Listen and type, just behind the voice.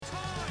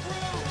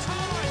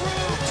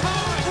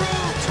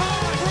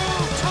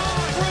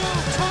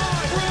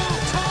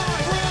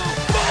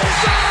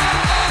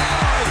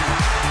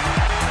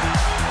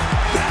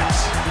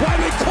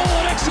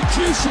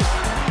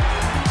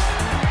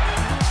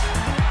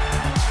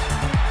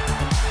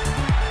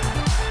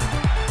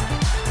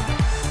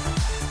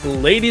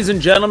Ladies and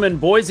gentlemen,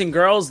 boys and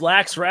girls,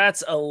 lax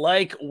rats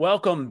alike,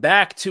 welcome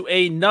back to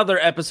another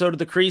episode of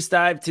the Crease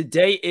Dive.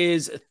 Today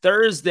is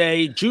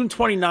Thursday, June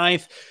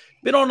 29th.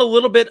 Been on a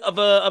little bit of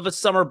a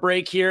summer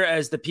break here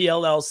as the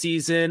PLL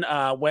season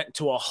went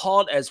to a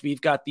halt, as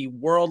we've got the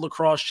World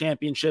Lacrosse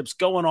Championships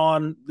going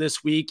on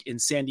this week in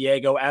San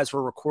Diego. As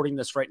we're recording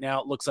this right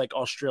now, it looks like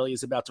Australia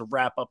is about to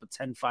wrap up a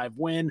 10-5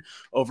 win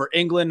over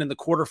England in the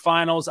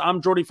quarterfinals.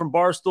 I'm Jordy from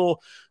Barstool.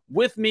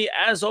 With me,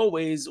 as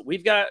always,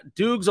 we've got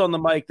Dukes on the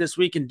mic this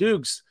week. And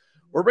Dukes,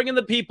 we're bringing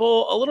the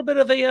people a little bit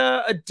of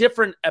a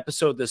different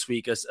episode this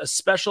week, a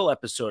special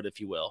episode, if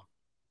you will.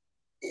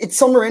 It's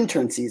summer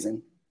intern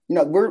season. You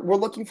know, we're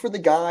looking for the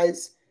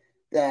guys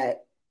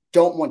that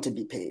don't want to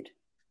be paid.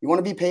 You want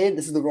to be paid?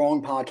 This is the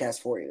wrong podcast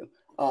for you.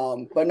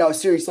 But no,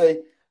 seriously,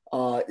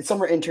 it's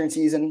summer intern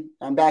season.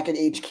 I'm back at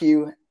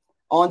HQ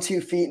on 2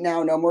 feet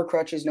now. No more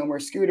crutches, no more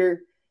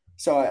scooter.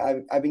 So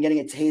I've been getting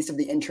a taste of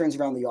the interns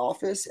around the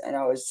office, and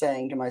I was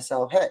saying to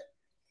myself, hey,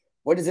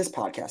 what is this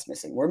podcast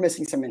missing? We're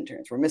missing some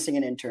interns. We're missing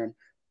an intern.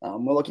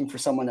 We're looking for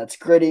someone that's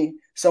gritty,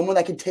 someone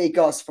that could take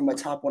us from a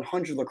top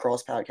 100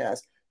 lacrosse podcast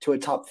to a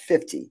top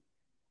 50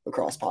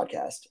 lacrosse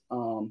podcast.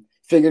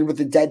 Figured with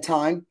the dead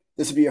time,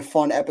 this would be a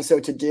fun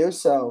episode to do.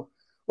 So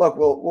look,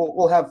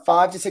 we'll have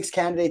 5 to 6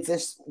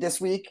 candidates this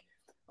week,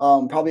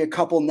 probably a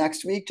couple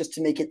next week, just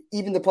to make it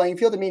even the playing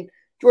field. I mean,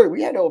 Jordy,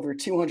 we had over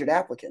 200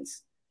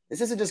 applicants. This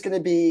isn't just going to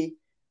be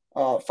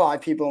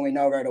 5 people and we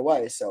know right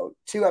away. So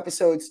 2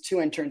 episodes, 2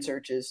 intern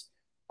searches.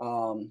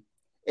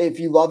 If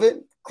you love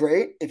it,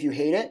 great. If you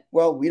hate it,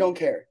 well, we don't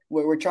care.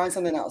 We're trying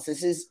something else.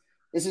 This is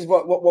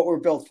what we're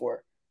built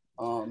for.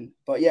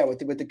 But yeah, with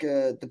the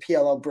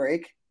PLL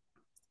break,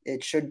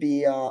 it should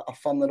be a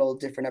fun little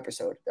different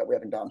episode that we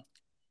haven't done.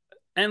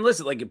 And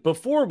listen, like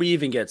before we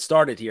even get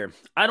started here,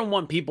 I don't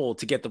want people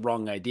to get the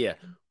wrong idea.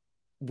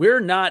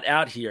 We're not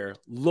out here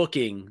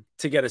looking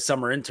to get a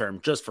summer intern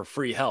just for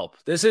free help.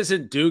 This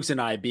isn't Dukes and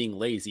I being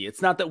lazy.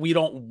 It's not that we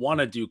don't want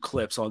to do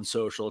clips on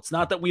social. It's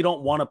not that we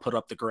don't want to put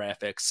up the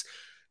graphics.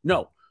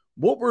 No,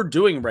 what we're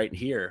doing right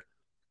here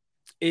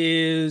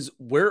is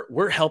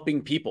we're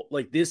helping people.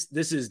 Like this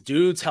is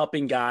dudes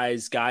helping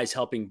guys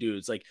helping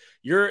dudes. Like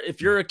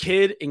if you're a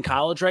kid in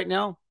college right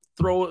now,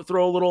 throw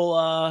a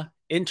little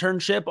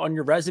internship on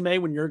your resume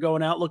when you're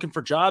going out looking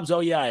for jobs. Oh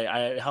yeah,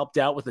 I helped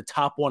out with the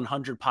top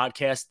 100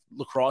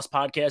 lacrosse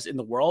podcast in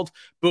the world.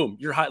 Boom,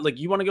 you're high. Like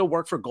you want to go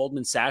work for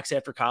Goldman Sachs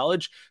after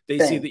college, they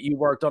see that you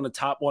worked on the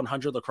top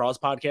 100 lacrosse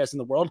podcast in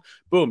the world.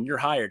 Boom, you're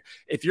hired.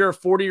 If you're a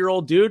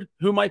 40-year-old dude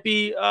who might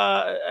be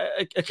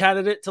a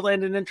candidate to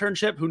land an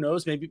internship, who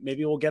knows?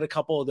 Maybe we'll get a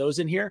couple of those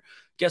in here.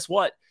 Guess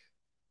what?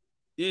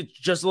 It's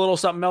just a little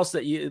something else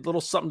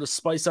something to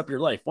spice up your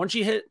life. Once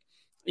you hit,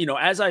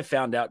 as I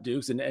found out,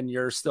 Dukes, and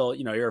you're still,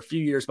 you're a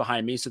few years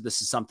behind me. So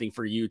this is something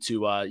for you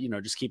to,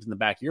 just keep in the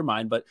back of your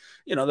mind. But,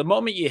 the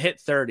moment you hit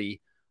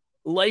 30,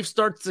 life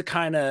starts to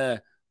kind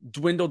of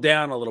dwindle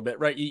down a little bit,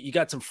 right? You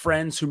got some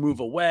friends who move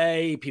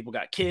away. People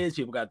got kids,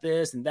 people got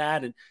this and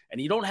that. And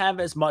you don't have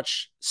as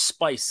much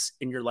spice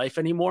in your life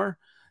anymore.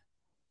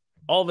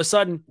 All of a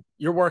sudden,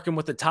 you're working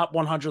with the top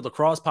 100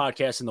 lacrosse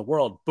podcasts in the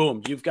world.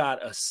 Boom, you've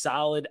got a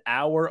solid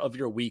hour of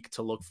your week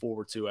to look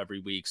forward to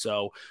every week.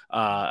 So,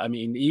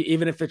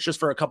 even if it's just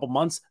for a couple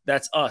months,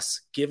 that's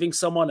us giving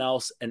someone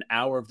else an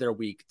hour of their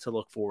week to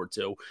look forward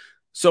to.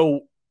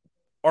 So,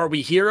 are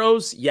we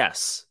heroes?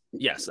 Yes.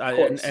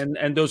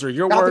 And those are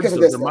your Not words.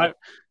 Those are my.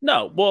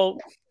 No, well,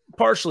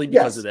 partially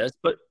because of this,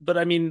 but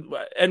I mean,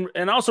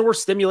 and also we're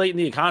stimulating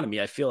the economy.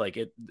 I feel like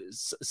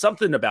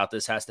something about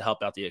this has to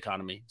help out the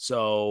economy.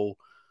 So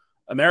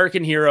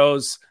American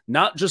heroes,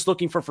 not just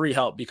looking for free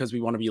help because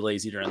we want to be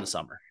lazy during the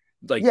summer.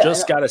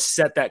 Just got to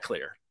set that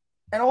clear.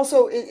 And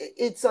also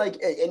it's like,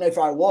 and if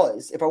I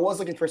was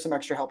looking for some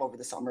extra help over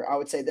the summer, I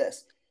would say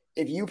this: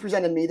 if you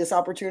presented me this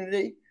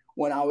opportunity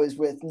when I was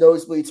with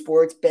Nosebleed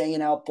Sports,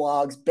 banging out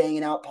blogs,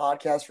 banging out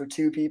podcasts for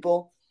 2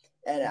 people,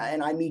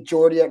 and I meet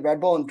Jordy at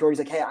Red Bull, and Jordy's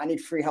like, hey, I need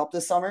free help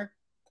this summer,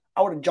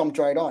 I would have jumped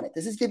right on it.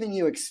 This is giving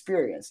you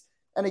experience.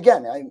 And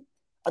again,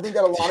 I think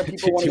that a lot of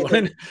people want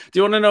to do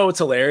you want to know what's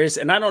hilarious?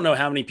 And I don't know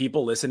how many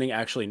people listening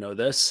actually know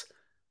this,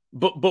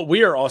 but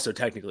we are also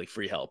technically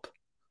free help.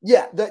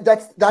 Yeah,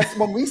 that's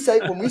when we say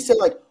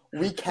like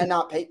we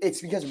cannot pay,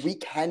 it's because we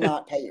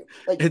cannot pay you.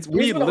 Like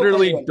we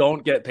literally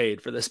don't get paid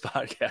for this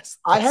podcast.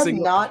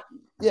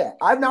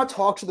 I've not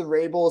talked to the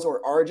Rabels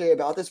or RJ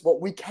about this.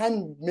 What we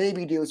can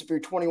maybe do is if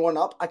you're 21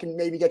 up, I can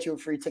maybe get you a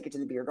free ticket to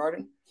the beer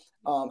garden.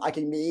 I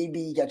can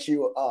maybe get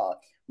you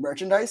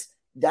merchandise.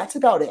 That's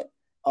about it.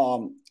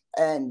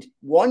 And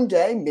one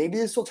day, maybe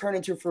this will turn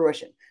into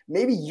fruition.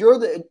 Maybe you're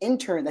the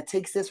intern that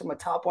takes this from a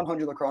top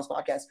 100 lacrosse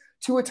podcast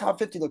to a top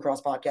 50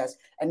 lacrosse podcast,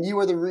 and you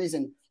are the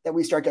reason that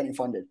we start getting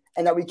funded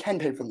and that we can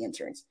pay for the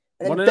interns.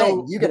 And then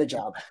bang, you get a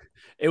job.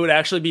 It would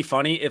actually be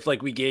funny if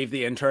we gave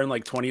the intern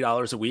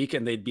 $20 a week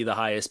and they'd be the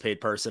highest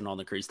paid person on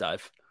the Crease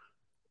Dive.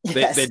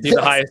 They'd be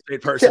the highest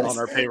paid person on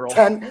our payroll.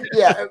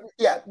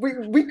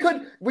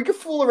 We could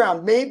fool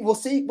around. Maybe we'll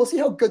see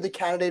how good the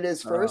candidate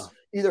is first.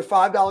 Either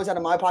 $5 out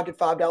of my pocket,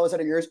 $5 out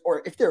of yours,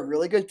 or if they're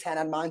really good, 10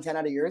 out of mine, 10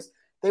 out of yours.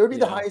 They would be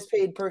the Yeah. highest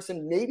paid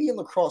person maybe in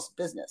lacrosse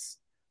business.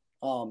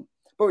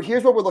 But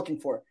here's what we're looking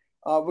for.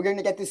 We're going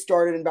to get this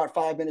started in about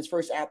 5 minutes.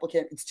 First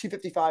applicant, it's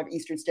 2:55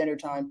 Eastern Standard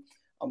Time.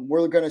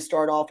 We're going to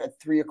start off at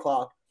 3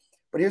 o'clock.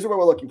 But here's what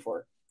we're looking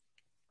for.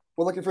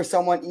 We're looking for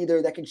someone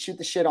either that can shoot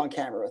the shit on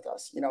camera with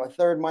us. A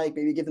third mic,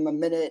 maybe give them a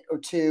minute or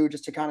two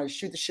just to kind of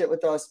shoot the shit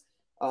with us,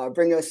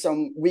 bring us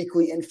some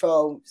weekly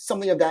info,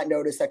 something of that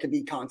notice that could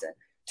be content.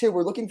 2,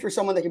 we're looking for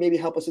someone that can maybe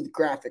help us with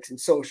graphics and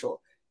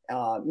social,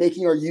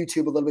 making our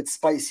YouTube a little bit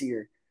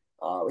spicier,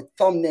 with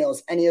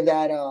thumbnails, any of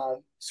that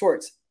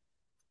sorts.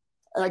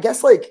 And I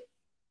guess,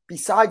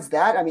 besides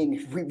that, I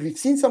mean, we've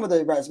seen some of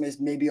the resumes,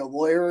 maybe a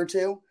lawyer or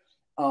two.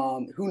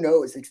 Who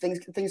knows?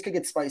 Things could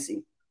get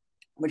spicy.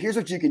 But here's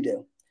what you can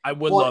do. I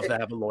would love to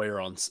have a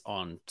lawyer on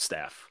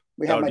staff.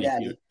 We have my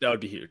daddy. That would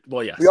be huge.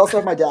 Well, yes. We also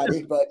have my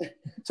daddy. But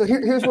so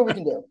here's what we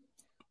can do.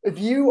 If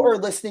you are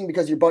listening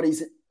because your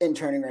buddy's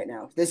interning right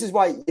now, this is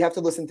why you have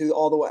to listen through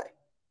all the way.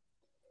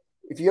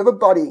 If you have a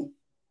buddy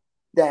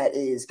that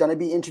is going to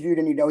be interviewed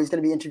and he's going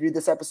to be interviewed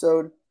this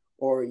episode,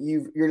 or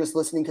you're just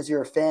listening because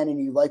you're a fan and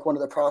you like one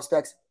of the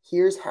prospects,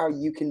 here's how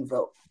you can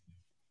vote.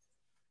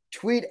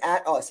 Tweet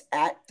at us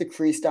at the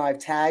Crease Dive,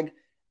 tag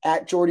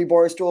at Jordy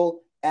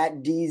Barstool,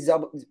 at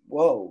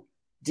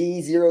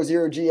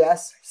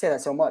D00GS. Say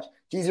that so much.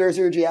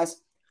 D00GS.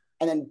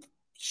 And then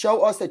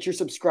show us that you're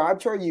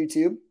subscribed to our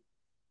YouTube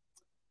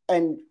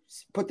and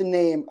put the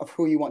name of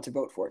who you want to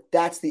vote for.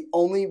 That's the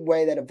only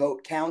way that a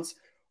vote counts.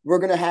 We're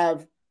going to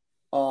have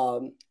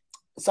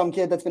some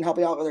kid that's been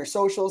helping out with our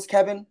socials,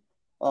 Kevin.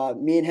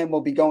 Me and him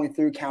will be going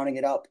through counting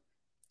it up.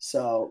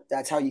 So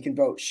that's how you can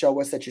vote. Show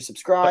us that you're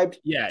subscribed.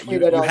 Yeah, you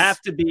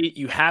have to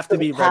be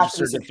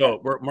registered to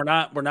vote. We're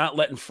not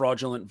letting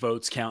fraudulent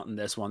votes count in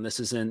this one.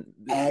 This isn't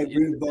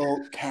every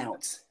vote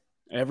counts.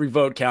 Every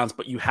vote counts,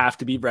 but you have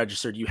to be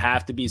registered. You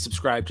have to be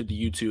subscribed to the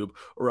YouTube,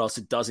 or else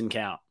it doesn't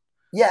count.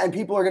 Yeah, and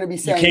people are going to be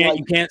saying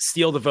you can't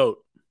steal the vote.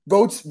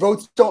 Votes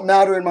don't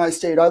matter in my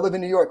state. I live in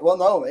New York. Well,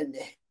 no, and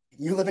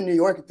you live in New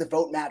York. The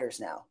vote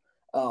matters now.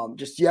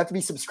 You have to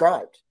be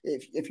subscribed.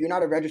 If you're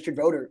not a registered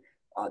voter,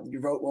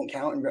 your vote won't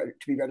count. And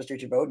to be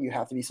registered to vote, you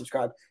have to be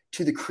subscribed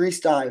to the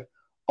Crease Dive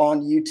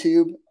on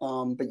YouTube.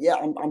 But yeah,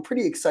 I'm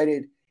pretty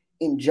excited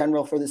in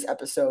general for this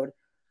episode.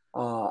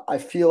 I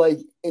feel like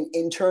an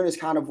intern is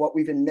kind of what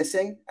we've been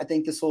missing. I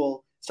think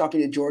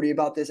talking to Jordy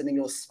about this, I think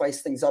it'll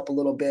spice things up a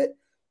little bit.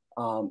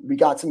 We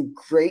got some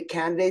great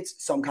candidates,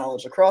 some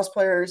college lacrosse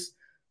players,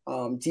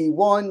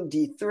 D1,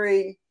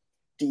 D3,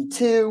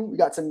 D2. We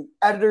got some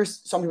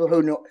editors, some people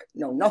who know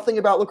nothing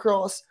about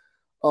lacrosse.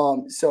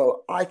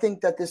 So I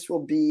think that this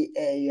will be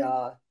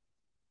a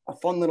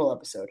fun little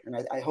episode, and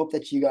I hope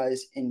that you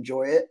guys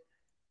enjoy it.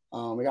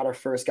 We got our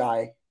first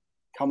guy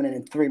coming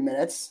in 3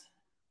 minutes.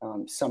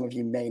 Some of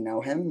you may know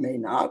him, may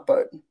not,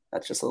 but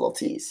that's just a little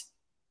tease.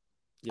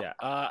 Yeah,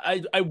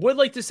 I would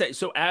like to say,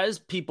 so as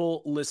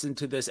people listen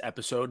to this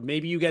episode,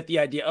 maybe you get the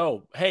idea,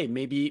 oh, hey,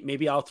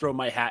 maybe I'll throw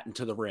my hat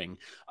into the ring,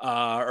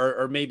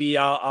 or maybe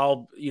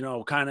I'll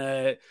kind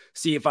of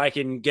see if I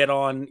can get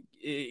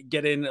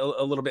in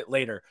a little bit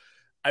later.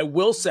 I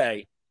will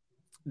say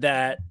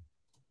that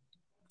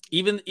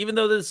even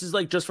though this is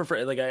just for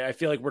free, I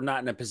feel like we're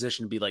not in a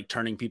position to be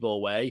turning people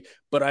away,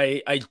 but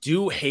I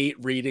do hate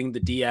reading the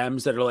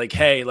DMs that are like,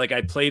 hey,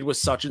 I played with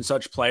such and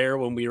such player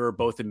when we were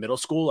both in middle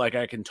school.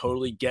 I can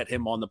totally get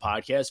him on the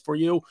podcast for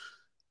you.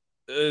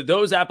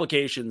 Those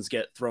applications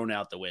get thrown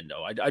out the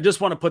window. I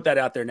just want to put that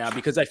out there now,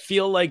 because I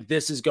feel like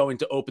this is going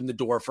to open the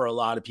door for a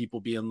lot of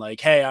people being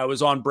like, hey, I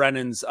was on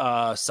Brennan's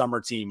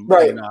summer team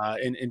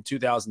in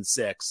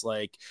 2006.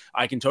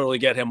 I can totally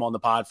get him on the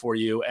pod for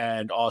you.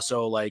 And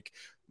also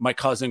my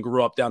cousin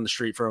grew up down the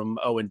street from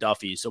Owen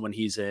Duffy. So when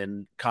he's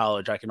in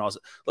college, I can also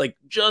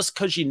just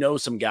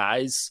cause some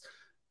guys,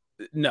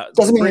 no,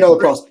 doesn't mean you know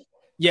lacrosse.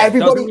 Yeah.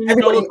 Everybody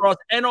lacrosse,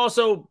 and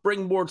also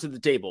bring more to the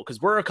table.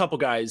 Cause we're a couple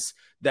guys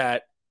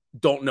that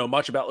don't know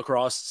much about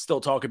lacrosse, still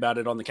talk about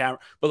it on the camera,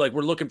 but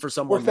we're looking for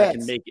someone that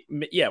can make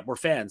it. Yeah, we're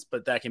fans,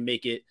 but that can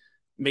make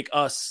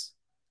us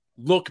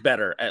look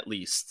better at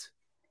least.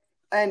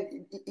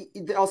 And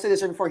I'll say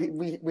this before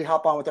we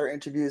hop on with our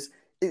interviews.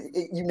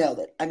 You nailed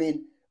it. I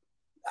mean,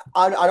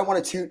 I don't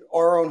want to toot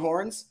our own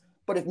horns,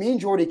 but if me and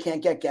Jordy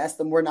can't get guests,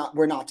 then we're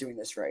not doing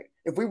this right.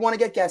 If we want to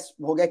get guests,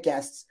 we'll get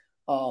guests.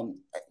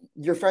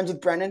 You're friends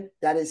with Brennan.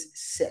 That is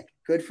sick.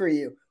 Good for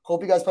you.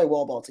 Hope you guys play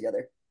wall ball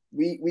together.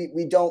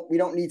 We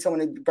don't need someone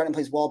who Brennan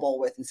plays wall ball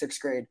with in 6th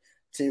grade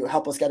to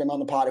help us get him on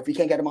the pod. If we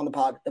can't get him on the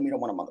pod, then we don't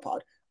want him on the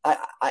pod.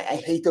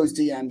 I hate those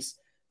DMs.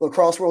 The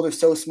lacrosse world is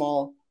so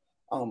small.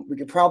 We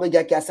could probably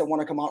get guests that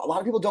want to come on. A lot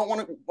of people don't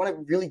want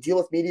to really deal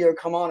with media or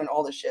come on and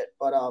all this shit.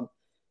 But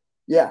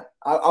yeah,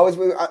 I was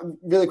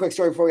really quick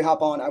story before we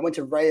hop on. I went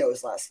to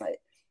Rayo's last night,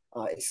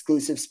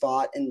 exclusive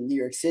spot in New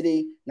York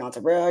City. Not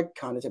to brag,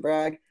 kind of to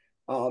brag.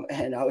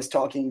 And I was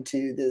talking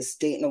to this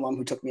Dayton alum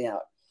who took me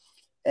out,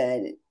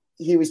 and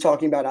he was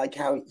talking about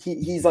how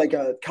he's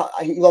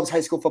he loves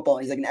high school football,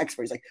 and he's an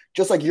expert. He's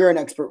just like you're an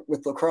expert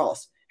with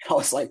lacrosse. And I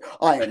was like,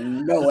 I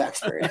am no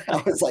expert.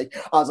 I was like,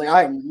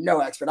 I am no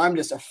expert. I'm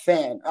just a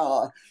fan.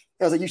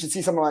 I was like, you should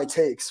see some of my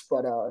takes.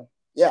 But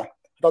yeah, I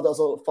thought that was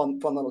a little fun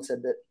little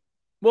tidbit.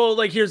 Well,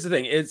 like here's the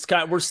thing.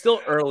 We're still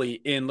early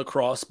in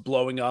lacrosse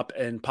blowing up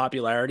and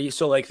popularity.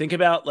 So like think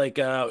about like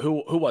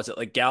who was it?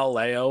 Like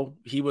Galileo.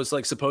 He was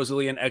like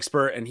supposedly an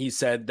expert and he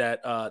said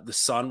that the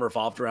sun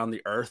revolved around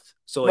the earth.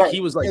 So like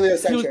Right,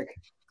 heliocentric.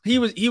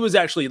 he was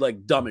actually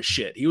like dumb as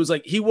shit. He was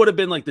like he would have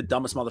been like the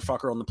dumbest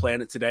motherfucker on the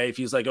planet today if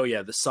he was like, "Oh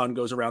yeah, the sun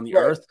goes around the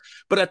Right. earth."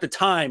 But at the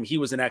time, he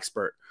was an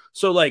expert.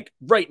 So like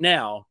right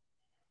now,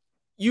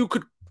 you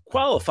could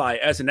qualify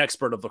as an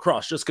expert of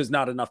lacrosse just because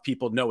not enough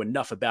people know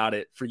enough about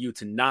it for you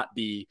to not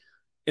be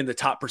in the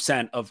top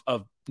percent of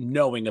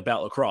knowing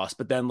about lacrosse.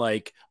 But then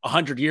like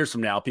 100 years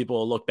from now, people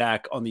will look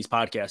back on these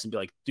podcasts and be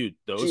like, dude,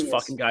 those Genius.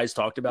 fucking guys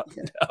talked about.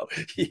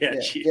 Yeah.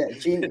 No.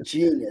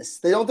 Genius.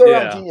 They don't throw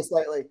around genius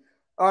lightly.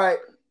 All right.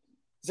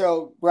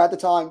 So we're at the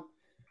time.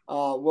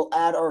 We'll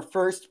add our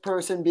first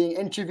person being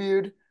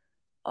interviewed.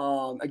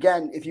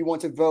 Again, if you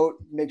want to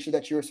vote, make sure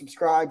that you're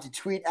subscribed. To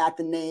tweet at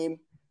the name.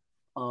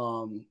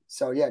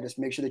 So yeah, just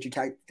make sure that you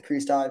tag the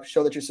Crease Dive,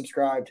 show that you're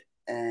subscribed,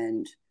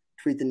 and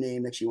tweet the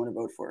name that you want to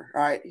vote for.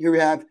 All right, here we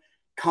have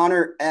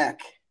Connor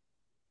Eck.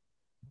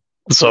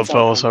 What's up,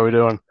 fellas? How we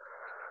doing?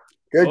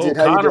 Good, dude.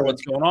 How Connor, you doing?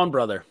 what's going on,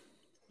 brother?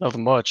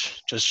 Nothing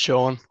much. Just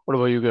chilling. What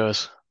about you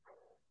guys?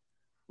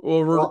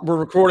 Well, we're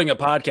recording a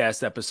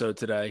podcast episode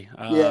today.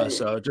 Yeah.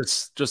 So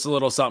just a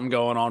little something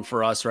going on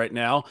for us right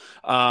now.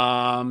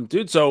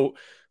 Dude, so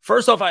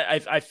first off,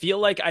 I feel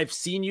like I've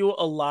seen you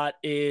a lot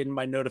in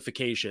my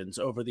notifications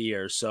over the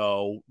years.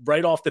 So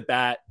right off the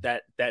bat,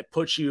 that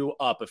puts you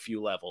up a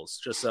few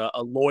levels. Just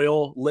a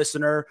loyal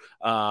listener,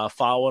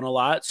 following a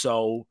lot.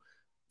 So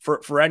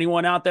for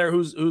anyone out there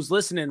who's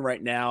listening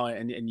right now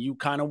and you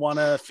kind of want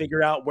to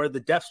figure out where the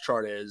depth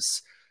chart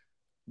is,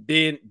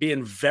 being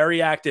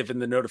very active in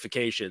the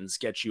notifications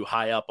gets you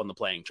high up on the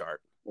playing chart.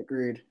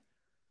 Agreed.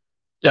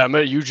 Yeah, I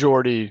met you,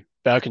 Jordy,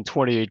 back in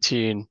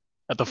 2018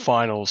 at the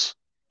finals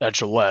at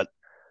Gillette.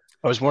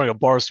 I was wearing a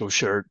Barstool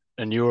shirt,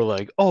 and you were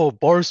like, "Oh,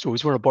 Barstool,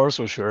 he's wearing a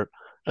Barstool shirt."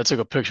 I took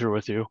a picture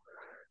with you.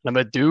 And I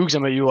met Dukes. I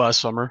met you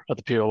last summer at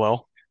the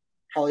PLL.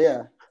 Hell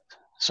yeah.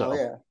 So Hell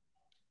yeah.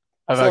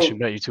 I've actually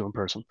met you two in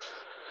person.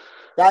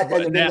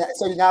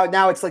 So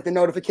now it's like the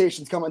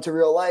notifications come into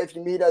real life.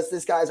 You meet us.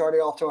 This guy's already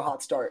off to a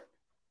hot start.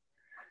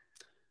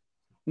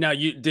 Now,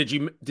 did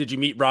you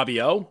meet Robbie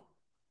O?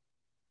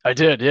 I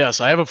did, yes.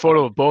 I have a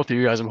photo of both of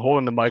you guys. I'm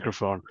holding the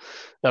microphone.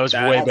 That was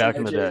way back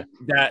in the day.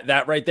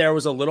 That right there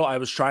was a little. I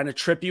was trying to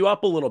trip you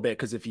up a little bit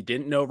because if you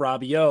didn't know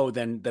Robbie O,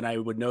 then I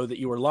would know that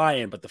you were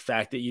lying. But the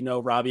fact that you know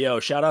Robbie O,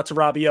 shout out to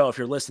Robbie O if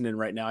you're listening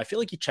right now. I feel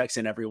like he checks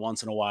in every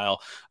once in a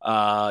while.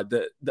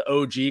 The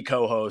OG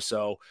co-host.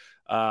 So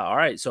all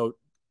right, so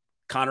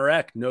Connor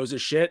Eck knows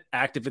his shit.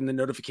 Active in the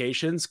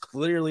notifications.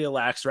 Clearly a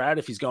lax rat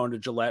if he's going to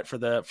Gillette for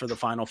the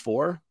Final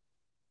Four.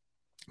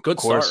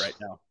 Good start right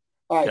now.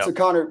 All right, So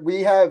Connor,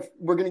 we have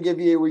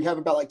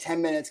about like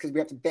 10 minutes because we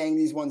have to bang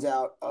these ones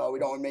out. We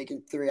don't want to make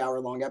it a 3-hour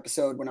long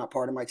episode. We're not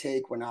part of my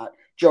take. We're not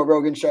Joe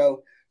Rogan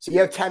show. So you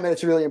have 10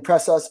 minutes to really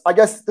impress us. I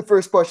guess the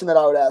first question that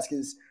I would ask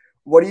is,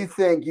 what do you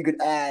think you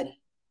could add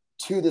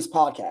to this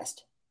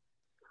podcast?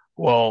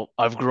 Well,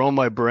 I've grown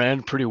my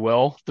brand pretty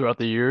well throughout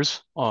the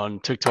years on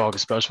TikTok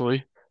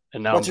especially,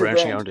 and now I'm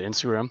branching out to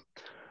Instagram.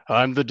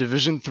 I'm the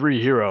Division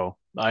III hero.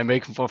 I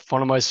make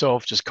fun of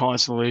myself just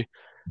constantly.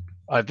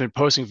 I've been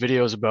posting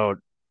videos about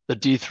the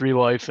D3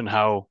 life and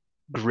how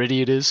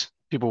gritty it is,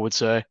 people would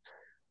say.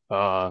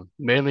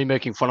 Mainly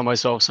making fun of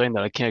myself, saying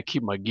that I can't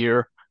keep my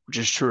gear, which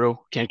is true.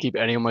 Can't keep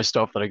any of my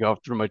stuff that I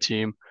got through my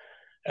team.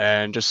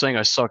 And just saying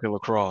I suck at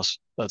lacrosse.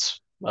 That's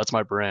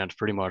my brand,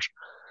 pretty much.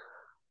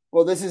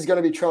 Well, this is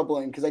going to be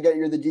troubling because I get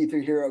you're the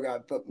D3 hero guy,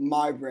 but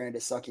my brand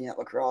is sucking at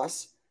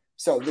lacrosse.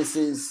 So this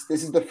is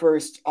the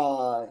first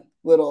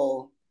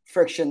little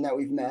friction that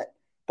we've met.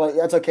 But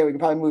that's okay. We can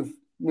probably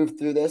move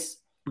through this.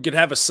 We could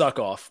have a suck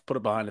off, put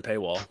it behind the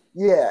paywall.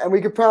 Yeah, and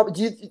we could probably.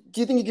 Do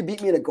you think you could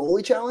beat me in a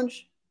goalie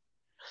challenge?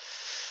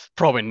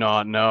 Probably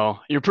not.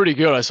 No, you're pretty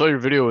good. I saw your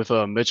video with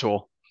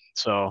Mitchell,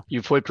 so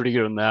you played pretty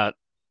good in that.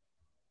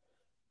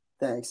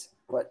 Thanks.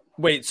 But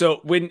wait,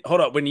 so when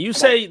you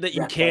say that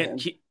you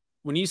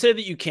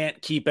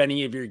can't keep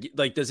any of your,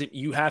 like, does it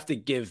you have to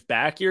give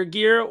back your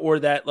gear or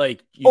that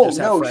like you just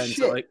have friends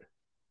that, like?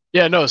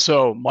 Yeah, no.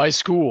 So my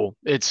school,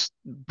 it's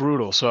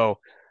brutal. So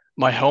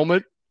my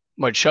helmet,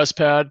 my chest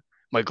pad,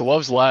 my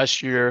gloves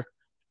last year,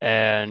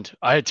 and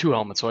I had 2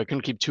 helmets, so I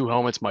couldn't keep 2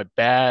 helmets. My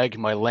bag,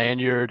 my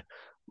lanyard,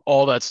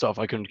 all that stuff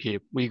I couldn't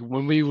keep.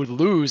 When we would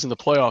lose in the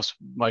playoffs,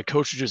 my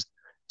coach would just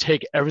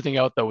take everything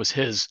out that was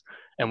his,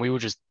 and we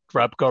would just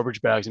grab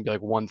garbage bags and be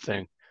like one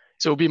thing.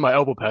 So it would be my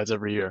elbow pads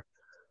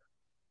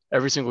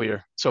every single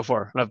year so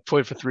far, and I've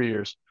played for 3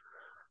 years.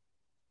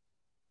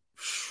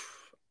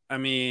 I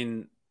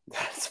mean,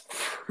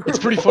 it's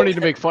pretty funny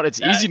to make fun.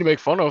 It's easy to make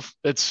fun of.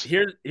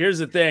 Here's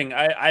the thing.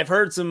 I've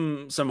heard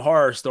some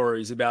horror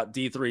stories about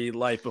D3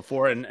 life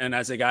before, and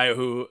as a guy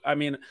who, I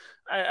mean,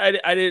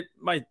 I did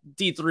my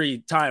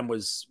D3 time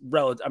was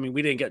relative. I mean,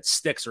 we didn't get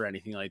sticks or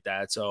anything like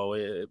that,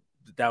 so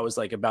that was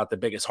like about the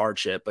biggest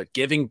hardship, but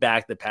giving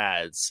back the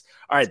pads.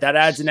 All right. That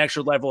adds an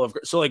extra level of,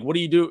 so like, what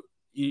do?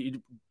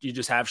 You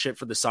just have shit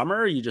for the summer,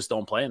 or you just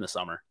don't play in the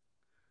summer?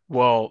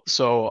 Well,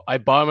 so I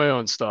buy my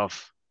own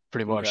stuff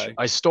pretty much. Okay.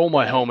 I stole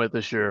my Right. helmet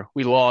this year.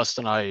 We lost,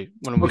 and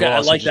when we Okay. I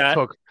lost, like that.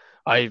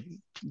 I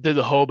did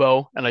the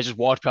hobo, and I just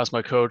walked past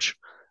my coach.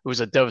 It was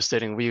a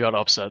devastating. We got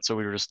upset, so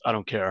we were just, I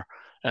don't care,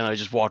 and I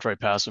just walked right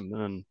past him.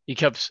 And then he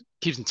keeps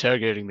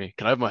interrogating me.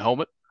 Can I have my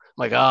helmet? I'm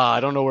like, I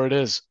don't know where it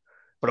is,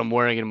 but I'm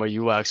wearing it in my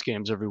ULAX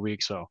games every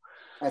week. So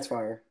That's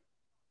fire.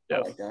 I yeah,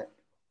 like that.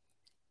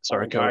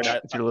 sorry, All right,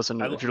 coach. If you're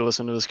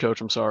listening to this,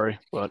 coach, I'm sorry,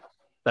 but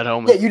that Yeah,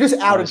 helmet. you just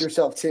outed nice.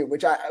 yourself too,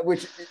 which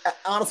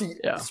honestly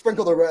Yeah.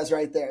 sprinkle the res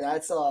right there.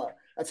 That's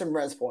some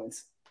res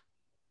points.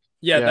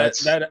 Yeah,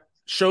 that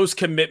shows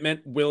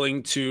commitment,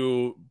 willing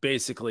to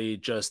basically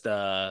just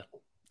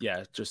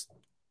just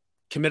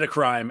commit a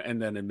crime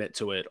and then admit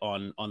to it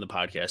on the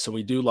podcast. So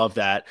we do love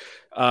that.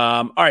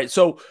 All right,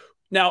 so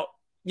now,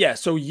 yeah,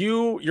 so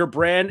your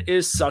brand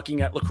is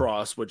sucking at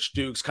lacrosse, which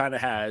Dukes kind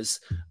of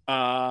has.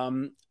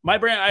 My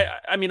brand,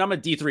 I mean, I'm a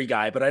D3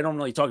 guy, but I don't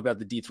really talk about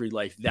the D3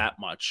 life that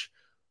much.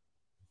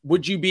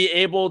 Would you be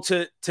able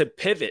to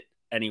pivot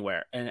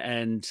anywhere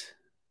and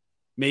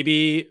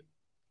maybe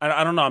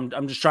I don't know.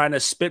 I'm just trying to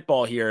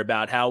spitball here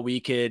about how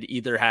we could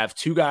either have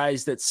two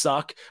guys that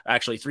suck,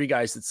 actually three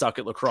guys that suck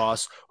at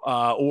lacrosse,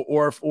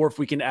 or if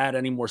we can add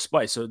any more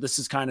spice. So this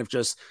is kind of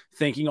just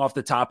thinking off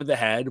the top of the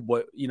head,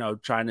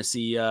 trying to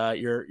see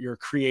your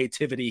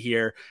creativity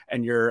here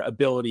and your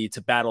ability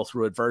to battle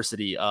through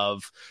adversity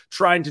of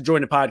trying to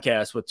join a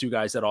podcast with two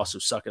guys that also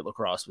suck at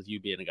lacrosse, with you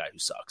being a guy who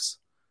sucks.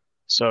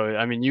 So,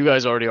 I mean, you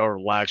guys already are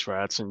lax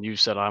rats, and you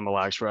said I'm a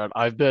lax rat.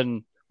 I've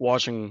been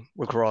watching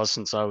lacrosse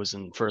since I was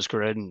in first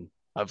grade, and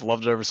I've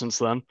loved it ever since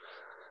then.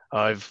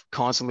 I've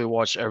constantly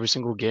watched every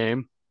single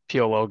game,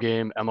 PLO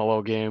game,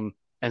 MLO game,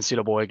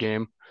 NCAA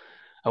game.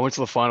 I went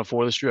to the Final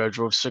Four this year. I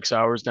drove 6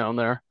 hours down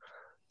there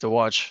to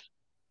watch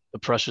the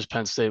precious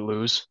Penn State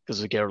lose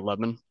because of Garrett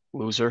Ledman,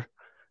 loser.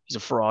 He's a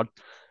fraud.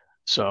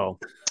 So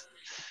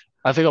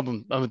I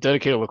think I'm a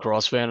dedicated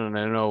lacrosse fan, and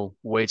I know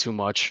way too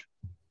much.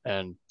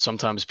 And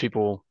sometimes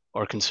people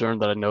are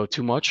concerned that I know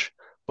too much,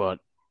 but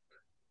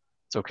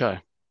it's okay.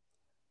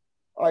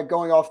 All right,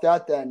 going off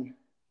that then,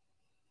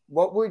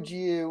 what would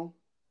you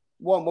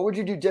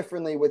do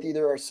differently with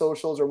either our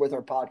socials or with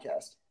our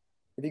podcast?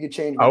 If you could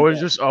change I one would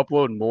thing. just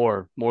upload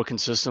more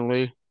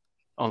consistently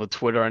on the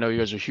Twitter. I know you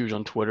guys are huge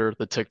on Twitter,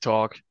 the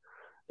TikTok,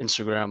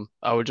 Instagram.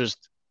 I would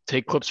just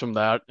take clips from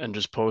that and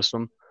just post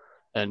them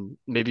and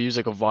maybe use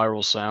like a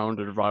viral sound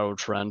or a viral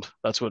trend.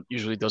 That's what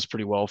usually does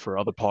pretty well for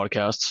other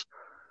podcasts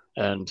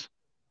and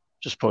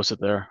just post it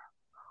there.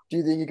 Do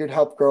you think you could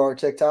help grow our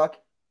TikTok?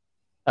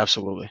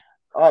 Absolutely.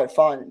 All right,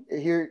 fine.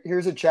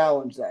 Here's a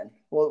challenge then.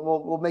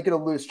 We'll make it a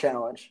loose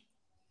challenge.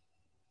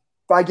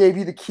 If I gave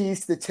you the keys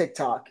to the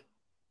TikTok,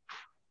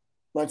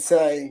 let's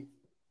say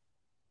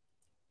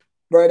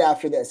right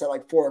after this at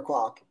like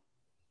 4:00,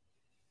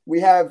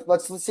 we have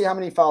let's see how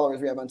many followers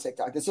we have on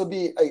TikTok. This will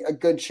be a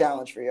good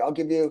challenge for you. I'll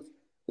give you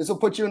this will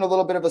put you in a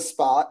little bit of a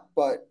spot,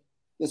 but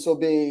this will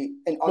be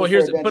an unfair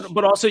advantage.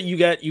 But also you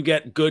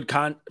get good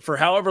for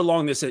however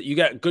long this is. You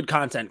get good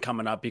content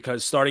coming up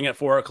because starting at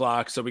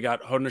 4:00. So we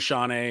got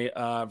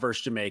Haudenosaunee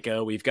versus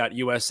Jamaica. We've got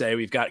USA.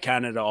 We've got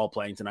Canada all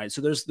playing tonight.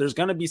 So there's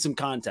going to be some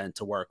content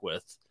to work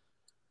with.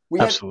 We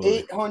have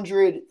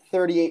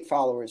 838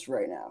 followers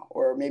right now,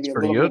 or maybe a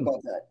little bit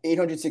above that.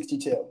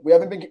 862. We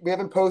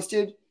haven't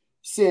posted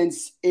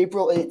since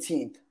April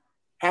 18th.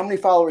 How many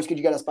followers could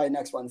you get us by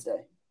next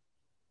Wednesday?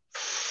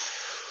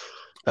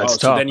 That's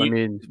tough. Then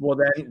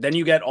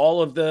you get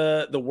all of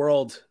the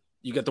world.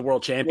 You get the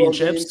world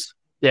championships.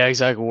 Yeah,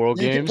 exactly. World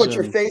games. You can put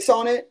your face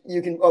on it.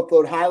 You can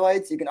upload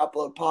highlights. You can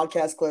upload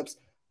podcast clips.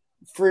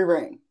 Free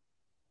reign.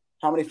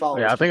 How many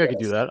followers? Yeah, I think I could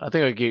do that. I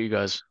think I could get you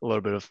guys a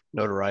little bit of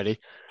notoriety.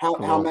 How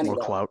many? More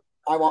clout.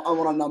 I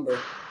want a number.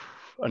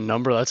 A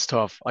number? That's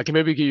tough. I can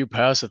maybe get you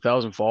past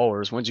 1,000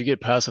 followers. Once you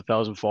get past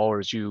 1,000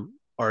 followers, you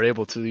are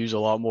able to use a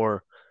lot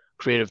more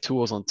creative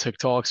tools on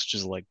TikTok, such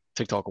as like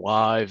TikTok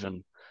Live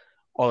and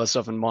all that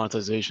stuff in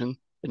monetization.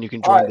 And you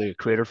can join the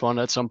creator fund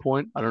at some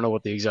point. I don't know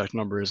what the exact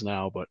number is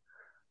now, but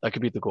that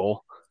could be the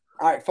goal.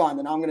 All right, fine.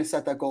 Then I'm going to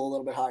set that goal a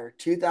little bit higher.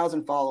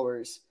 2,000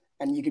 followers,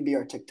 and you can be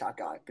our TikTok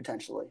guy,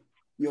 potentially.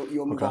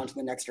 You'll move on to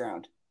the next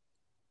round.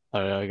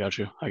 I got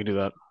you. I can do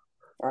that.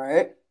 All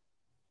right.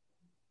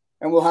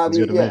 And we'll have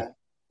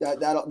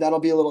that'll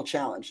be a little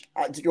challenge.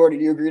 Jordy,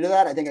 do you agree to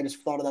that? I think I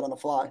just thought of that on the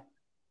fly.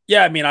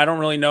 Yeah, I mean, I don't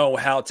really know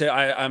how to.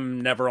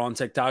 I'm never on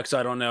TikTok, so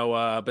I don't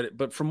know.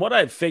 But from what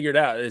I've figured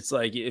out, it's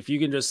like if you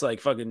can just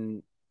like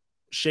fucking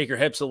shake your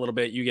hips a little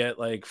bit, you get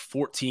like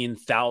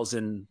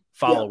 14,000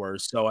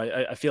 followers. Yeah. So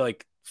I feel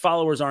like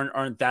followers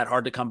aren't that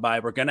hard to come by.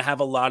 We're gonna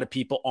have a lot of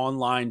people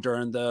online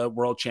during the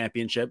World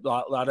Championship.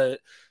 A lot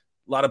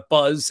of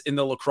buzz in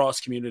the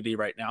lacrosse community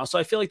right now. So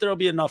I feel like there'll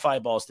be enough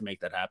eyeballs to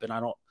make that happen.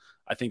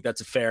 I think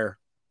that's a fair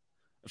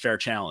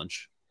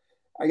challenge.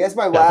 I guess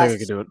my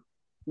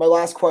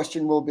last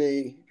question will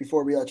be,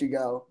 before we let you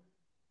go,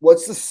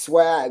 What's the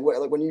swag?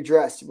 Like when you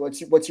dress,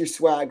 what's your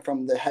swag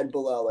from the head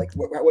below? Like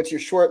what's your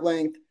short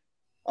length,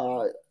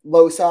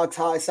 low socks,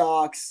 high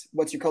socks?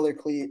 What's your color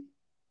cleat?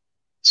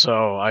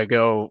 So I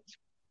go,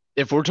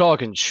 if we're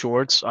talking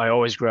shorts, I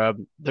always grab,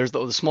 there's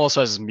the small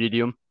size is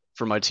medium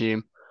for my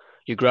team.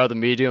 You grab the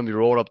medium, you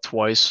roll it up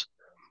twice.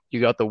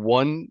 You got the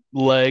one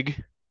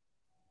leg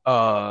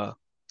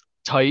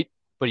tight,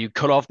 but you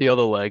cut off the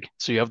other leg.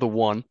 So you have the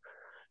one.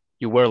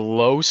 You wear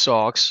low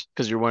socks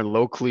because you're wearing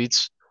low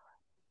cleats.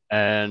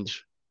 And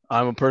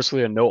I'm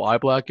personally a no eye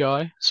black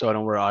guy, so I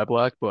don't wear eye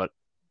black, but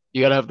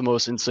you gotta have the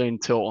most insane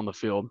tilt on the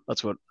field.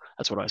 That's what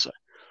I say.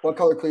 What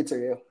color cleats are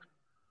you?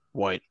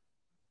 White.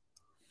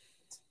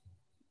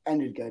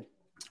 Ended good.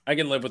 I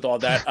can live with all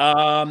that.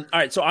 All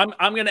right, so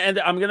I'm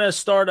gonna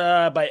start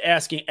by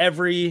asking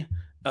every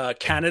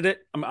candidate.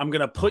 I'm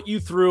gonna put you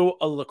through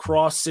a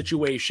lacrosse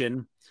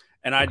situation,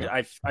 and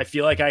I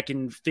feel like I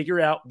can figure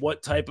out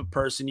what type of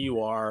person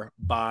you are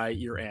by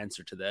your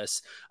answer to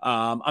this.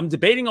 I'm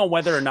debating on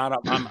whether or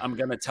not I'm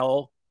gonna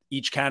tell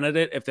each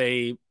candidate if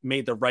they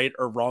made the right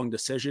or wrong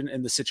decision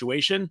in the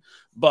situation.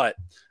 But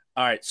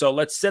all right, so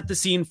let's set the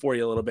scene for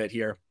you a little bit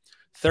here.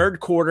 Third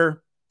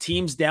quarter,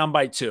 team's down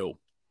by 2.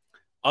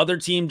 Other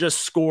team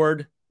just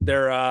scored.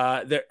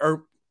 Other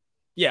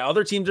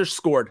team just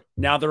scored.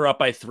 Now they're up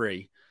by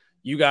 3.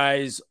 You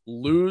guys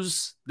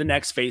lose the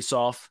next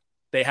faceoff.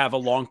 They have a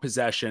long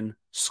possession,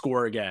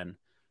 score again.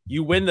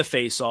 You win the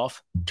faceoff,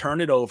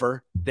 turn it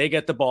over. They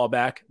get the ball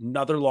back,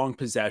 another long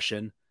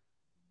possession.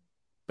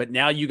 But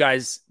now you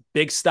guys,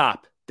 big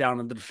stop down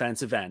on the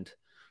defensive end.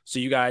 So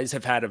you guys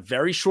have had a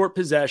very short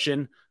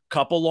possession,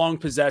 couple long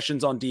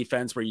possessions on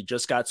defense where you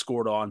just got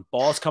scored on.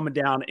 Ball's coming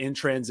down in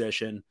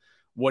transition.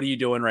 What are you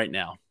doing right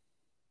now?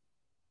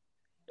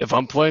 If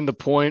I'm playing the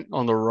point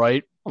on the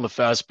right on the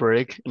fast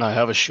break and I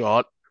have a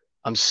shot,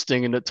 I'm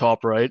stinging it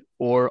top right.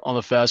 Or on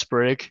the fast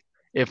break,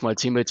 if my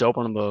teammate's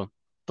open on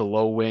the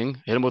low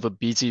wing, hit him with a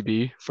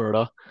BTB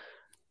Ferda,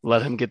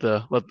 let him get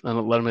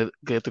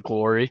the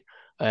glory.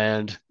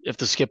 And if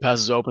the skip pass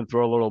is open,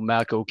 throw a little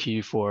Mac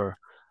O'Keefe or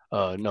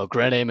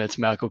Grant Amit's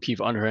Mac O'Keefe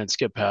underhand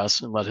skip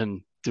pass and let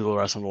him do the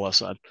rest on the left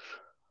side.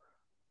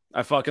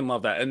 I fucking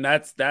love that. And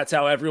that's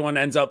how everyone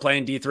ends up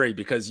playing D3,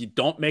 because you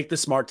don't make the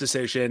smart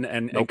decision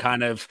and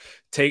kind of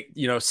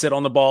sit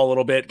on the ball a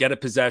little bit, get a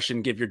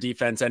possession, give your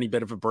defense any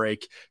bit of a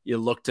break. You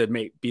look to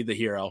be the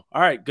hero.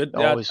 All right, good.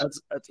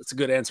 That's a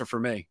good answer for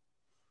me.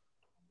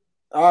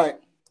 All right.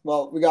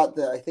 Well, we got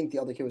I think the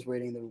other kid was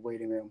waiting in the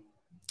waiting room.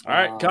 All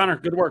right, Connor,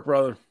 good work,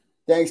 brother.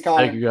 Thanks,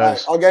 Connor. Thank you,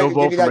 guys. Right, I'll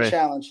give you that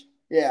challenge.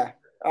 Yeah.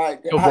 All right.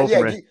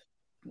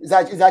 Is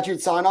that your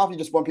sign off? You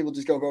just want people to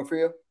just go vote for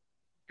you?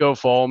 Go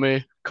follow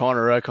me,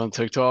 Connor Eck on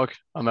TikTok.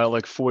 I'm at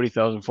like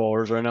 40,000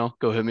 followers right now.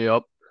 Go hit me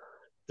up.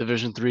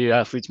 Division 3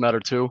 athletes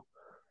matter too.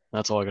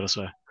 That's all I gotta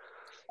say.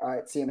 All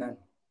right, see you, man.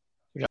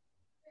 Yeah.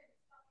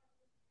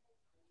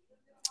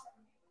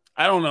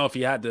 I don't know if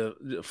he had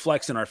to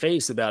flex in our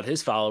face about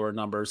his follower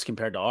numbers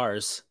compared to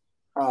ours.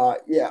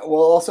 Yeah,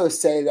 we'll also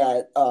say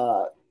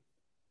that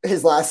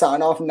his last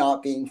sign off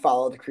not being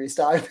followed to crease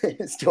dive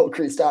is still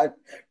crease dive.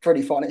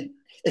 Pretty funny.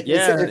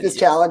 If this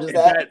challenge is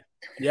that.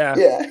 Yeah.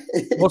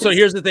 Well, so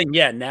here's the thing.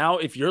 Yeah. Now,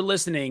 if you're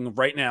listening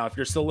right now, if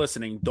you're still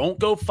listening, don't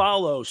go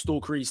follow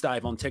Stool Crease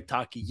Dive on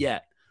TikTok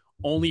yet.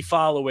 Only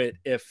follow it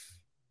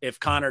if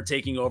Connor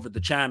taking over the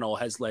channel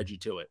has led you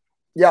to it.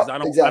 Yeah.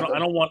 Exactly. I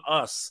don't want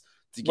us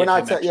to get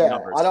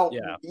numbers. I don't.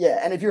 Yeah.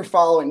 And if you're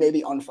following,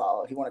 maybe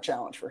unfollow if you want a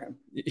challenge for him.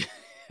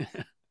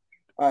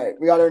 All right.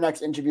 We got our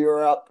next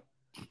interviewer up.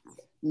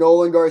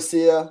 Nolan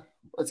Garcia.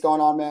 What's going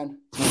on, man?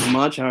 Not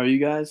much. How are you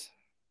guys?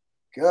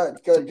 Good.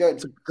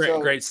 It's a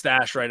great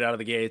stash right out of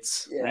the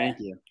gates. Yeah. Thank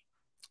you.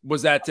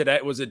 Was that today?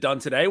 Was it done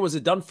today? Was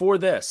it done for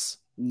this?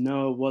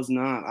 No, it was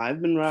not.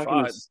 I've been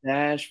rocking a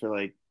stash for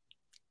I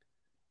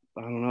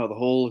don't know, the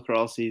whole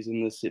lacrosse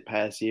season this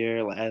past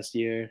year, last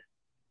year.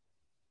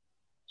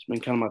 It's been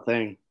kind of my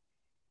thing.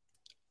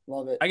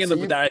 Love it. I can live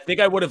with that. I think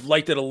I would have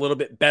liked it a little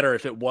bit better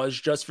if it was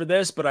just for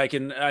this, but I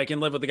can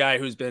live with the guy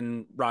who's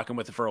been rocking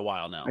with it for a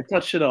while now. I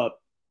touched it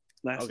up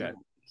last night.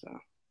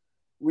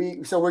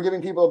 So we're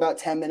giving people about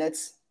 10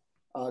 minutes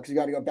because we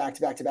got to go back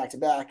to back to back to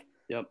back.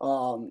 Yep.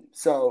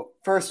 So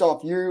first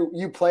off,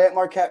 you play at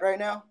Marquette right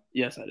now?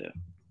 Yes, I do.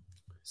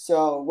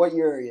 So what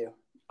year are you?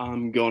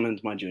 I'm going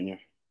into my junior.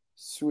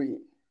 Sweet.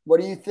 What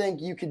do you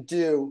think you could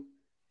do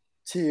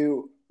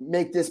to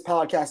make this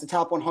podcast a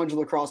top 100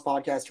 lacrosse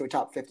podcast to a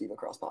top 50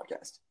 lacrosse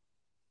podcast?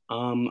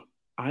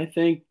 I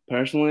think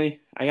personally,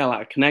 I got a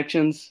lot of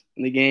connections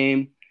in the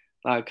game,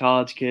 a lot of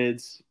college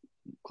kids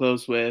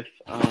close with.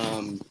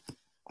 I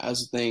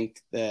also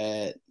think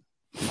that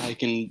I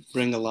can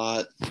bring a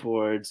lot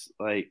towards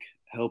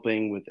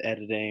helping with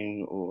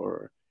editing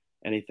or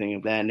anything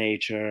of that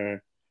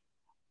nature.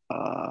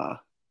 I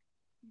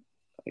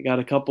got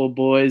a couple of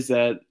boys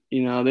that,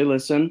 they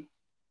listen.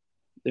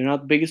 They're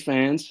not the biggest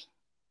fans.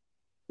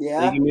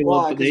 Yeah?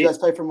 Why? Because you guys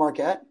play for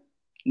Marquette?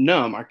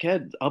 No,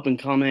 Marquette, up and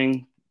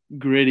coming,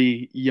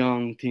 gritty,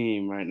 young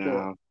team right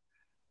now.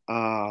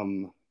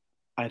 Cool.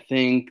 I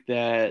think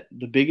that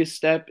the biggest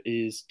step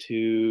is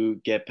to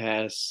get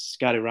past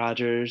Scotty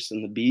Rogers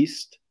and the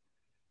Beast.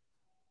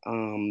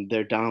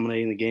 They're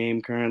dominating the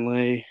game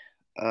currently.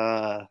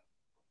 I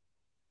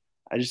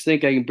just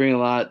think I can bring a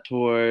lot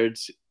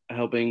towards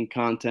helping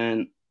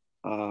content,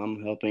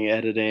 helping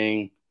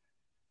editing.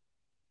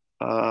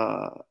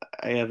 I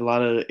have a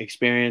lot of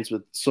experience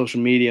with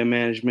social media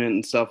management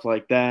and stuff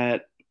like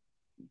that.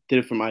 Did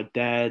it for my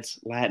dad's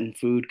Latin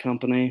food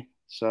company,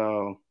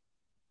 so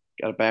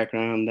got a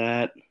background in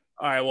that.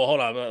 All right, well, hold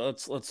on.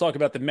 Let's talk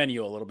about the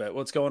menu a little bit.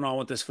 What's going on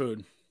with this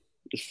food?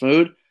 This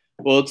food?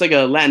 Well, it's like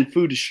a Latin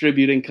food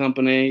distributing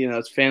company. You know,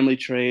 it's family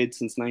trade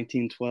since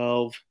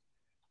 1912,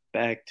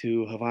 back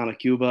to Havana,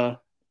 Cuba.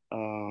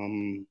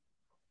 You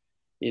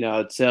know,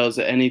 it sells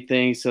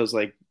anything. Sells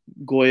like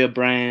Goya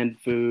brand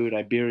food,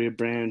 Iberia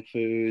brand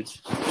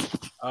foods.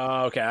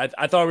 Okay,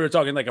 I thought we were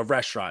talking like a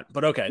restaurant,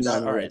 but okay. No,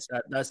 All right,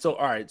 that's still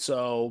all right.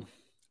 So,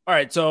 all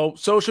right. So,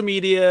 social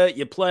media,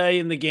 you play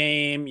in the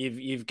game.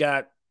 You've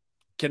got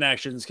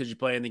connections because you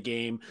play in the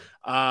game.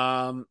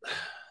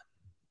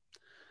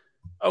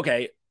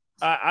 Okay,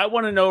 I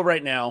want to know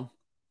right now,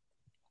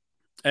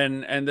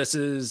 and this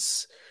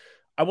is,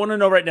 I want to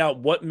know right now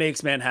what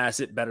makes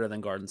Manhasset better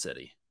than Garden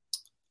City.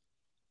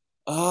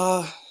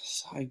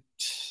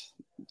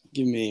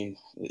 Give me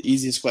the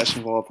easiest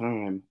question of all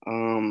time.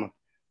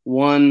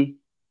 One,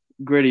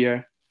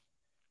 grittier.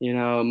 You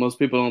know, most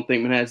people don't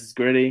think Manhasset's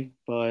gritty,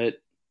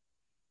 but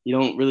you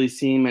don't really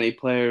see many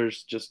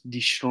players just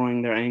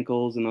destroying their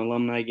ankles in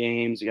alumni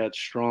games. You got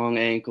strong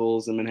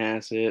ankles in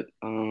Manhasset.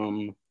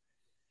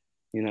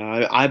 You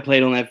know, I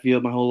played on that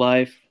field my whole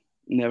life.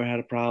 Never had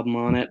a problem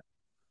on it.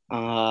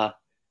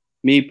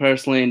 Me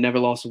personally, never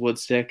lost a wood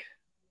stick.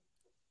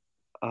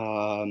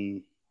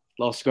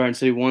 Lost to Garden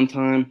City one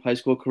time, high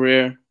school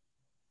career.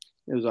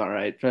 It was all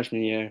right.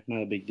 Freshman year,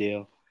 not a big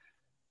deal.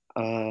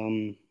 How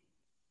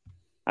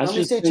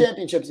many state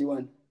championships you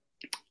won?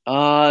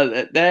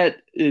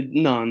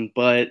 None,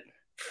 but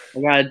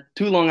I got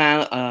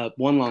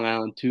one Long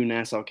Island, two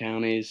Nassau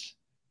counties.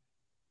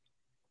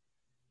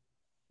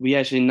 We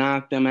actually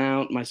knocked them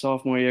out my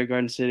sophomore year,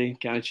 Garden City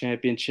County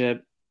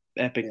Championship.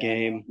 Epic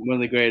game, one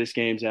of the greatest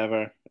games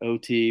ever.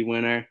 OT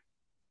winner.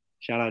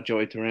 Shout out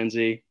Joey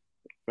Terenzi,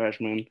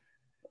 freshman.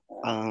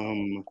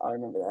 I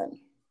remember that.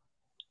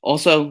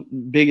 Also,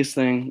 biggest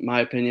thing, in my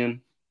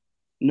opinion,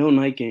 no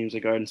night games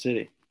at Garden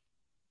City.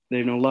 They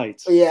have no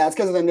lights. Yeah, it's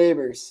because of the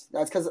neighbors.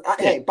 That's because.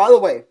 Hey, by the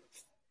way,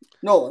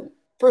 Nolan.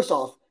 First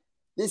off,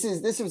 this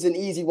was an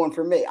easy one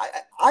for me.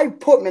 I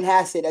put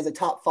Manhasset as a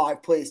top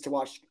 5 place to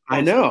watch.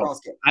 I know.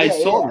 I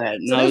saw that.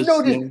 So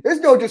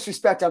there's no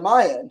disrespect on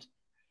my end.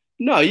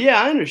 No,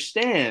 yeah, I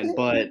understand,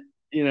 but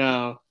you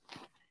know,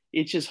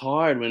 it's just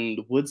hard when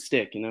the wood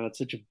stick. You know, it's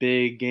such a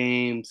big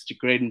game, such a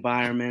great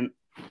environment.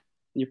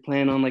 You're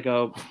playing on like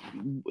a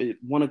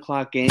 1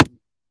 o'clock game.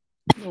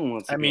 No one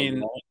wants to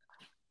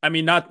I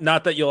mean,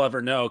 not that you'll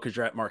ever know because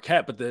you're at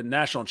Marquette, but the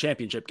national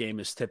championship game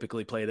is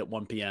typically played at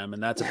 1 p.m.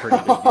 and that's a pretty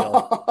big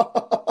deal.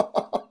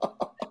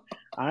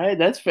 All right,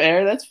 that's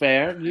fair. That's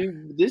fair.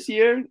 This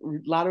year, a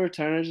lot of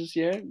returners this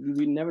year.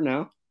 We never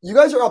know. You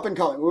guys are up and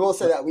coming. We will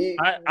say that.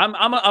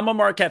 I'm a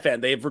Marquette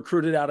fan. They've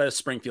recruited out of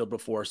Springfield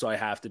before, so I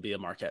have to be a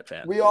Marquette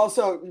fan. We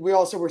also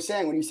were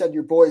saying when you said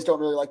your boys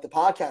don't really like the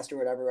podcast or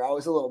whatever, I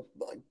was a little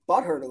like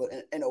butthurt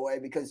in a way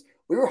because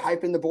we were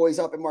hyping the boys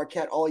up at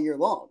Marquette all year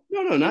long.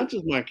 No, not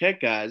just Marquette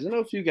guys. I know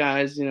a few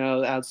guys, you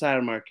know, outside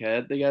of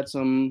Marquette. They got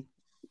some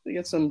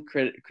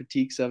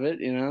critiques of it.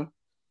 You know,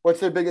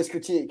 what's their biggest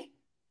critique?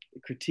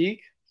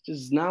 Critique?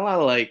 Just not a lot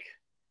of like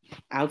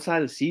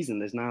outside of the season.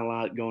 There's not a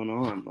lot going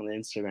on the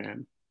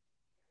Instagram.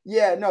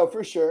 Yeah, no,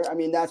 for sure. I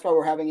mean, that's why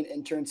we're having an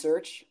intern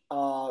search.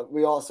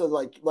 We also,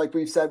 like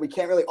we've said, we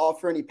can't really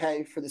offer any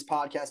pay for this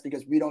podcast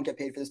because we don't get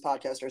paid for this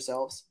podcast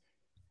ourselves.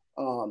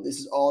 This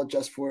is all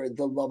just for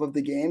the love of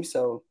the game.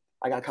 So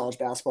I got college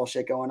basketball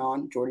shit going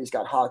on. Jordy's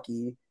got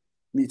hockey,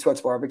 Meat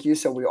Sweats Barbecue.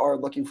 So we are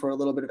looking for a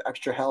little bit of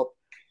extra help,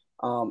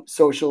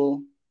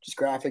 social, just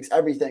graphics,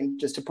 everything,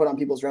 just to put on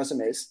people's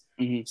resumes.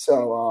 Mm-hmm.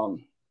 So,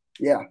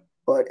 yeah.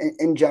 But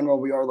in general,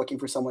 we are looking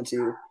for someone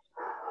to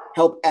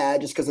help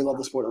add just because they love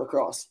the sport of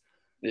lacrosse.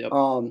 Yep.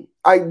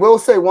 I will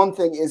say one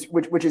thing is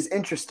which is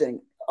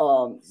interesting.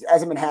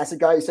 As a Manhasset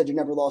guy, you said you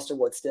never lost a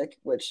wood stick,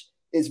 which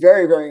is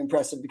very, very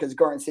impressive because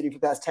Garden City for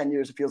the past 10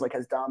 years, it feels like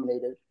has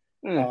dominated.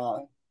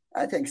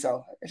 I think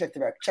so. I check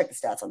the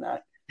stats on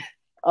that.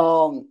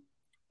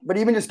 But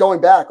even just going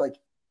back, like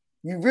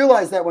you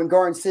realize that when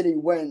Garden City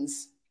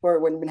wins or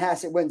when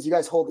Manhasset wins, you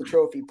guys hold the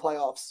trophy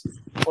playoffs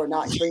or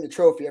not. You bring the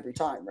trophy every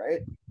time,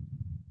 right?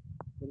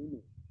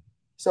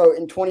 So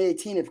in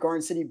 2018, if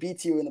Garden City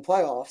beats you in the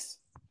playoffs,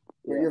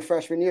 your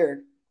freshman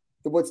year,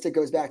 the wood stick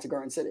goes back to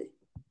Garden City.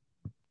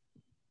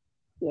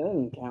 Yeah, that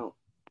doesn't count.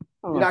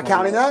 You're not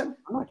counting that?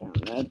 I'm not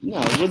counting that.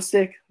 No, wood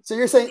stick. So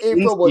you're saying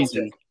April wood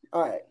stick.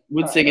 All right.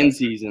 Wood stick in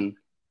season.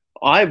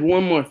 I have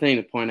one more thing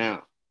to point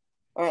out.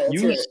 All right.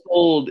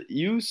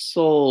 You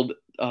sold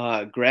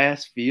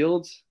grass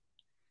fields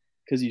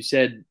because you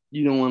said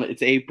you don't want to.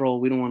 It's April.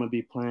 We don't want to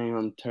be playing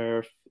on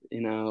turf.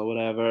 You know,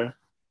 whatever.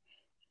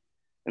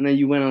 and then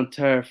you went on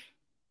turf.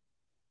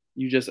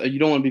 You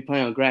don't want to be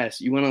playing on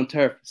grass. You went on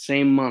turf,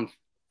 same month,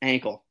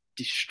 ankle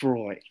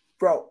destroyed.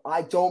 Bro,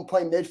 I don't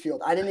play midfield.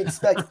 I didn't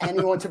expect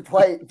anyone to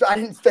play. I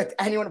didn't expect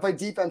anyone to play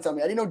defense on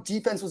me. I didn't know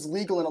defense was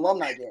legal in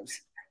alumni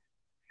games.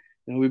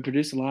 We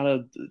produce a lot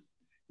of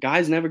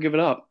guys. Never give it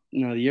up. The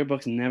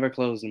yearbooks never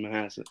close in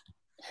Manhasset.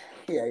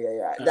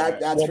 Yeah.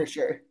 That's for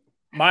sure.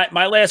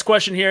 My last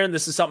question here, and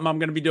this is something I'm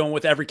going to be doing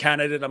with every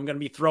candidate. I'm going to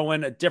be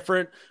throwing a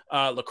different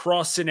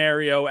lacrosse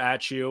scenario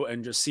at you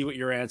and just see what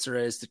your answer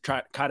is to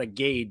try kind of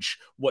gauge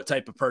what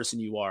type of person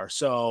you are.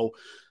 So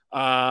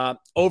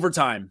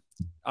overtime,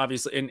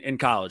 obviously in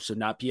college, so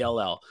not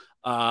PLL.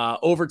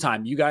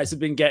 Overtime, you guys have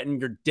been getting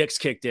your dicks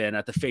kicked in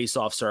at the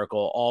face-off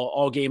circle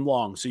all game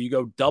long. So you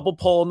go double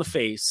pull in the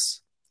face,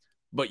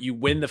 but you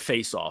win the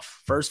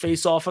face-off. First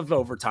face-off of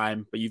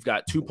overtime, but you've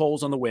got 2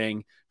 poles on the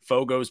wing.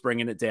 Fogo's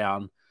bringing it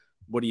down.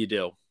 What do you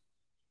do?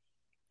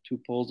 2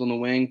 poles on the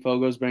wing.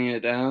 Fogo's bringing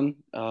it down.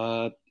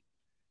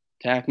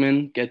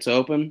 Tackman gets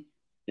open.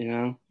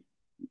 You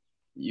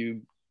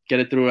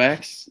get it through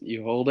X.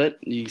 You hold it.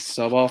 You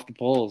sub off the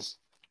poles.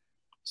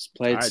 Just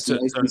play it nice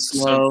and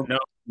slow. So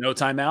no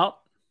timeout?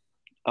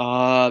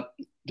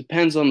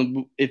 Depends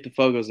on if the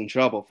Fogo's in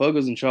trouble.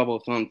 Fogo's in trouble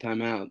if on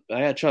timeout.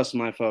 I got trust in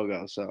my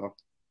Fogo, so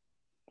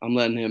I'm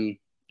letting him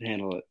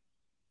handle it.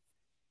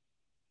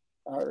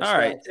 All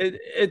right.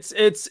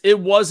 It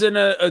wasn't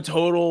a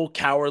total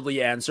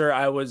cowardly answer.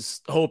 I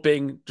was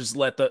hoping just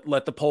let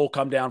the pole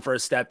come down for a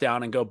step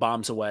down and go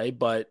bombs away,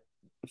 but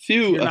a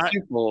few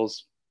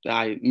poles.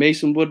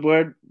 Mason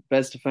Woodward,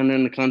 best defender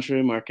in the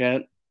country,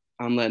 Marquette.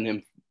 I'm letting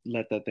him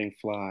let that thing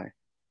fly.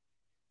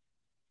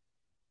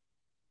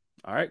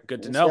 All right,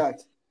 good to know.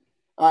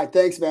 All right,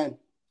 thanks, man.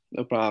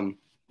 No problem.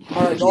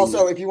 All right.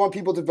 Also, if you want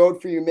people to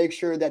vote for you, make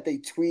sure that they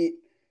tweet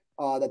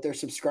that they're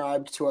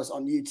subscribed to us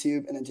on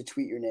YouTube, and then to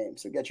tweet your name.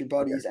 So get your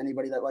buddies,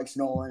 anybody that likes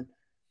Nolan.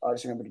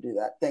 Just remember to do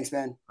that. Thanks,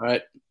 man. All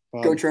right.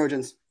 Go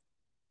Trojans.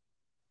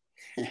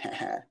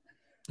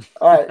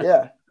 All right,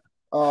 yeah.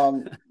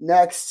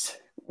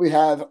 Next we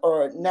have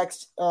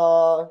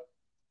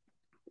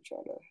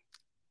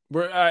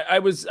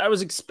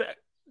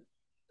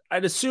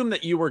I'd assume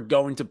that you were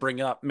going to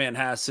bring up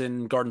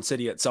Manhasset, Garden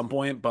City at some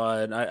point,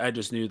 but I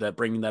just knew that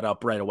bringing that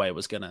up right away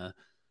was gonna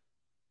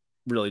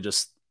really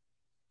just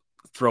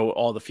throw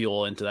all the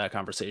fuel into that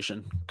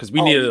conversation because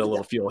we needed a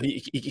little fuel.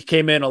 He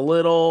came in a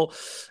little,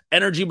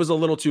 energy was a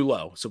little too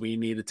low, so we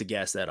needed to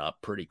gas that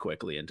up pretty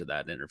quickly into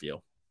that interview.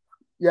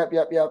 Yep.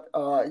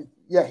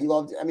 He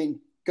loved it. I mean,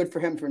 good for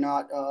him for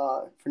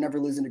never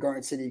losing to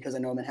Garden City, because I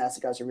know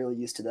Manhasset guys are really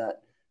used to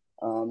that.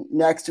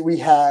 Next we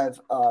have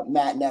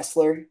Matt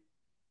Nessler,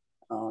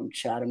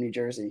 Chatham, New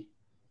Jersey.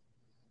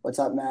 What's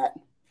up, Matt?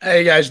 How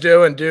you guys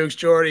doing? Dukes,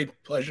 Jordy,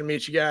 pleasure to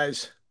meet you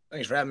guys.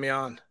 Thanks for having me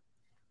on.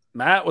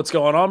 Matt, what's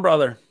going on,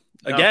 brother?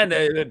 Again,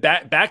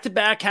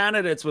 back-to-back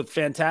candidates with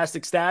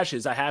fantastic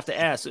stashes. I have to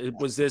ask,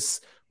 was this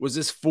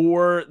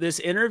for this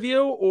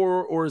interview,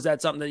 or is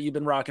that something that you've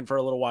been rocking for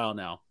a little while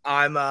now?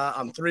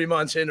 I'm 3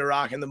 months into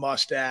rocking the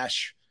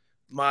mustache.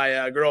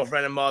 My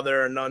girlfriend and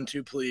mother are none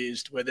too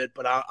pleased with it,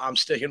 but I'm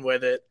sticking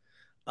with it.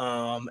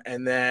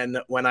 And then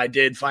when I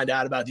did find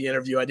out about the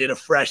interview, I did a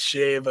fresh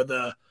shave of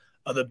the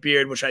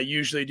beard, which I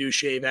usually do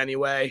shave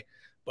anyway.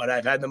 But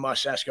I've had the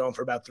mustache going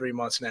for about 3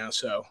 months now,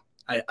 so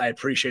I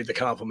appreciate the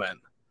compliment.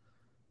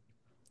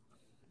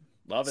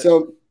 Love it.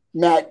 So,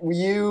 Matt,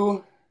 we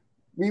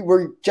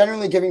were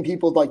generally giving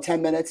people like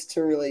 10 minutes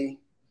to really,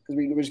 because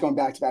we're just going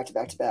back to back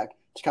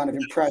to kind of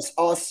impress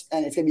us,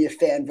 and it's going to be a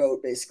fan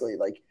vote, basically.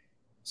 Like,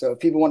 so if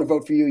people want to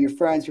vote for you, your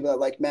friends, people that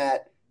like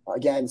Matt,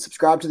 again,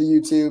 subscribe to the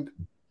YouTube,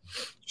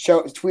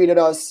 tweet at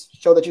us,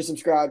 show that you're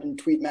subscribed, and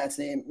tweet Matt's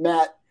name.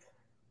 Matt,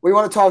 we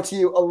want to talk to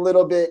you a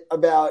little bit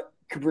about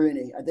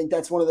Cabrini. I think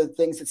that's one of the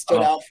things that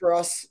stood out for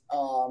us.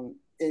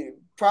 It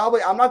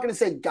probably, I'm not going to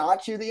say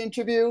got you the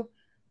interview,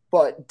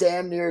 but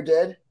damn near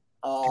did.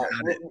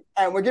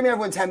 And we're giving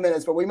everyone 10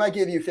 minutes, but we might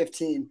give you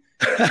 15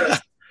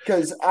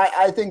 because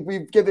I think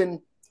we've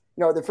given,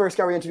 the first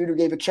guy we interviewed, we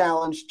gave a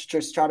challenge to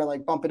just try to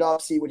like bump it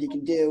up, see what he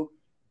can do.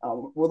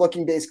 We're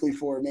looking basically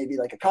for maybe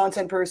like a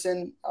content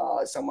person,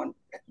 someone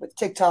with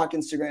TikTok,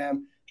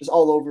 Instagram, just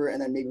all over, and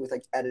then maybe with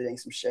like editing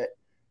some shit.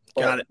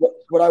 Got it.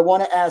 What I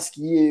want to ask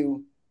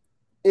you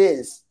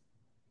is,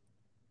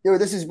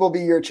 this will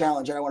be your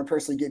challenge, and I want to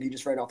personally give you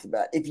just right off the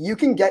bat. If you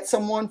can get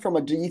someone from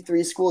a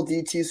D3 school,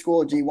 D2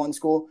 school, or D1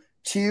 school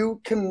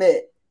to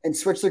commit and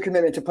switch their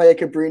commitment to play at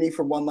Cabrini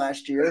for one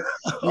last year,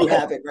 you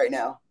have it right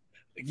now.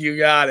 You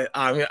got it.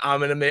 I'm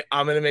gonna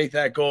make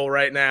that goal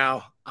right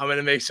now. I'm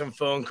gonna make some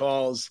phone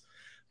calls.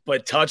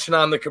 But touching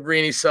on the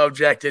Cabrini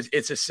subject,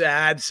 it's a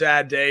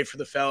sad day for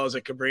the fellows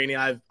at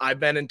Cabrini. I've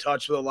been in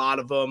touch with a lot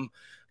of them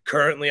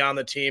currently on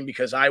the team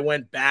because I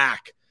went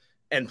back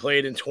and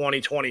played in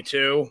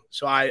 2022.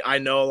 So I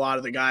know a lot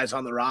of the guys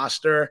on the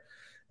roster.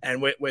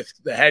 And with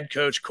the head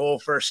coach Cole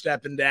first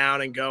stepping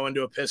down and going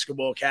to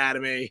Episcopal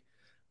Academy,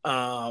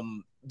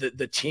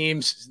 the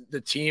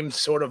team's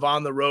sort of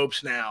on the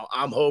ropes now.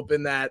 I'm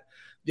hoping that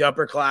the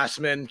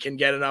upperclassmen can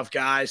get enough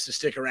guys to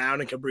stick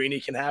around and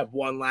Cabrini can have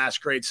one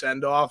last great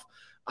send-off.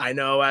 I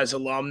know as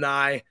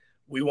alumni,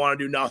 we want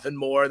to do nothing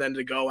more than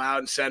to go out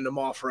and send them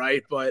off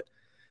right, but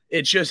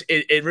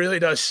it really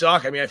does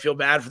suck. I mean, I feel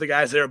bad for the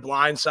guys that are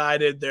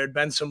blindsided. There had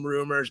been some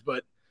rumors,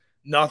 but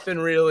nothing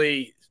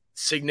really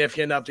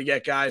significant enough to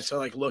get guys to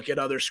like look at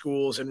other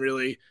schools and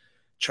really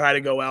try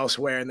to go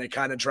elsewhere. And they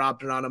kind of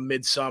dropped it on them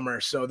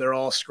midsummer. So they're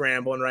all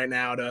scrambling right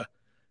now to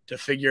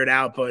figure it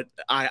out. But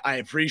I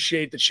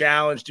appreciate the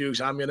challenge,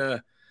 Dukes. I'm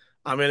gonna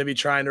be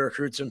trying to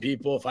recruit some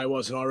people if I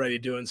wasn't already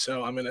doing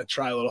so. I'm gonna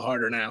try a little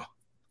harder now.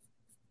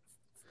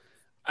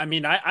 I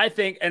mean, I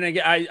think, and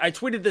again, I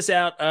tweeted this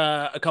out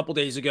a couple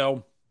days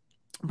ago,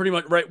 pretty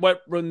much right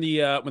when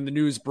the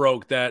news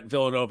broke that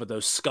Villanova,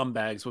 those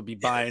scumbags, would be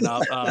buying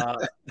up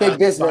big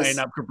business, buying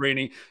up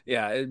Cabrini.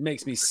 Yeah, it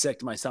makes me sick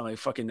to my stomach.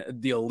 Fucking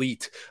the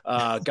elite,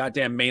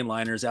 goddamn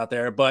mainliners out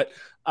there. But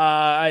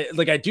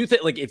I do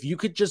think like if you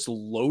could just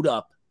load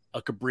up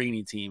a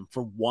Cabrini team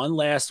for one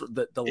last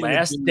the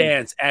last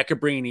dance at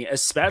Cabrini,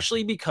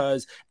 especially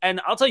because, and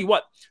I'll tell you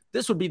what,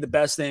 this would be the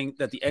best thing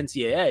that the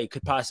NCAA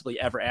could possibly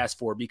ever ask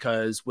for,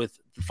 because with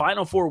the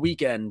Final Four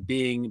weekend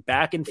being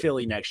back in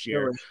Philly next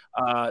year,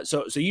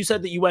 so you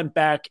said that you went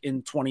back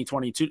in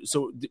 2022.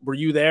 So were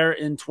you there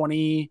in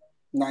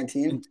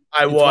 2019?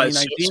 I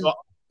was.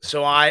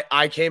 So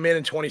I came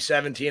in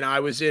 2017. I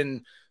was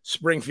in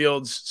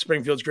Springfield's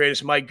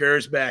greatest, Mike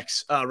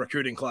Gersbeck's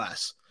recruiting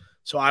class.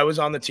 So I was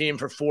on the team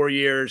for 4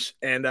 years,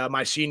 and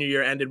my senior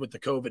year ended with the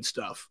COVID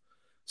stuff.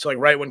 So like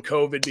right when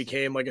COVID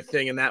became like a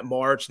thing in that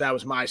March, that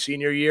was my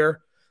senior year.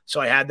 So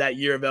I had that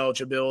year of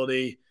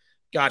eligibility,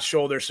 got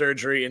shoulder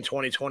surgery in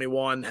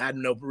 2021, had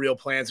no real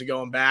plans of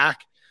going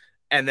back.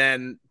 And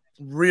then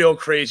real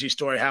crazy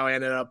story how I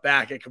ended up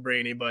back at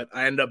Cabrini, but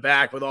I ended up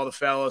back with all the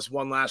fellas,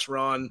 one last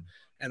run.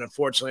 And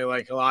unfortunately,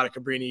 like a lot of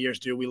Cabrini years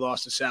do, we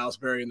lost to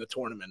Salisbury in the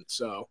tournament.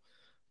 So,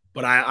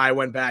 but I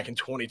went back in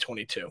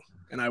 2022.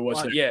 And I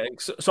wasn't. Yeah.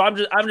 So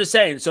I'm just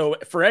saying. So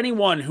for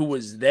anyone who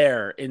was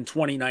there in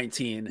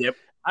 2019, yep.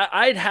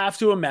 I'd have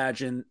to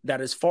imagine that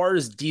as far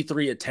as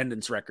D3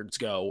 attendance records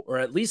go, or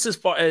at least as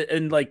far,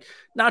 and like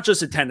not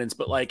just attendance,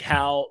 but like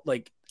how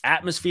like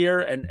atmosphere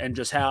and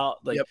just how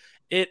like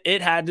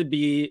it had to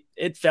be.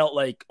 It felt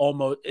like a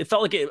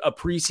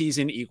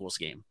preseason Eagles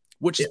game,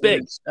 which is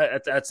big.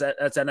 That's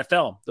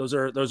NFL. Those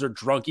are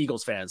drunk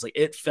Eagles fans. Like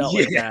it felt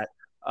like that.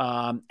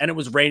 And it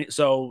was raining,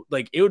 so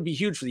like it would be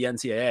huge for the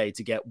NCAA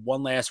to get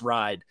one last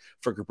ride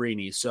for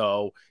Cabrini.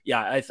 So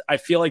yeah, I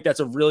feel like that's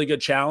a really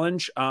good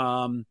challenge.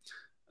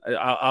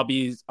 I'll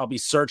be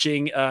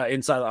searching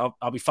inside.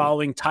 I'll be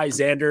following Ty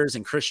Zanders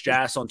and Chris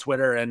Jass on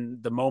Twitter,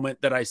 and the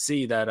moment that I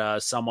see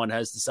that someone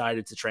has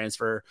decided to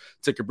transfer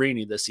to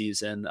Cabrini this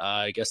season,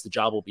 I guess the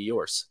job will be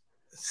yours.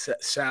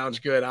 Sounds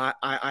good. I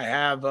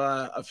have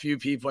a few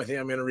people I think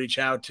I'm going to reach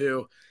out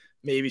to,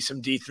 maybe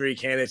some D3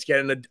 candidates.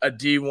 Getting a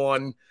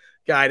D1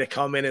 guy to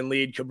come in and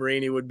lead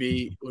Cabrini would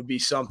be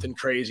something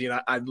crazy,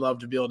 and I'd love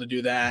to be able to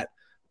do that.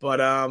 But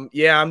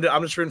yeah, I'm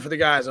just rooting for the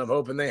guys. I'm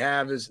hoping they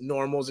have as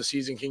normal as a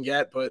season can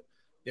get, but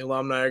the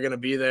alumni are going to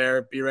be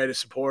there, be ready to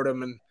support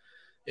them, and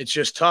it's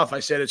just tough.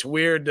 I said it's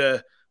weird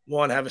to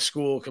have a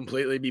school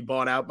completely be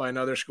bought out by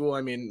another school.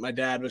 I mean, my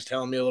dad was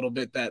telling me a little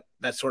bit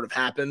that sort of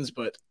happens,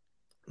 but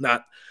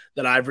not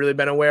that I've really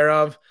been aware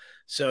of.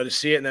 So to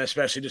see it, and then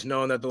especially just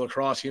knowing that the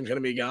lacrosse team's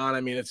going to be gone,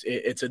 I mean,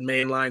 it's a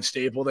mainline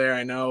staple there.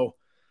 I know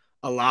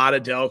a lot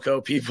of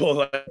Delco people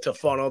like to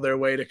funnel their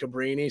way to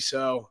Cabrini,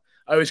 so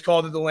I always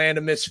called it the land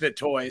of misfit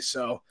toys.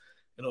 So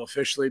it'll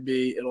officially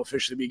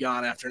be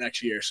gone after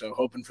next year. So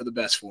hoping for the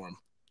best for them.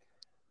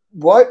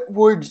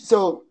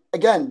 So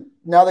again,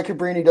 now that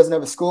Cabrini doesn't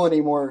have a school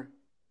anymore,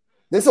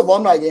 this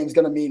alumni game is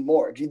going to mean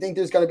more. Do you think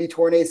there's going to be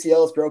torn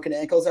ACLs, broken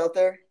ankles out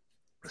there?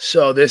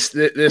 So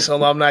this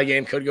alumni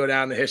game could go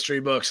down in the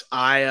history books.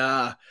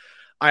 I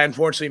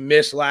unfortunately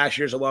missed last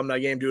year's alumni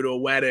game due to a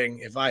wedding.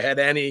 If I had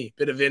any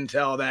bit of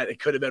intel that it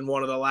could have been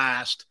one of the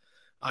last,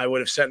 I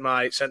would have sent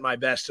my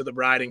best to the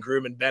bride and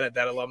groom and been at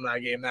that alumni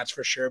game. That's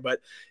for sure. But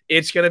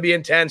it's going to be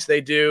intense.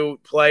 They do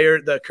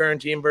the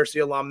current team versus the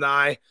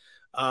alumni.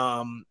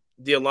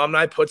 The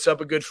alumni puts up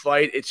a good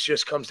fight. It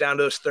just comes down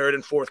to those third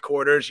and fourth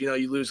quarters. You know,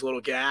 you lose a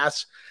little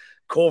gas.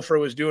 Colfer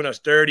was doing us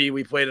dirty.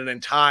 We played an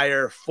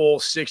entire full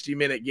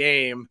 60-minute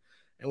game,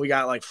 and we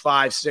got like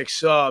 5-6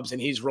 subs,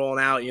 and he's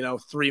rolling out,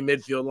 3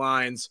 midfield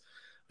lines,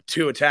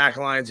 2 attack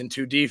lines, and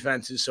 2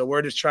 defenses. So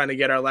we're just trying to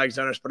get our legs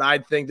under us. But I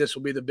think this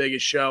will be the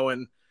biggest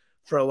showing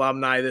for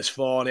alumni this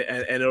fall, and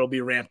it'll be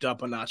ramped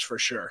up a notch for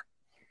sure.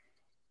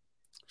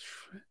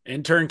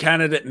 Intern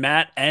candidate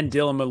Matt and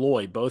Dylan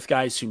Malloy, both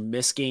guys who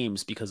miss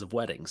games because of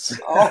weddings.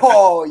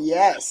 Oh,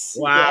 yes.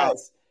 Wow.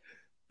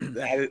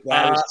 Yes.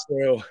 That is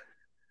true.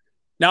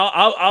 Now,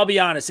 I'll be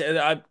honest.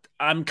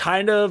 I'm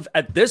kind of,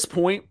 at this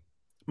point,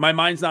 my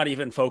mind's not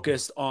even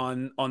focused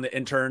on the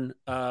intern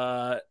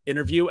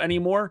interview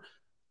anymore.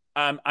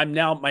 I'm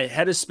now, my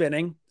head is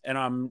spinning, and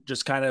I'm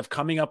just kind of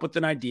coming up with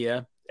an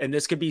idea. And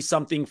this could be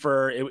something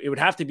it would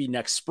have to be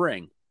next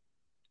spring.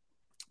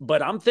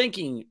 But I'm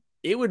thinking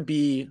it would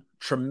be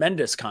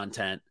tremendous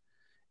content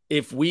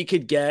if we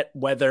could get,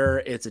 whether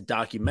it's a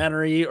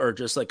documentary or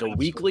just like a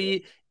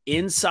weekly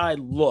inside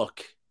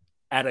look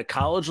at a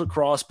college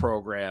lacrosse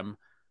program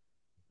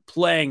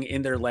playing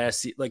in their last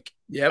season, like,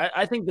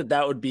 I think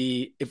that would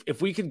be,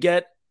 if we could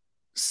get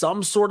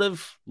some sort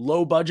of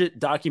low budget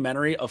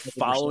documentary of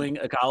following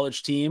a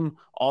college team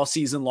all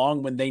season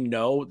long when they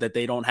know that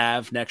they don't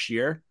have next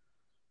year.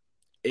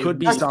 Could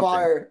be something.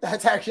 Fire.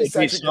 That's actually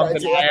such a good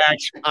idea.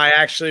 I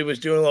actually was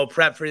doing a little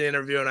prep for the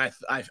interview, and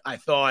I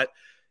thought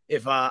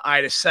if I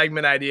had a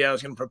segment idea, I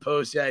was going to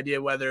propose the idea,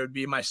 whether it would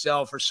be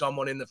myself or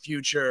someone in the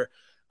future,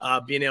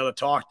 being able to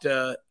talk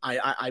to,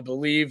 I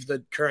believe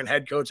the current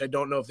head coach. I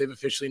don't know if they've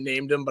officially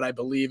named him, but I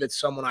believe it's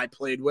someone I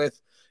played with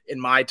in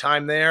my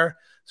time there.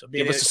 So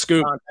being give us a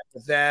scoop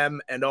with them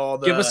and all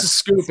the give us a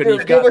scoop and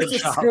you've got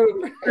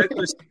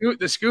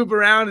the scoop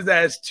around is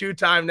that it's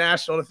 2-time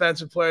National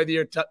Defensive Player of the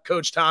Year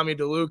Coach Tommy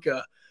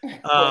DeLuca.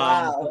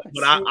 Wow.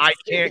 But I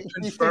can't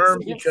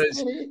confirm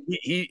because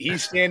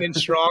he's standing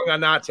strong on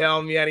not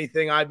telling me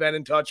anything. I've been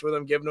in touch with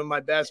him, giving him my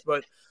best.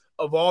 But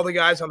of all the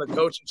guys on the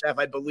coaching staff,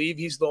 I believe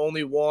he's the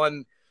only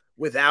one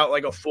without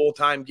like a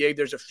full-time gig.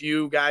 There's a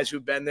few guys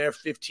who've been there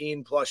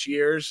 15 plus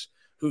years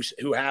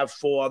who have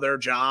full other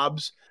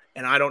jobs.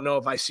 And I don't know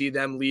if I see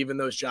them leaving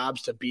those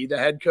jobs to be the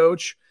head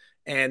coach.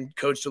 And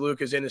Coach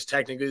DeLuca's in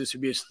technically this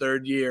would be his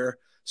third year.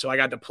 So I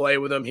got to play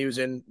with him. He was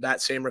in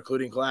that same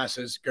recruiting class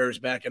as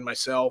Gersbeck and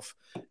myself.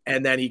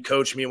 And then he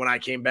coached me when I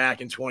came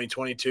back in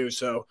 2022.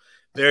 So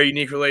very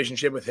unique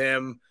relationship with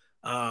him.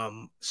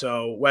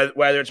 So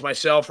whether it's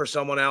myself or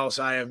someone else,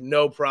 I have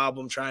no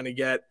problem trying to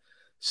get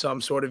some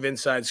sort of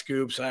inside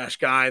scoop /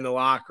 guy in the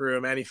locker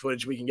room, any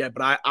footage we can get.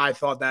 But I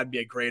thought that'd be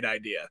a great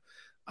idea.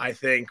 I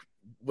think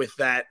with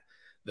that,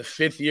 the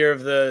 5th year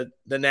of the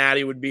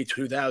Natty would be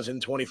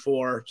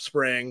 2024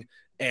 spring,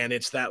 and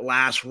it's that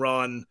last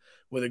run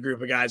with a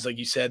group of guys, like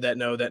you said, that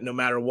know that no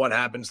matter what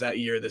happens that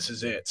year, this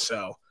is it.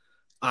 So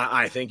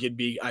I think it'd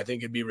be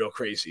real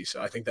crazy.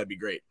 So I think that'd be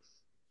great.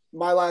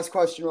 My last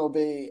question will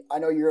be: I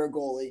know you're a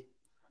goalie,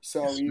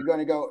 so are you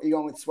going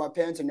with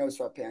sweatpants or no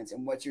sweatpants?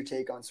 And what's your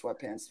take on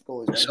sweatpants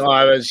goalies? So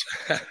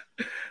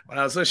when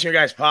I was listening to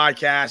your guys'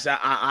 podcast,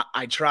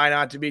 I try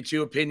not to be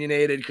too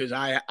opinionated because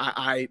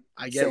I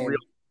get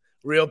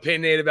real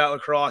opinionated about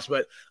lacrosse,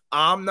 but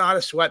I'm not a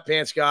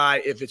sweatpants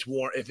guy if it's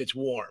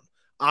warm.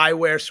 I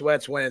wear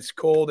sweats when it's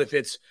cold. If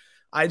it's,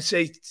 I'd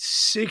say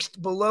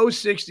below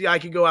 60, I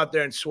could go out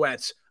there in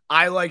sweats.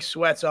 I like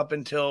sweats up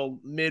until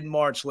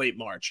mid-March, late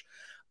March.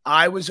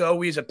 I was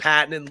always a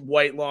patent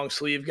white long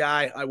sleeve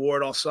guy. I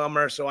wore it all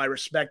summer, so I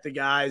respect the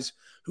guys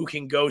who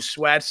can go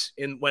sweats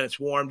when it's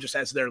warm just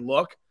as their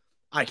look.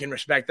 I can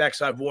respect that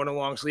because I've worn a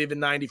long sleeve in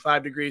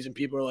 95 degrees, and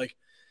people are like,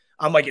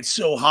 I'm like, it's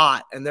so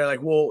hot. And they're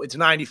like, well, it's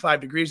 95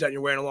 degrees out and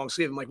you're wearing a long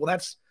sleeve. I'm like, well,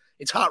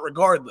 it's hot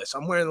regardless.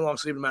 I'm wearing the long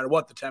sleeve no matter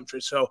what the temperature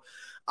is. So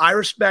I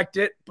respect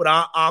it, but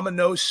I'm a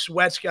no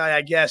sweats guy,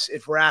 I guess,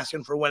 if we're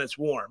asking for when it's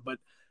warm. But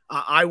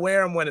I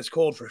wear them when it's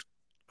cold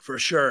for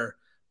sure.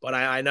 But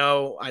I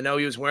know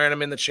he was wearing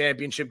them in the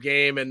championship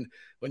game. And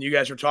when you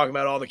guys were talking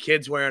about all the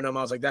kids wearing them,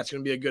 I was like, that's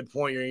going to be a good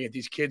point. You're going to get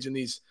these kids in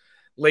these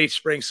late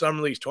spring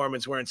summer league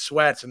tournaments wearing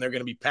sweats, and they're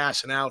going to be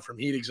passing out from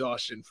heat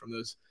exhaustion from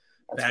those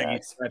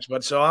baggy sweats.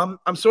 But so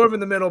I'm sort of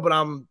in the middle, but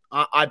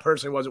I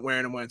personally wasn't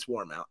wearing them when it's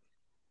warm out.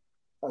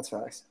 That's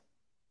facts.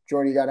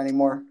 Jordy, you got any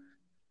more?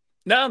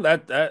 No,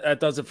 that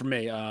does it for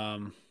me.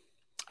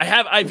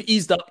 I've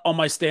eased up on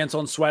my stance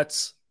on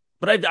sweats,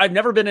 but I've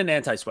never been an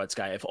anti-sweats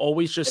guy. I've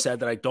always just said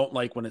that I don't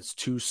like when it's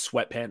two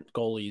sweatpant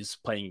goalies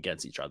playing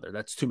against each other.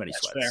 That's too many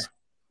sweats. Fair.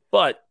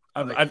 But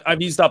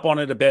I've eased up on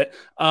it a bit.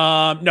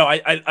 No,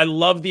 I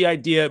love the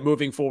idea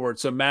moving forward.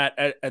 So Matt,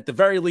 at the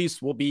very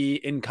least, we'll be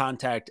in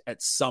contact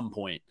at some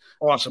point.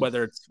 Awesome.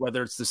 Whether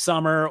it's the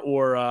summer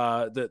or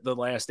the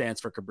last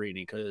dance for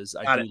Cabrini, because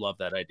I do love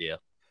that idea.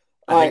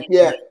 All right,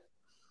 yeah.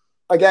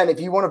 Again, if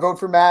you want to vote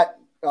for Matt,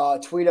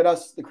 tweet at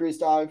us, the Crease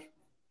Dive.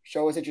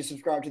 Show us that you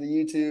subscribe to the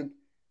YouTube.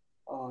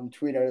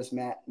 Tweet at us,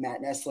 Matt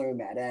Nessler,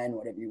 Matt N,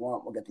 whatever you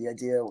want. We'll get the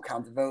idea. We'll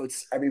count the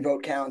votes. Every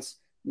vote counts.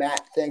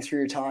 Matt, thanks for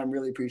your time.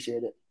 Really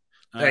appreciate it.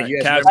 Thank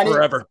you.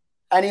 Forever.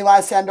 Any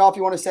last send-off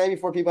you want to say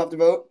before people have to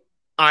vote?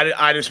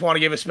 I just want to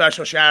give a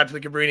special shout out to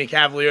the Cabrini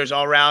Cavaliers.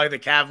 I'll rally the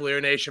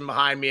Cavalier Nation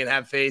behind me and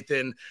have faith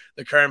in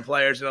the current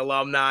players and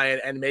alumni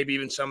and maybe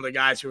even some of the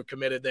guys who are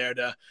committed there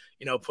to,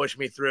 push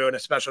me through. And a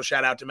special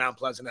shout out to Mount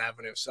Pleasant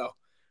Avenue. So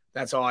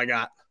that's all I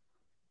got.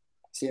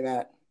 See you,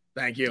 Matt.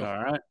 Thank you.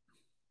 All right.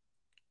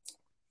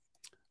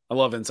 I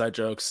love inside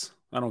jokes.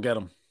 I don't get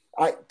them.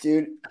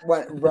 Dude,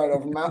 went right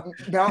over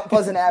Mount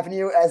Pleasant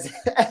Avenue as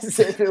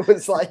if it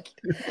was like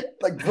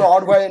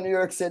Broadway in New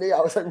York City.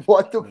 I was like,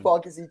 what the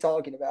fuck is he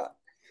talking about?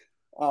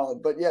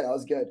 But yeah, that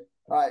was good.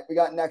 All right, we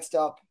got next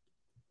up,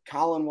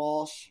 Colin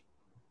Walsh.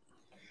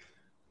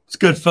 It's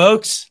good,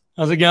 folks.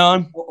 How's it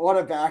going? What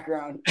a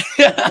background.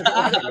 Did you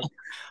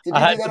do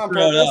that on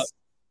purpose?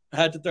 I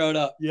had to throw it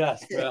up.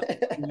 Yes.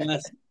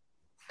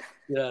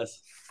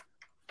 Yes.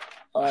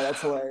 All right,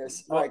 that's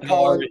hilarious. All right,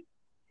 Colin.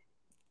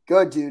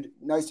 Good, dude.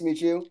 Nice to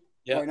meet you.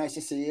 Yeah. Very nice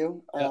to see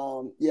you.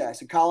 Yeah.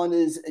 So Colin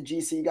is a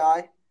GC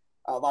guy.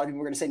 A lot of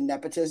people are going to say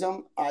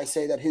nepotism. I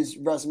say that his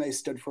resume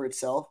stood for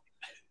itself.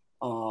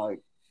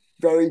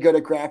 Very good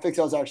at graphics.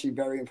 I was actually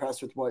very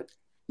impressed with what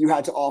you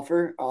had to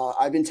offer.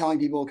 I've been telling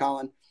people,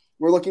 Colin,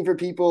 we're looking for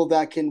people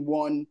that can,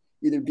 one,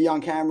 either be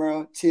on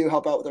camera, two,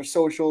 help out with our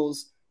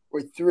socials,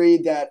 or three,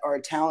 that are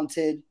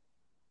talented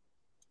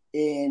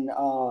in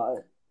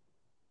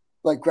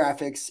like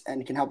graphics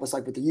and can help us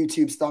like with the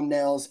YouTube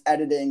thumbnails,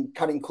 editing,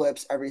 cutting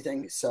clips,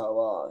 everything.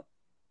 So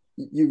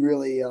you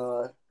really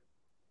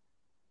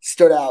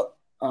stood out.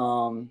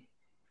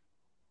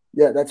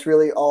 Yeah, that's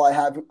really all I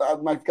have.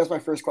 I guess my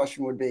first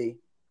question would be,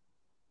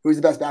 who's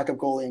the best backup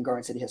goalie in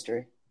Garden City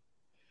history?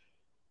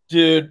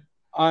 Dude,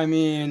 I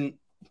mean,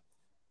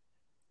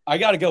 I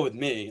got to go with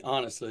me,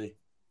 honestly.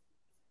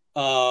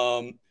 We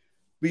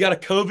got a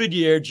COVID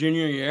year,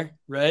 junior year,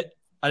 right?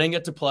 I didn't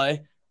get to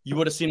play. You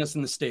would have seen us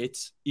in the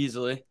States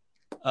easily.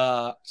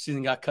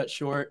 Season got cut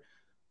short.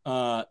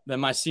 Then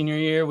my senior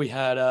year, we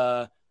had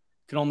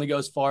could only go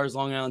as far as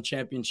Long Island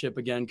Championship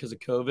again because of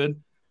COVID.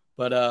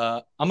 But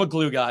I'm a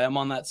glue guy. I'm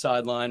on that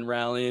sideline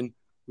rallying.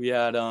 We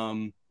had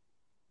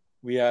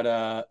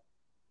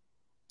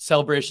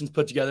celebrations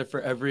put together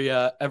for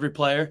every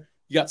player.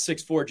 You got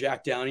 6'4"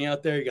 Jack Downey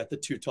out there. You got the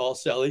too tall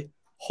Selly.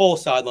 Whole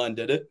sideline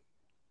did it.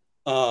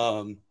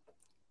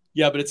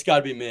 Yeah, but it's got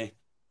to be me.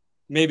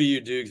 Maybe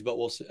you, Dukes, but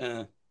we'll see.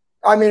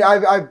 I mean,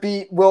 I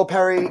beat Will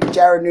Perry,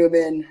 Jared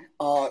Newman,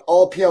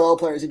 all PLL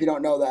players, if you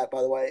don't know that,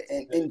 by the way,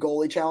 in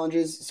goalie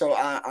challenges. So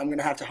I'm going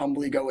to have to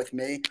humbly go with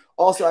me.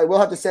 Also, I will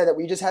have to say that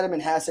we just had him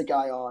in Hasek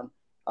guy on.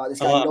 This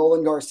guy,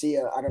 Nolan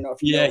Garcia. I don't know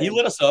if you know him. He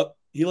lit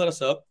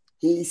us up.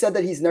 He said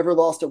that he's never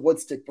lost a wood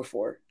stick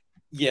before.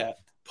 Yeah.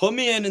 Put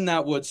me in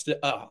that wood stick.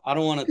 I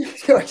don't want to.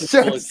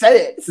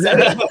 Say it. No.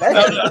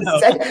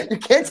 You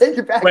can't take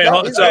it back. Wait, who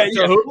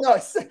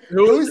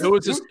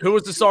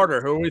was the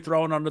starter? Who are we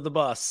throwing under the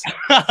bus?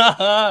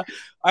 All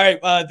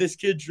right. This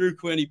kid, Drew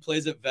Quinn, he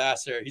plays at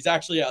Vassar. He's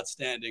actually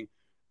outstanding.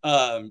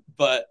 So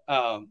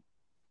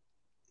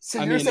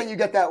you're saying you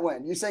get that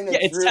win? You're saying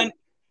that it's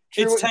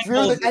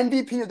Drew the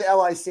MVP of the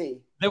LIC.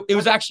 It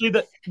was actually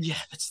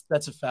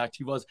that's a fact.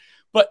 He was,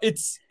 but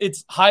it's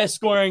highest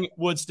scoring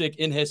wood stick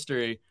in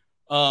history.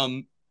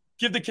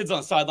 Give the kids on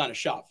the sideline a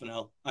shot,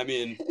 Fennell. I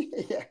mean,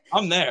 yeah.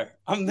 I'm there.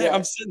 Yeah.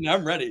 I'm sitting there.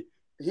 I'm ready.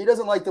 He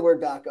doesn't like the word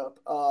backup.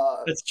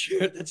 That's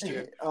true.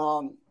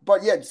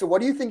 But yeah, so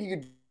what do you think you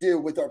could do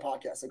with our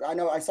podcast? Like, I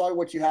know I saw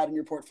what you had in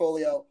your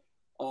portfolio.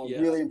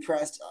 Really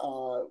impressed.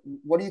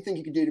 What do you think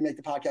you could do to make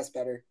the podcast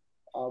better?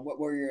 What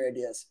were your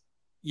ideas?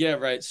 Yeah,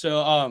 right.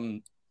 So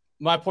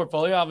my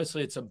portfolio,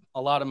 obviously, it's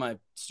a lot of my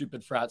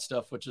stupid frat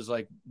stuff, which is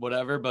like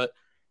whatever. But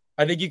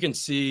I think you can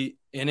see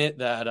in it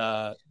that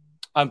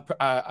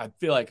I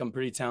feel like I'm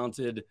pretty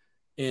talented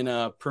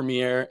in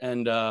Premiere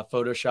and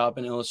Photoshop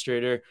and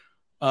Illustrator.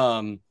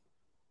 But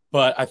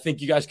I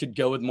think you guys could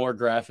go with more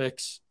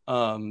graphics.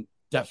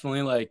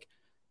 Definitely like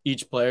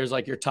each player's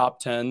like your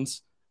top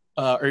 10s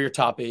or your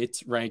top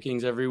 8s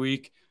rankings every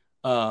week.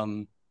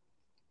 Could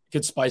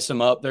spice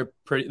them up.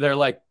 They're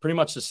like pretty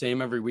much the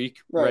same every week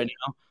right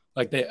now.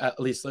 Like they, at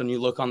least when you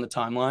look on the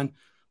timeline,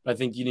 but I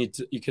think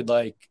you could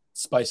like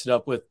spice it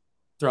up with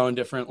throwing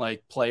different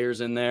like players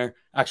in there,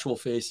 actual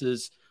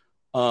faces.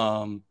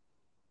 And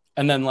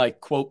then like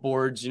quote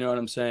boards, you know what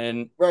I'm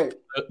saying? Right.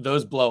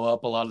 Those blow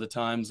up a lot of the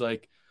times,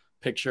 like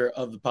picture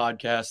of the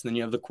podcast. And then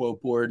you have the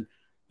quote board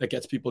that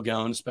gets people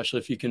going, especially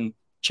if you can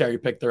cherry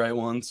pick the right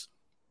ones.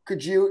 Can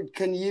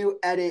you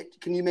edit?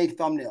 Can you make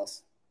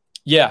thumbnails?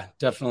 Yeah,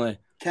 definitely.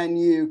 Can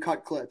you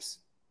cut clips?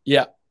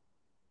 Yeah.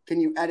 Can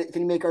you edit?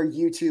 Can you make our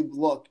YouTube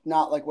look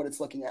not like what it's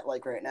looking at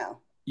like right now?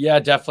 Yeah,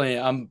 definitely.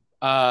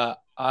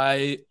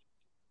 I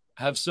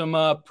have some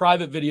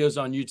private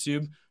videos on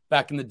YouTube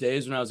back in the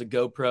days when I was a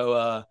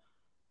GoPro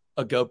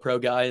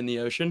guy in the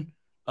ocean.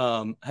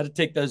 Had to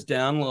take those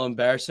down, a little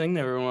embarrassing.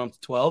 They were when I was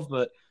 12,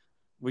 but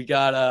we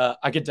got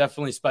I could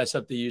definitely spice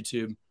up the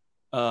YouTube.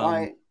 All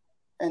right.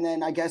 And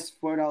then I guess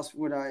what else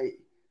was I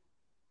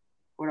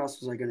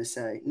going to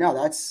say? No,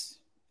 that's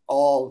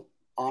all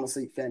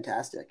honestly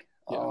fantastic.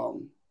 Yeah.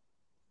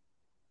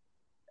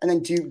 And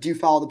then do you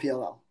follow the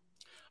PLL?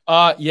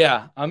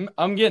 Yeah,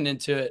 I'm getting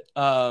into it.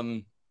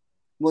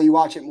 Will you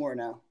watch it more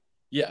now?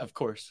 Yeah, of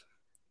course.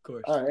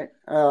 All right.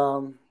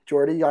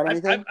 Jordy, you got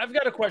anything? I've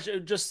got a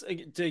question just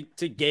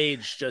to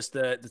gauge just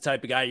the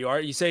type of guy you are.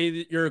 You say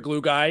that you're a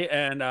glue guy,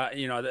 and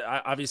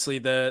obviously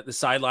the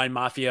sideline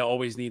mafia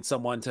always needs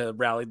someone to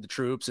rally the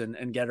troops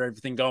and get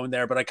everything going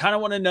there. But I kind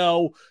of want to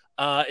know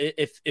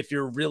if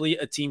you're really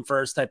a team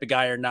first type of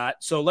guy or not.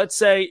 So let's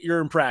say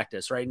you're in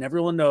practice, right? And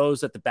everyone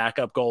knows that the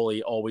backup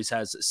goalie always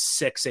has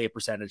 6 save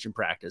percentage in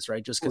practice,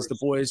 right? Just because the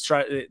boys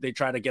try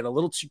to get a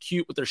little too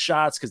cute with their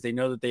shots because they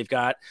know that they've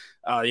got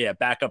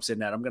backups in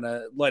that. I'm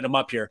gonna light them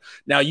up here.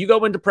 Now you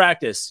go into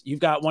practice,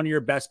 you've got one of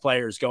your best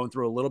players going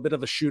through a little bit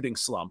of a shooting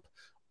slump.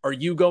 Are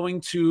you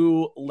going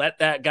to let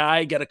that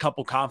guy get a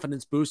couple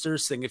confidence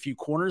boosters, sing a few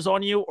corners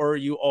on you, or are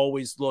you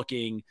always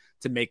looking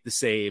to make the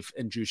save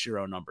and juice your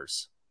own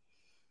numbers?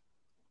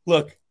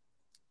 Look,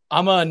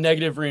 I'm a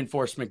negative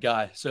reinforcement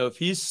guy. So if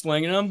he's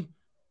slinging them,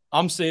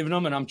 I'm saving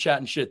them and I'm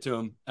chatting shit to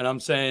him. And I'm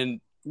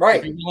saying, Right.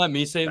 if you're going to let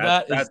me save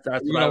that's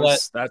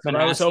what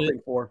I was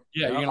hoping for.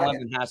 Yeah, you're going to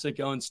let Manhasset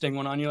go and sting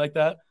one on you like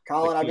that?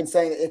 Colin, I've been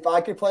saying if I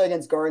could play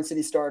against Garden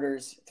City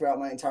starters throughout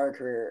my entire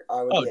career,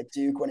 I would be at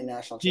Duke winning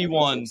national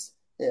championships.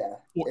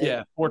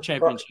 Yeah, 4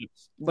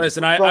 championships.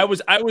 Listen, I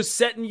was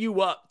setting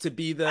you up to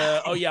be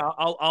the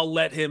I'll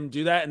let him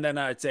do that, and then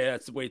I'd say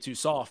that's way too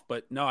soft.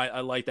 But no, I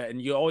like that, and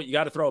you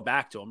got to throw it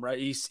back to him, right?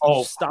 He's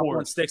stop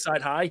one stick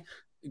side high,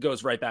 it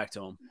goes right back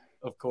to him.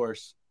 Of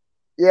course.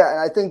 Yeah,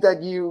 and I think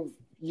that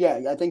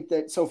I think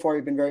that so far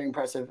you've been very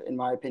impressive in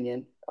my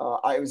opinion.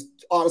 I was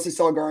honestly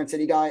saw a Garden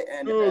City guy,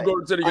 and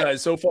Garden City guy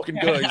is so fucking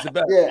good. He's the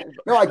best. Yeah,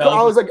 no,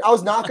 I was like, I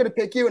was not going to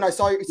pick you, and I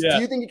saw you. Yeah.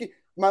 Do you think you could?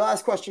 My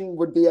last question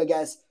would be, I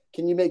guess,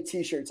 can you make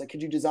T-shirts? Like,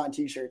 could you design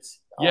T-shirts?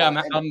 Yeah,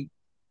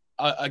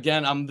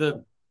 I'm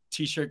the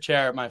T-shirt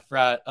chair at my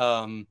frat.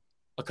 A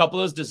couple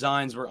of those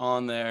designs were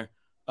on there,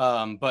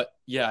 but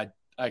yeah,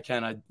 I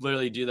can. I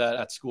literally do that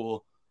at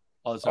school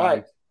all the time. All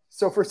right.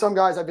 So for some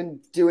guys, I've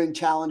been doing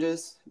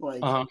challenges like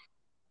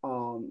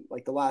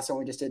the last one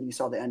we just did. You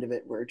saw the end of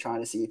it. We're trying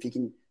to see if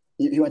he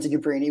went to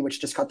Cabrini, which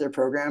just cut their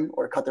program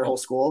or cut their whole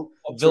school.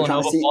 So we're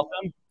trying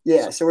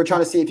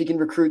to see if he can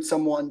recruit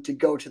someone to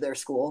go to their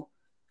school.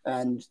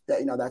 And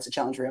that's a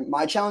challenge for him.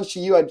 My challenge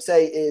to you, I'd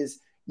say, is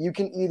you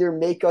can either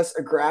make us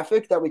a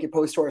graphic that we could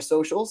post to our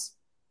socials.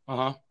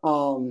 And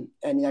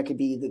that could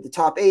be the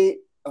top 8.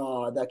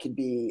 That could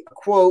be a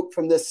quote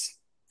from this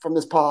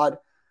pod.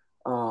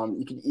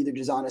 You could either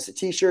design us a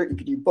T-shirt. You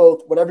could do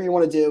both, whatever you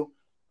want to do,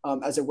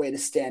 as a way to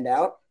stand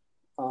out.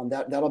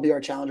 That'll be our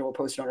challenge, and we'll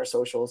post it on our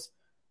socials.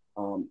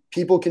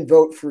 People can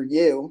vote for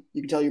you.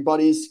 You can tell your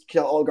buddies. You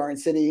can tell all Garden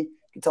City.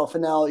 You can tell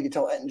Fennell. You can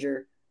tell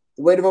Ettinger.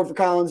 The way to vote for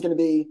Colin is going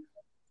to be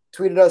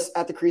tweet at us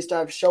at the Crease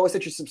Dive. Show us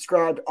that you're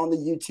subscribed on the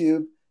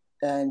YouTube,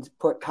 and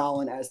put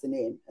Colin as the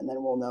name, and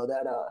then we'll know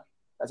that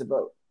that's a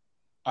vote.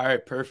 All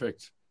right,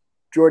 perfect.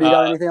 Jordy, you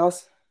got anything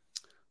else?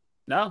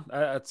 No,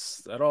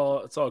 it's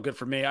all good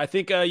for me. I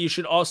think you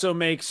should also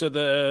make so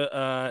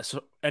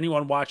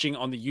anyone watching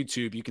on the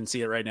YouTube, you can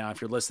see it right now. If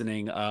you're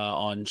listening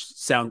on not on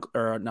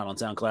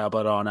SoundCloud,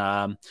 but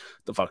on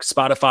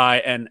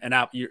Spotify and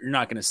app, you're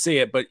not going to see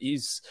it. But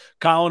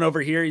Colin over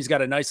here. He's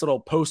got a nice little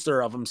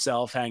poster of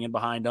himself hanging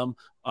behind him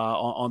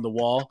on the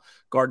wall.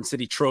 Garden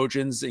City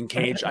Trojans in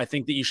cage. I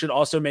think that you should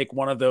also make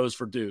one of those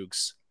for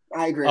Dukes.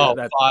 I agree. Oh,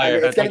 that's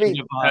fire. That's part of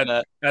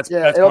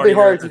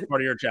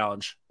your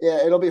challenge.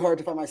 Yeah, it'll be hard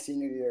to find my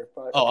senior year.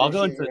 But I'll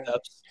go into the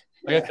depths.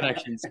 I got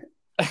connections.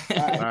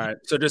 All right.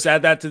 So just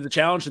add that to the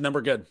challenge, and then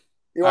we're good.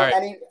 You want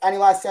any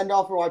last send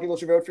off for why people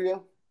should vote for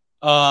you?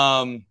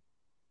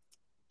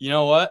 You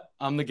know what?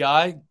 I'm the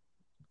guy.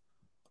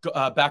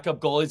 Backup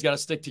goalie's got to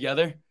stick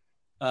together.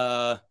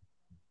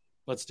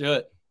 Let's do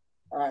it.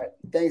 All right.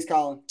 Thanks,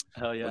 Colin.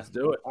 Hell yeah. Let's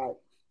do it.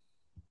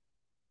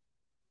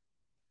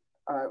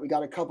 All right, we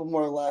got a couple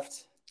more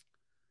left.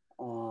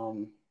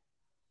 What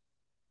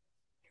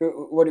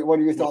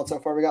are your thoughts so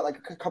far? We got like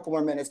a couple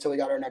more minutes till we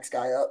got our next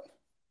guy up.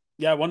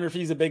 Yeah, I wonder if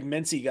he's a big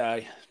Mincy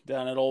guy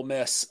down at Ole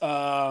Miss.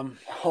 I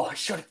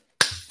should have.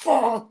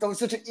 Fuck, that was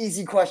such an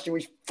easy question.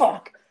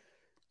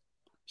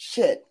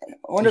 Shit.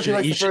 I wonder if he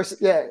likes the first.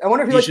 Yeah, I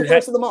wonder if he likes the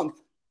first of the month.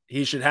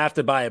 He should have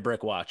to buy a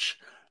brick watch.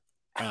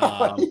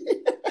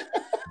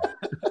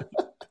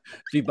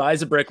 If he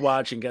buys a brick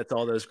watch and gets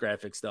all those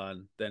graphics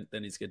done, then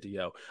he's good to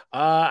go.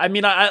 I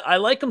mean, I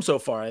like him so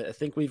far. I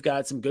think we've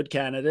got some good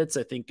candidates.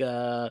 I think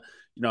a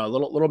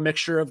little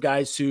mixture of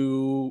guys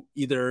who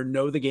either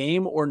know the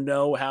game or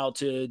know how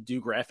to do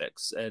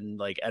graphics and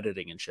like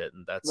editing and shit.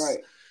 And that's right.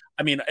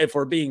 I mean, if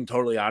we're being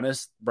totally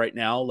honest right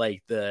now,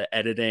 like the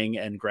editing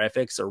and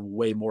graphics are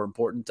way more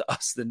important to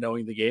us than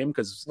knowing the game.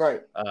 Because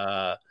right.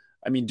 I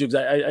mean, Dukes,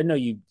 I know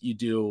you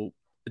do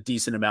a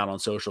decent amount on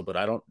social, but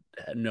I don't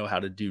know how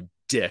to do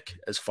dick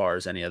as far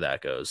as any of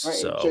that goes. Right.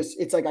 So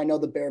it's like I know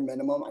the bare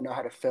minimum. I know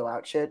how to fill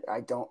out shit. I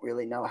don't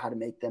really know how to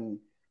make them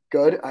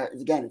good.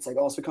 Again, it's like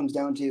also comes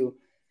down to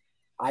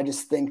I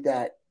just think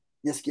that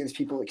this gives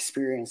people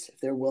experience. If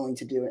they're willing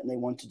to do it and they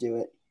want to do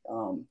it,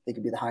 they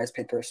could be the highest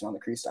paid person on the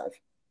Crease Dive.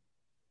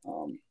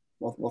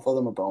 We'll throw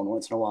them a bone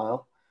once in a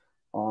while.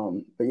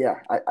 But yeah,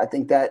 I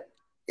think that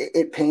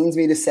it pains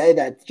me to say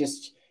that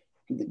just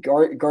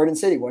Garden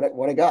City,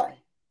 what a guy.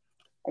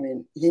 I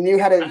mean, he knew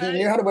how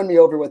to win me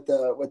over with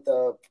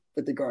the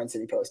Garden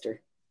City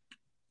poster.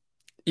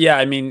 Yeah,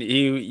 I mean,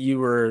 you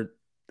were.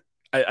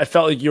 I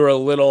felt like you were a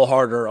little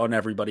harder on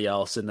everybody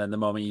else, and then the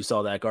moment you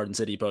saw that Garden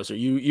City poster,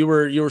 you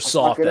were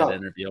soft that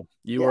interview.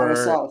 I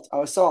was soft.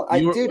 I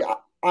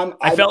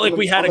felt like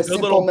we had a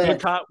good little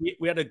good cop.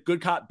 We had a good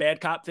cop,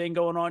 bad cop thing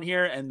going on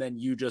here, and then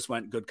you just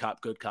went good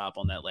cop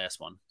on that last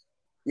one.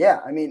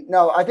 Yeah, I mean,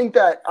 no, I think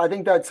that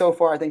so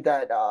far, I think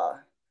Eck,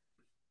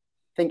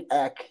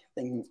 I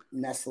think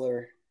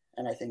Nestler,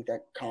 and I think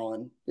that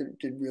Colin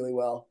did really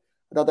well.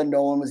 I thought that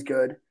Nolan was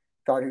good.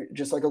 Thought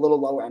just like a little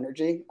low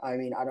energy. I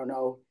mean, I don't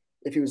know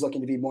if he was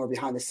looking to be more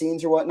behind the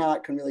scenes or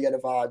whatnot. Couldn't really get a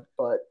vibe,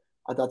 but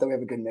I thought that we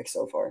have a good mix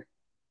so far.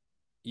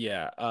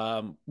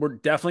 Yeah, we're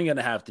definitely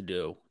gonna have to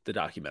do the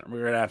documentary.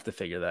 We're gonna have to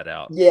figure that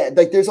out. Yeah,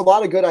 like there's a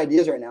lot of good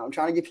ideas right now. I'm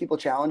trying to give people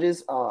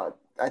challenges.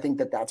 I think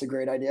that that's a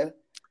great idea.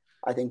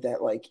 I think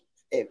that like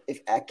if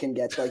Eck can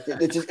get like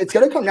it's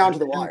going to come down to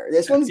the wire.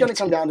 This one's going to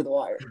come down to the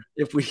wire.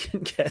 If we can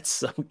get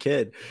some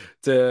kid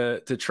to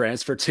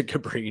transfer to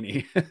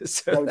Cabrini,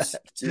 so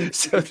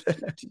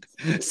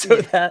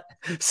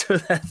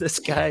that this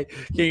guy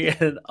can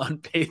get an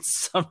unpaid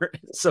summer,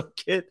 some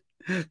kid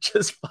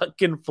just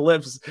fucking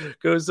flips,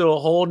 goes to a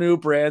whole new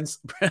brand.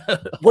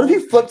 What if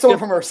he flipped someone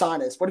from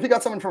Ursinus? What if he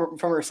got someone from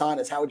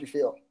Ursinus? How would you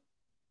feel?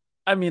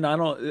 I mean,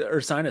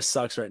 Ursinus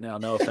sucks right now.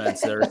 No offense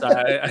there.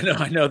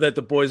 I know that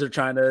the boys are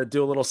trying to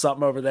do a little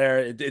something over there.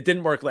 It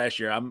didn't work last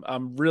year.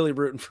 I'm really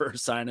rooting for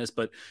Ursinus,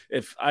 but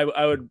if I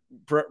would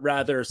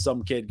rather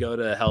some kid go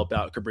to help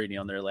out Cabrini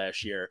on their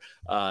last year,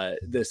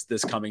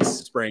 this coming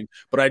spring.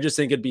 But I just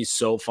think it'd be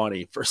so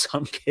funny for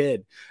some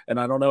kid, and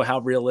I don't know how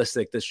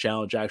realistic this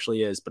challenge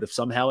actually is, but if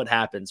somehow it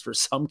happens for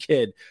some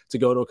kid to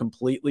go to a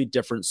completely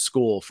different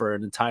school for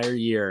an entire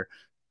year,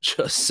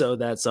 just so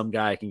that some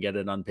guy can get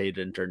an unpaid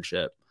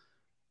internship.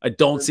 I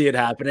don't see it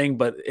happening,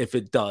 but if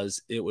it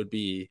does, it would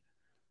be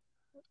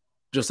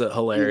just a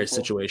hilarious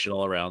situation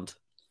all around.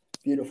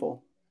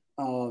 Beautiful.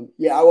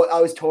 Yeah,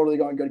 I was totally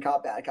going good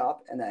cop, bad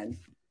cop. And then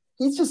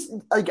he's just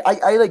like,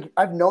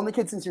 I've known the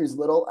kid since he was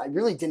little. I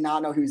really did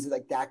not know he was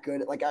like that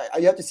good. Like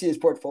you have to see his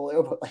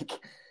portfolio, but like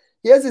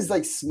he has his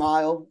like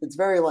smile. It's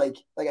very like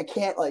I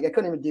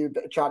couldn't even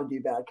try to do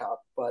bad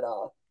cop, but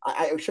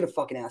I should have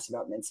fucking asked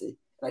about Mincy.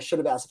 And I should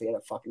have asked if he had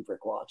a fucking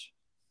brick watch.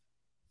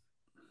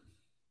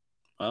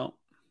 Well,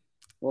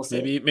 we'll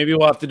see. Maybe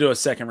we'll have to do a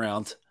second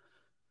round.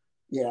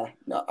 Yeah,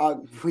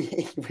 no,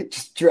 we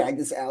just drag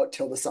this out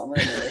till the summer,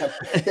 and then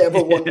they have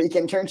a 1 week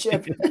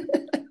internship.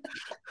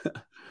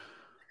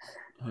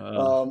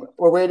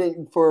 We're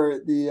waiting for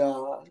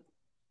the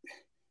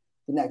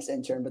next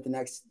intern, but the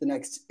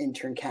next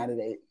intern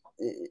candidate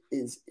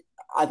is,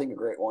 I think, a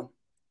great one.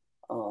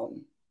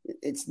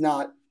 It's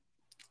not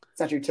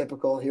your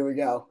typical. Here we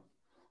go.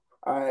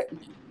 All right.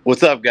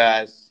 What's up,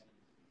 guys?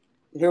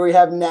 Here we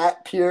have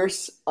Nat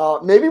Pierce,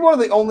 maybe one of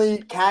the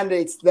only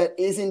candidates that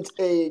isn't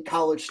a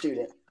college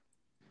student.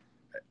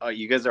 Oh,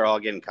 you guys are all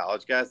getting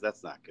college guys?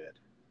 That's not good.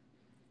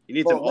 You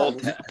need some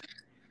old.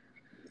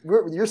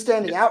 You're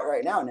standing out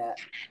right now, Nat.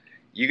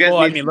 You guys. Well,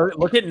 I mean,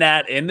 look at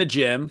Nat in the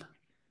gym.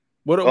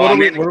 What are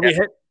we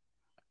hitting?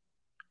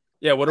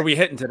 Yeah, what are we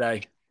hitting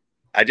today?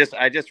 I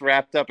just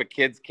wrapped up a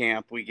kids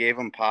camp. We gave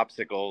them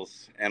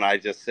popsicles, and I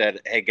just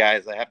said, "Hey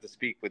guys, I have to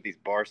speak with these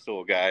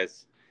Barstool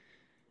guys."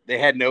 They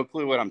had no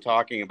clue what I'm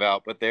talking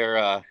about, but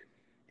they're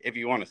if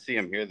you want to see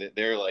them here,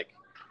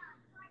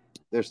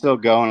 they're still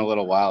going a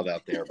little wild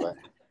out there. But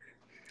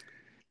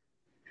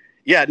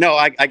yeah, no,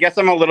 I guess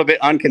I'm a little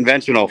bit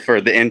unconventional for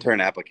the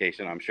intern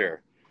application, I'm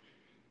sure.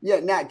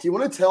 Yeah, Nat, do you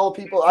want to tell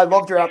people? I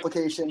loved your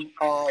application.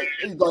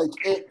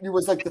 It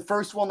was like the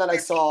first one that I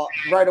saw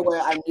right away.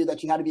 I knew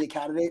that you had to be a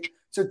candidate.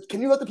 So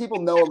can you let the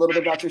people know a little bit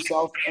about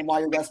yourself and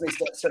why your resume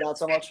stood out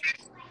so much?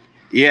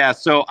 Yeah,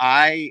 so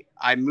I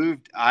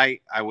moved. I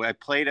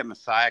played at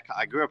Messiah.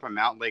 I grew up in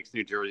Mountain Lakes,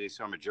 New Jersey,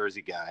 so I'm a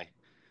Jersey guy.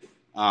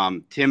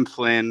 Tim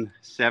Flynn,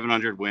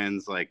 700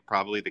 wins, like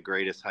probably the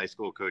greatest high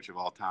school coach of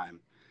all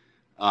time.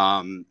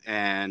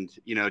 And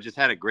just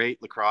had a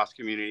great lacrosse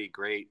community,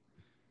 great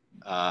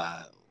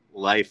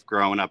life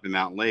growing up in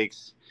Mountain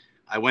Lakes.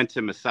 I went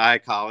to Messiah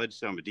College,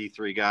 so I'm a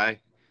D3 guy.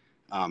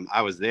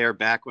 I was there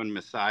back when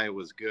Messiah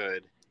was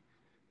good.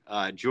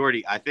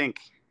 Jordy, I think.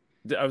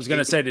 I was going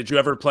to say, did you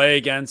ever play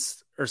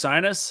against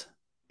Ursinus?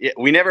 Yeah,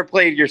 we never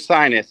played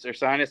Ursinus.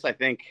 Ursinus, I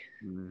think,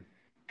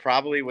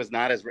 probably was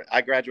not as –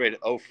 I graduated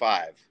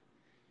 05.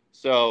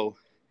 So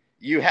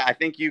I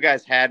think you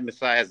guys had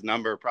Messiah's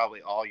number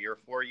probably all your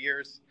 4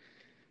 years.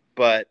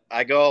 But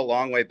I go a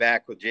long way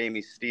back with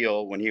Jamie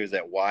Steele when he was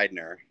at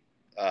Widener.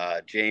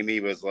 Jamie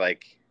was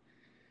like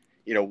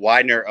 –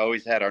 Widener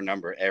always had our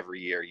number every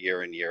year,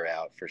 year in, year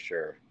out for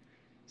sure.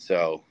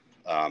 So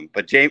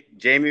but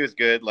Jamie was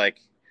good, like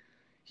 –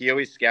 he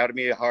always scouted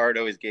me hard,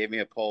 always gave me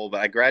a pull.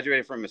 But I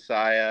graduated from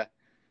Messiah.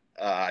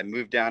 I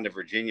moved down to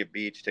Virginia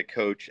Beach to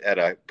coach at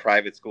a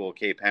private school,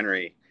 Cape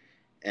Henry.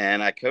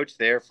 And I coached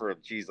there for,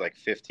 like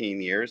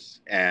 15 years.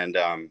 And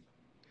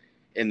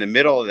in the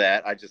middle of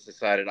that, I just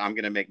decided I'm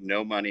going to make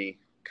no money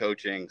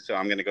coaching, so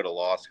I'm going to go to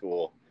law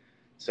school.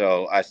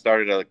 So I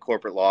started a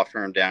corporate law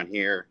firm down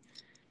here.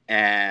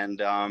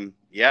 And,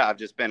 I've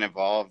just been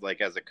involved,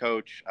 like, as a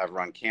coach. I've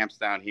run camps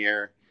down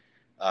here.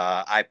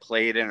 I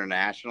played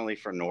internationally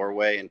for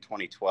Norway in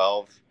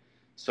 2012.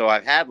 So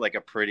I've had like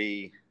a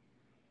pretty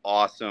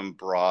awesome,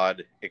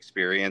 broad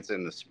experience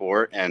in the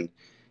sport. And,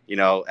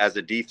 as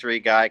a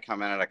D3 guy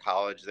coming out of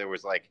college, there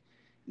was like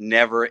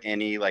never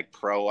any like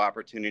pro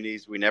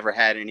opportunities. We never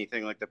had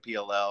anything like the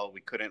PLL. We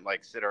couldn't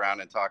like sit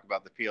around and talk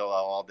about the PLL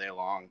all day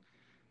long.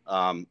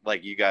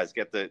 Like you guys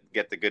get the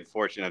good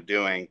fortune of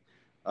doing.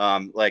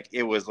 Like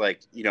it was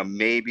like,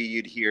 maybe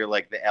you'd hear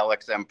like the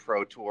LXM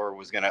Pro Tour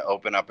was going to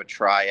open up a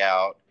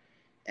tryout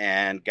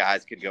and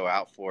guys could go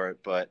out for it.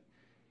 But,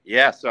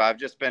 Yeah, so I've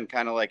just been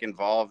kind of like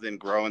involved in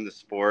growing the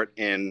sport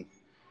in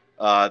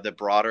the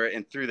broader,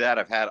 and through that,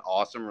 I've had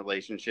awesome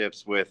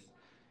relationships with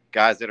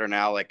guys that are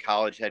now like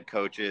college head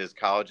coaches,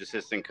 college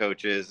assistant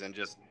coaches, and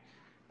just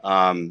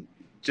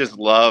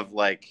love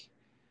like,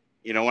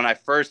 when I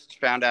first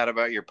found out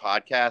about your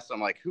podcast, I'm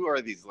like, who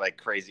are these like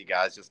crazy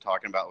guys just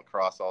talking about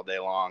lacrosse all day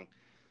long?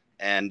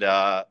 And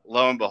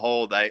lo and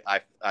behold,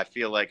 I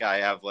feel like I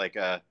have like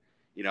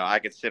I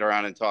could sit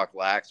around and talk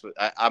lax.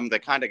 I'm the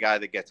kind of guy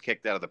that gets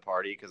kicked out of the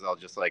party because I'll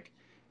just like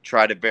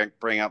try to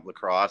bring up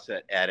lacrosse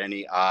at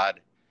any odd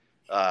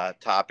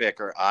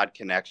topic or odd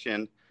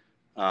connection.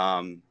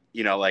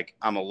 Like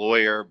I'm a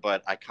lawyer,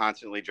 but I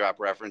constantly drop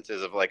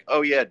references of like,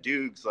 oh yeah,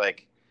 Dukes,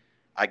 like,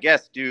 I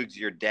guess Dukes,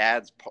 your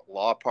dad's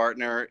law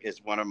partner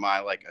is one of my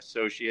like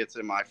associates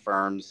in my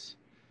firm's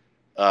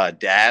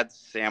dads,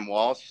 Sam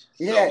Walsh.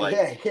 Yeah, so, like,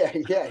 yeah. That's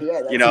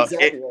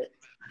exactly right.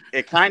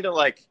 It kind of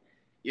like,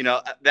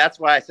 that's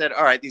why I said,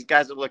 all right, these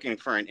guys are looking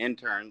for an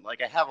intern.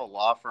 Like I have a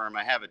law firm,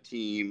 I have a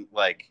team.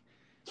 Like,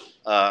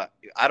 I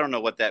don't know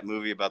what that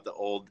movie about the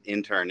old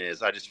intern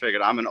is. I just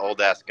figured I'm an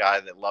old ass guy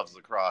that loves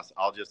lacrosse.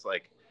 I'll just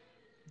like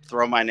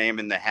throw my name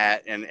in the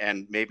hat,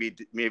 and maybe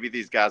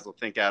these guys will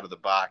think out of the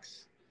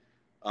box.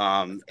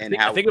 I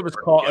think it was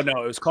called. Oh,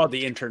 no, it was called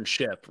The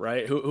Internship,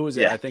 right? Who was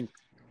it? Yeah. I think.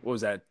 What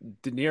was that?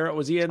 De Niro?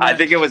 Was he in? I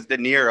think it was De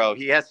Niro.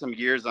 He has some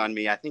years on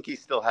me. I think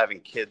he's still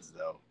having kids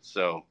though.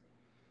 So,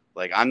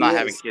 like, I'm not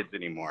having kids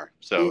anymore.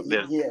 So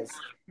there's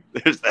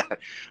that.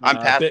 I'm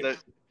past the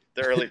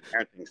early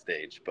parenting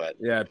stage, but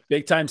yeah,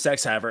 big time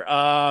sex haver.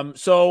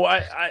 So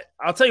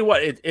I'll tell you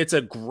what, it's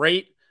a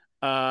great.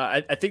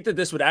 I think that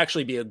this would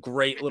actually be a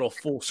great little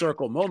full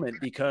circle moment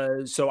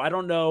because I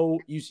don't know,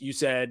 you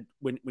said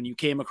when you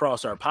came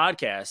across our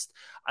podcast,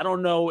 I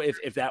don't know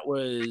if that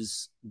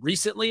was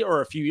recently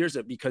or a few years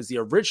ago, because the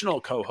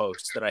original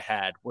co-host that I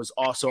had was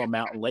also a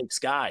Mountain Lakes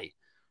guy,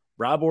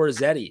 Rob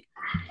Orzetti.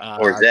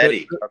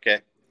 Okay.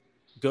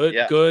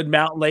 Good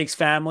Mountain Lakes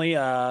family.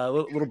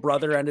 Little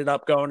brother ended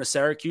up going to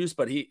Syracuse,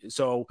 but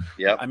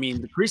I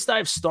mean, the Crease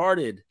Dive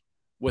started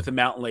with a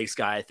Mountain Lakes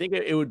guy. I think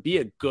it would be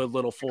a good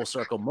little full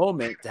circle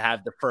moment to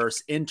have the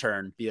first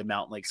intern be a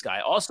Mountain Lakes guy.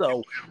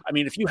 Also, I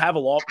mean, if you have a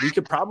law, we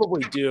could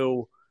probably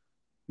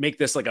make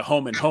this like a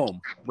home and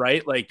home,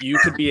 right? Like you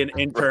could be an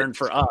intern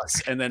for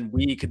us, and then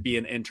we could be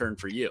an intern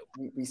for you.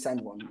 We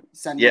send one.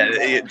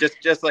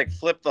 Just like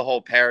flip the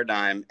whole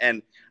paradigm.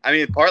 And I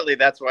mean, partly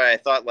that's why I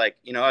thought, like,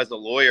 as a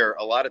lawyer,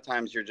 a lot of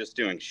times you're just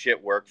doing shit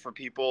work for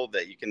people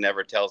that you can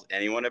never tell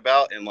anyone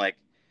about. And like,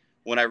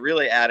 when I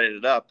really added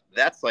it up,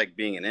 that's like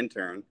being an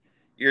intern.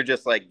 You're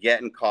just like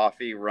getting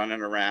coffee,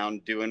 running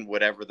around, doing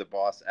whatever the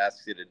boss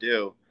asks you to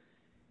do.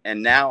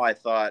 And now I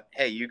thought,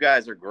 hey, you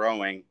guys are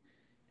growing.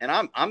 And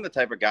I'm the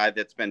type of guy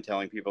that's been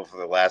telling people for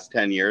the last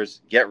 10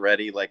 years, get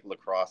ready, like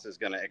lacrosse is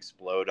going to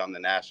explode on the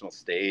national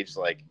stage.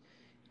 Like,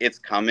 it's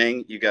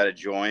coming. You got to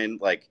join.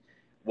 Like,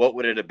 what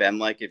would it have been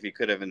like if you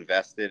could have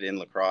invested in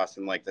lacrosse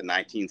in like the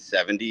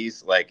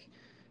 1970s? Like,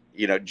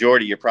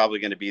 Jordy, you're probably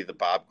going to be the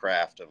Bob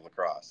Kraft of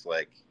lacrosse.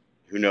 Like,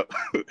 who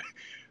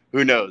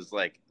knows?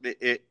 Like,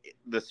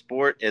 the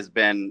sport has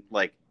been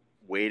like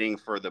waiting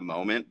for the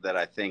moment that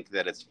I think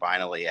that it's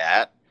finally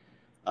at.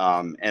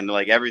 And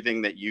like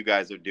everything that you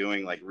guys are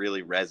doing, like,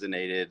 really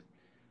resonated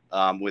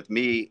with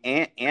me.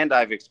 And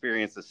I've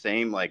experienced the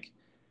same. Like,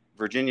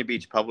 Virginia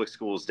Beach Public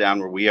Schools down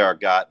where we are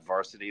got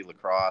varsity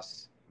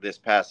lacrosse this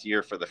past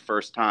year for the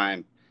first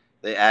time.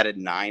 They added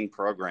 9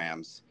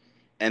 programs.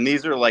 And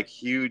these are like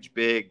huge,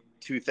 big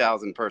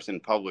 2,000 person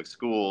public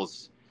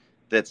schools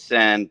that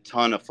send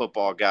ton of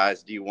football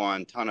guys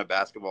D1, ton of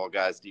basketball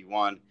guys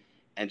D1,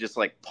 and just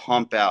like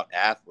pump out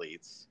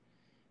athletes.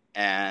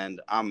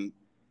 And I'm,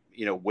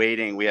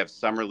 waiting. We have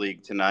summer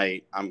league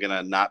tonight. I'm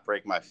gonna not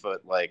break my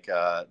foot like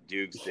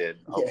Dukes did.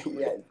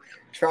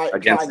 Try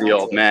against the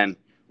old men.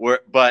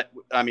 But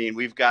I mean,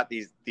 we've got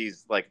these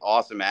like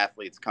awesome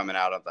athletes coming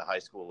out at the high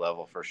school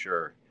level for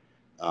sure.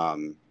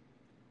 And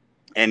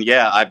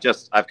yeah,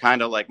 I've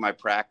kind of like my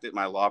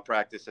law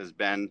practice has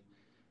been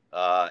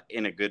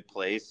in a good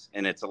place,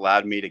 and it's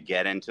allowed me to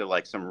get into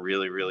like some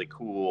really, really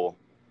cool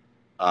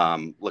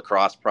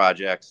lacrosse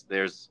projects.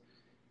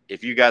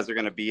 If you guys are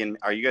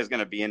you guys going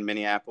to be in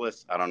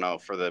Minneapolis? I don't know,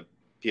 for the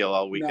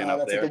PLL weekend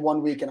up there. That's the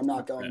one weekend I'm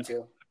not going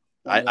to.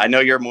 I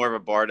know you're more of a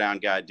bar down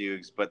guy,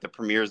 Dukes, but the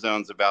Premier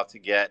Zone's about to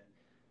get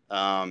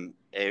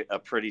a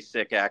pretty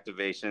sick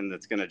activation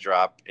that's going to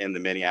drop in the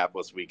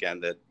Minneapolis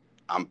weekend that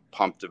I'm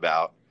pumped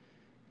about.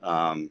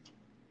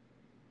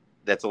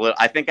 That's a little.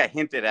 I think I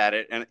hinted at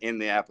it in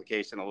the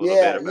application a little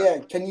bit. Yeah.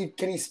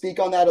 Can you speak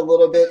on that a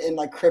little bit in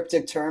like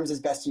cryptic terms as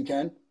best you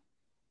can?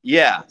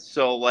 Yeah.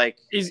 So like,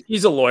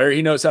 he's a lawyer.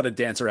 He knows how to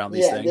dance around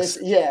these things.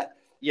 Yeah.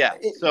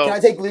 So can I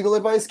take legal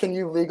advice? Can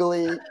you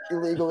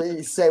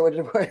legally say what?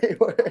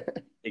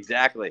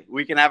 Exactly.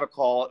 We can have a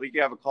call.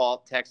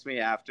 Text me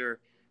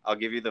after. I'll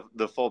give you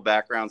the full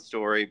background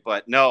story.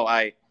 But no,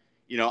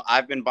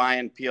 I've been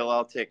buying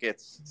PLL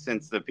tickets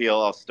since the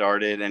PLL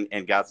started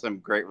and got some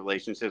great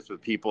relationships with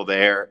people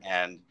there.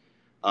 And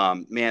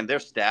man, their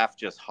staff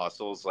just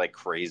hustles like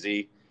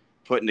crazy,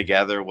 putting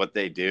together what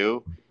they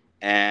do.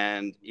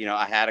 And, you know,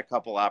 I had a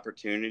couple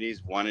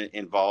opportunities. One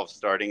involved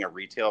starting a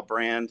retail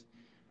brand,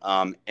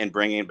 and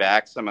bringing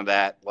back some of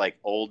that like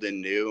old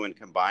and new and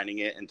combining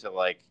it into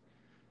like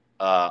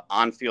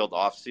on-field,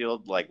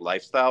 off-field, like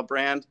lifestyle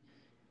brand.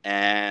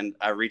 And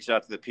I reached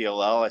out to the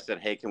PLL. I said,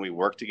 hey, can we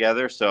work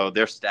together? So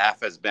their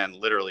staff has been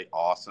literally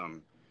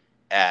awesome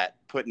at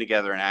putting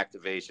together an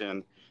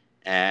activation.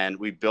 And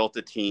we built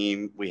a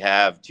team. We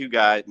have 2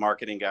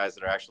 marketing guys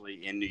that are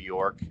actually in New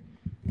York,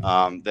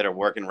 that are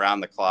working around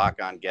the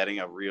clock on getting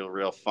a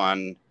real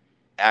fun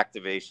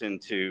activation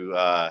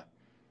to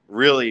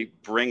really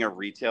bring a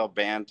retail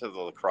band to the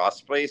lacrosse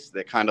space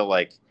that kind of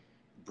like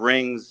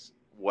brings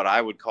what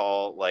I would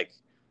call like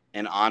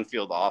an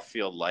on-field,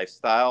 off-field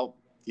lifestyle,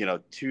 you know,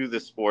 to the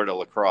sport of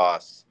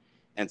lacrosse,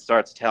 and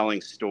starts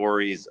telling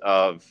stories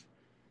of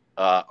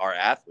our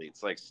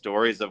athletes, like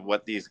stories of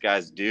what these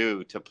guys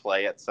do to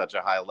play at such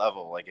a high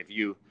level. Like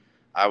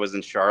I was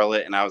in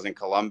Charlotte and I was in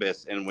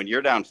Columbus, and when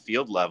you're down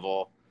field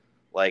level,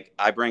 like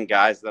I bring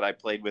guys that I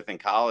played with in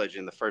college,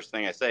 and the first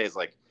thing I say is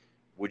like,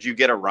 would you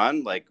get a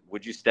run? Like,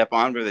 would you step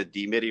on with a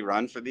D-midi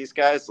run for these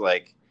guys?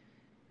 Like,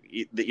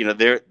 you know,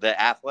 the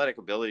athletic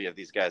ability of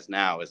these guys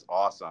now is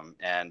awesome.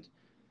 And,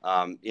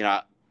 you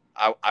know,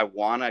 I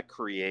want to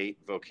create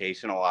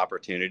vocational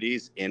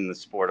opportunities in the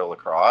sport of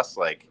lacrosse.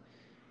 Like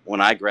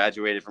when I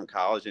graduated from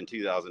college in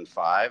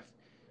 2005,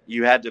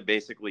 you had to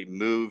basically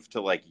move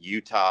to like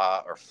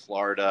Utah or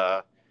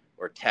Florida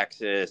or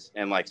Texas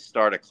and like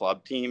start a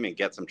club team and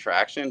get some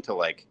traction to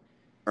like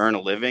earn a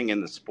living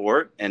in the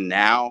sport. And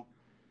now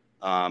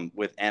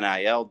with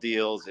NIL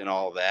deals and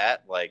all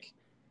that, like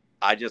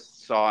I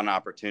just saw an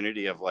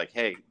opportunity of like,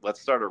 hey,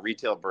 let's start a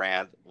retail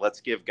brand.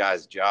 Let's give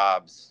guys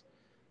jobs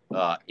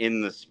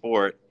in the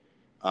sport.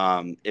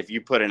 If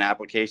you put an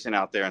application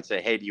out there and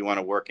say, hey, do you want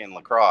to work in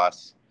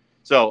lacrosse?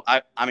 So,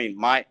 I mean,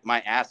 my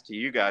ask to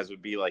you guys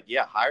would be like,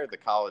 yeah, hire the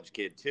college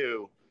kid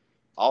too.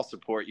 I'll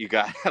support you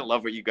guys. I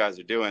love what you guys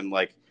are doing.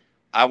 Like,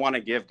 I want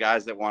to give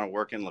guys that want to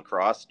work in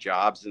lacrosse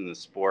jobs in the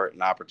sport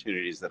and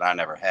opportunities that I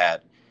never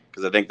had,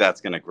 because I think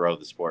that's going to grow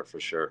the sport for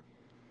sure.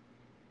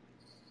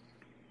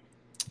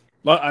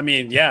 Well, I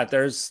mean, yeah,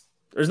 there's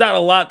not a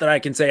lot that I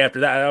can say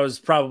after that. That was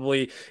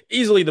probably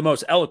easily the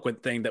most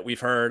eloquent thing that we've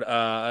heard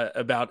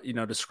about, you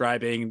know,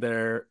 describing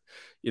their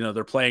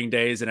playing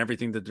days and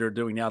everything that they're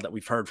doing now that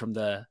we've heard from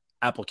the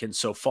applicants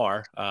so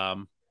far.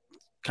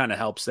 Kind of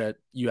helps that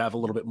you have a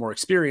little bit more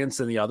experience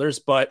than the others.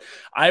 But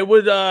I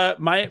would,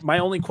 my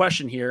only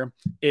question here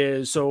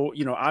is, so,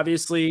 you know,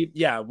 obviously,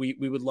 yeah, we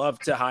would love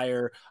to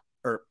hire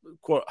or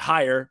quote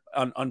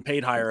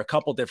unpaid hire a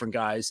couple different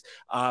guys.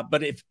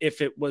 But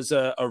if it was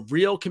a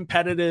real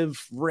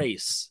competitive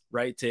race,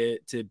 right,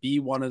 to be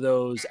one of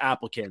those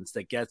applicants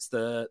that gets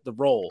the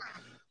role,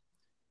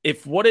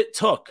 if what it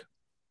took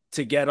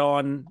to get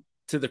on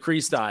to the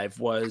crease dive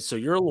was, so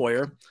you're a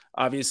lawyer,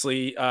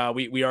 obviously,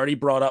 we already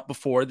brought up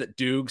before that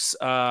Dukes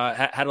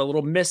had a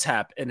little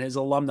mishap in his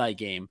alumni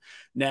game.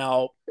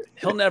 Now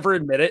he'll never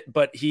admit it,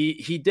 but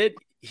he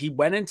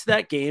went into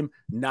that game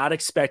not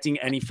expecting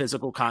any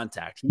physical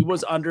contact. He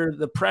was under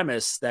the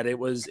premise that it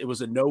was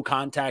a no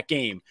contact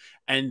game.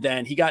 And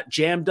then he got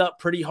jammed up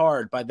pretty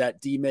hard by that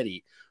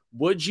D-midi.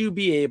 Would you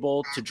be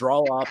able to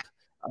draw up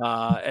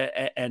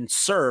and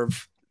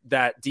serve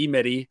that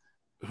D-midi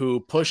who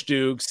pushed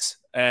Dukes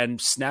and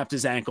snapped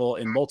his ankle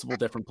in multiple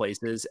different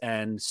places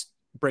and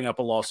bring up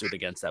a lawsuit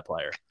against that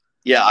player?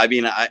 Yeah. I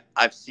mean,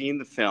 I've seen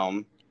the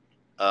film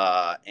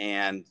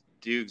and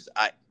Dukes,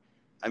 I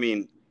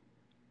mean,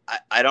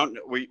 I don't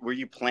know. Were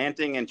you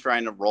planting and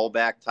trying to roll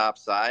back top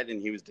side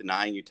and he was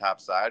denying you top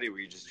side, or were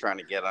you just trying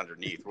to get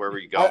underneath? Where were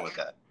you going with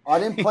that? I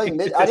didn't play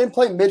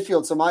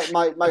midfield. So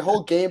my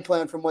whole game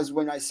plan was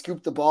when I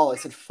scooped the ball, I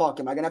said, fuck,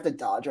 am I going to have to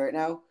dodge right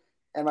now?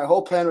 And my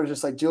whole plan was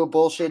just like, do a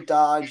bullshit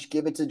dodge,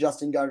 give it to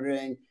Justin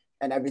Guttering,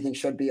 and everything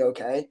should be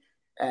okay.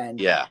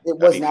 And yeah, it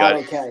was not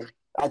okay.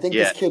 I think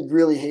this kid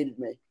really hated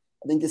me.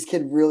 I think this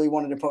kid really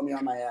wanted to put me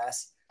on my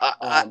ass.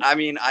 I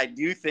mean, I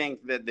do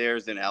think that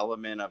there's an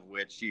element of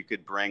which you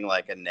could bring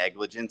like a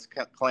negligence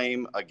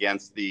claim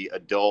against the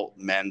adult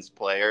men's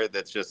player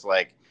that's just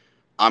like,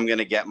 I'm going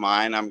to get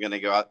mine. I'm going to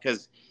go out.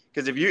 Because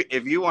if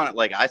you want it,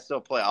 like I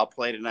still play, I'll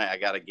play tonight. I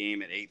got a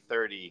game at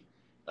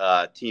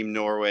 8:30, Team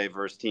Norway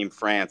versus Team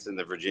France in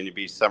the Virginia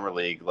Beach Summer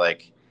League.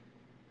 Like,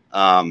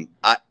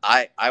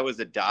 I was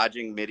a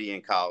dodging midi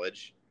in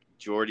college.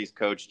 Jordy's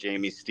coach,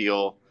 Jamie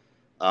Steele,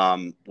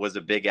 was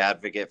a big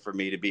advocate for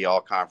me to be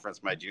all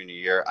conference my junior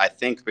year. I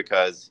think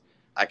because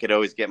I could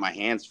always get my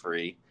hands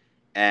free.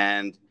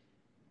 And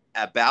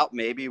about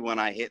maybe when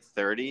I hit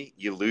 30,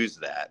 you lose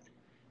that.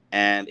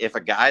 And if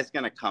a guy's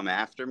going to come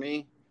after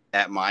me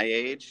at my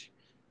age,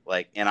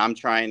 like, and I'm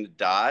trying to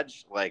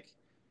dodge, like,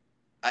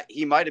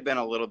 he might have been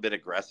a little bit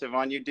aggressive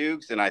on you,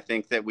 Dukes. And I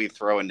think that we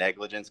throw a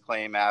negligence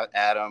claim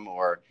at him,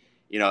 or,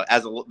 you know,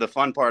 the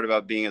fun part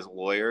about being as a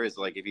lawyer is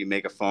like, if you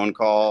make a phone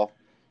call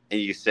and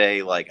you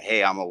say like,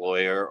 hey, I'm a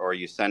lawyer, or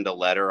you send a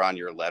letter on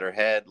your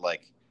letterhead,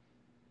 like,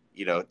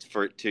 you know,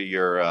 to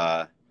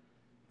your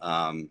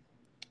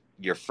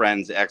your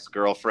friend's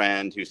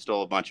ex-girlfriend who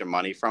stole a bunch of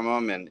money from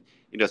them. And,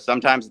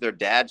 sometimes their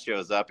dad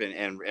shows up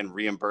and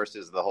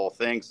reimburses the whole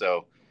thing.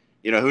 So,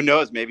 who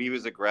knows? Maybe he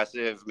was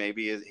aggressive.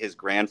 Maybe his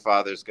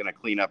grandfather's going to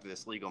clean up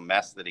this legal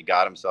mess that he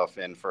got himself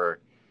in for,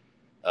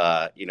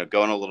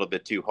 going a little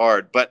bit too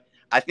hard. But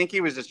I think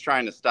he was just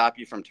trying to stop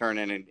you from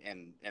turning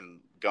and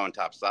going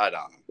topside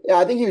on him. Yeah,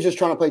 I think he was just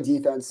trying to play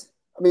defense.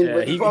 I mean,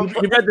 he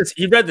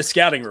read the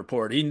scouting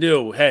report. He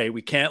knew, hey,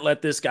 we can't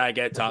let this guy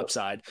get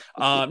topside.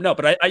 No,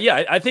 but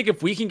I think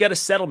if we can get a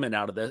settlement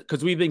out of this,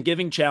 because we've been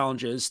giving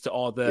challenges to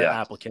all the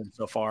applicants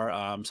so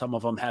far. Some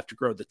of them have to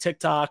grow the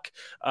TikTok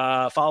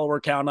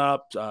follower count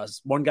up.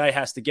 One guy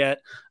has to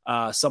get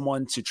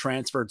someone to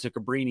transfer to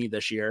Cabrini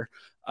this year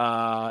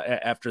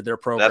after their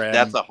program.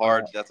 That's a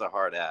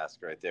hard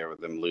ask right there with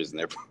them losing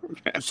their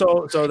program.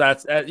 So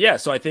that's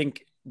So I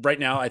think. Right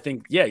now,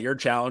 your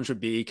challenge would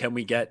be, can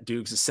we get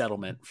Dukes a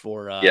settlement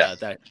for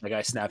that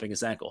guy snapping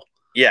his ankle?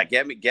 Yeah,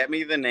 get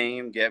me the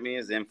name, get me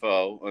his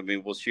info. I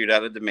mean, we'll shoot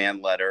out a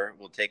demand letter.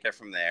 We'll take it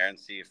from there and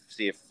see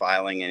if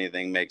filing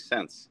anything makes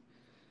sense.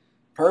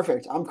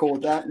 Perfect. I'm cool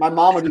with that. My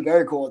mom would be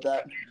very cool with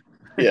that.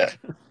 Yeah.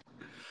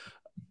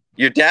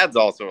 Your dad's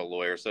also a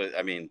lawyer, so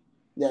I mean,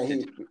 yeah,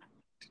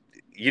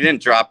 you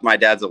didn't drop my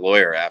dad's a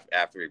lawyer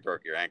after he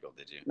broke your ankle,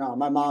 did you? No,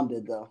 my mom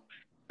did though.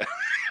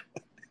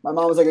 My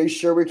mom was like, "Are you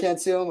sure we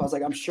can't sue him?" I was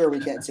like, "I'm sure we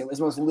can't sue him. It's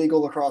the most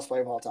legal lacrosse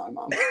player of all time,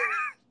 Mom."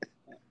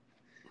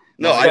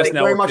 No, I think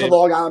very much a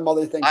Long Island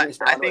mother thing. I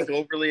think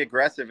overly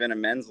aggressive in a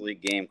men's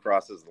league game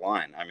crosses the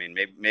line. I mean,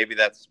 maybe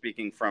that's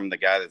speaking from the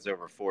guy that's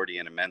over 40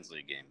 in a men's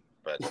league game,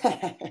 but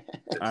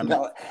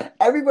no,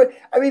 everybody.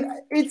 I mean,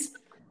 it's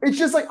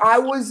just like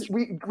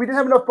we didn't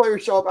have enough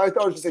players show up. I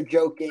thought it was just a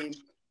joke game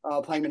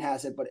playing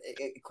Manhasset, but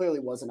it clearly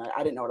wasn't. I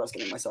didn't know what I was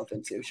getting myself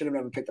into. Should have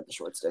never picked up the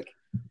short stick.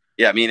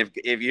 Yeah, I mean,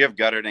 if you have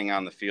Gutterding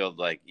on the field,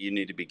 like, you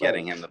need to be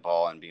getting him the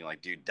ball and being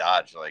like, dude,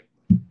 dodge. Like,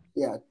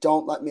 yeah,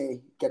 don't let me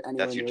get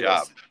anywhere. That's your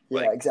job.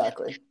 Yeah,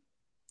 exactly.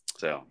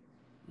 So,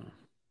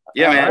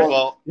 yeah, man.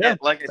 Well,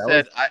 like I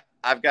said,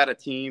 I've got a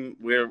team.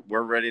 We're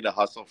ready to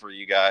hustle for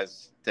you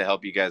guys to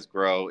help you guys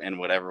grow in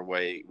whatever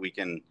way we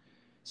can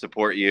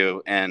support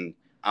you. And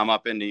I'm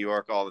up in New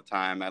York all the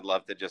time. I'd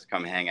love to just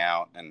come hang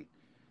out and,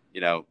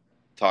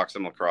 talk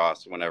some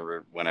lacrosse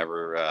whenever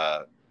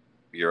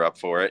you're up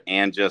for it,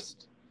 and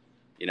just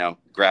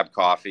grab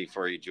coffee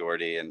for you,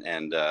 Jordy,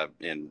 and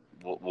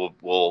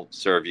we'll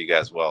serve you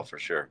guys well for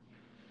sure.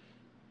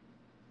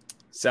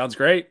 Sounds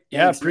great.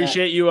 Yeah, thanks,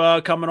 appreciate Matt.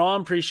 You coming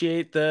on.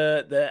 Appreciate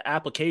the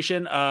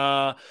application.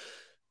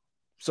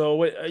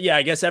 So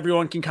I guess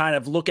everyone can kind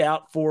of look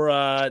out for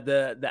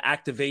the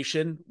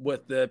activation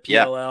with the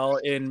PLL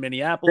in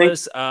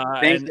Minneapolis.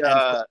 Think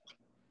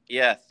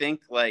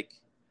like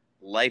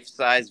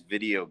life-size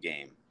video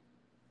game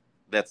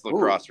that's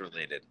lacrosse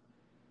related.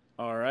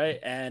 All right.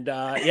 And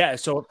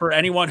so for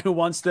anyone who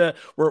wants to,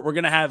 we're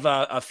going to have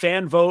a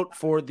fan vote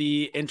for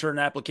the intern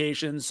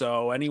application.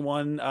 So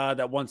anyone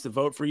that wants to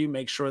vote for you,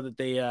 make sure that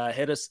they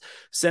hit us,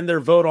 send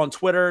their vote on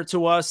Twitter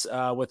to us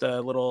with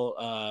a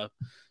little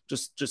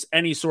just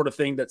any sort of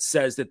thing that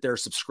says that they're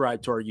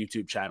subscribed to our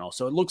YouTube channel.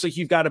 So it looks like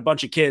you've got a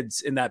bunch of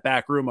kids in that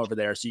back room over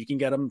there. So you can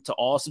get them to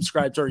all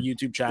subscribe to our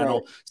YouTube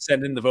channel,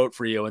 send in the vote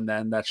for you. And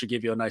then that should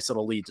give you a nice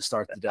little lead to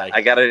start the day.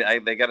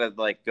 They gotta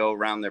like go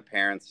around their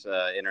parents'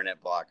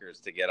 internet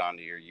blockers to get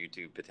onto your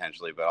YouTube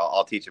potentially, but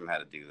I'll teach them how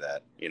to do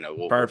that.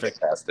 We'll perfect.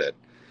 We'll get past it.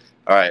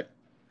 All right.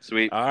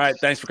 Sweet. All right.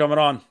 Thanks for coming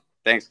on.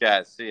 Thanks,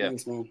 guys. See ya.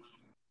 Thanks, man.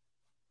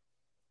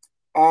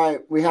 All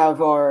right. We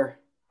have our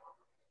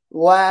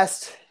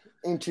last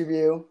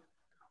interview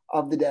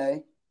of the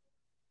day.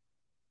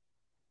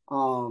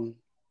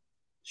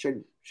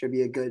 Should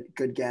be a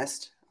good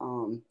guest.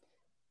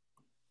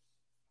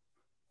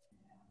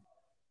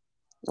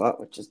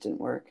 It just didn't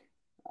work.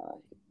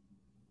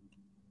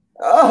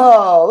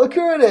 Look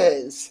who it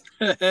is.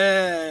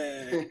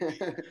 Hey.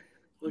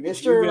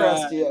 Mr.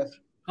 Arestia.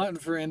 Hunting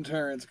for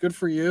interns. Good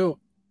for you.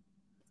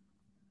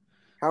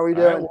 How are we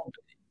doing?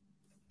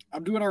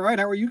 I'm doing all right.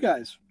 How are you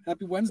guys?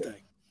 Happy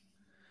Wednesday.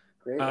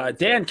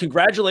 Dan,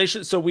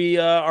 congratulations. So we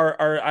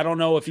are I don't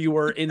know if you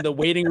were in the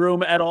waiting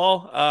room at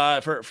all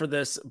for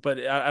this, but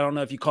I don't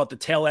know if you caught the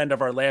tail end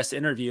of our last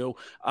interview.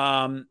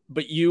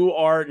 But you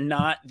are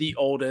not the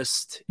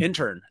oldest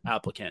intern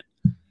applicant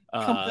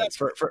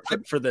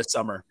for this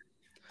summer.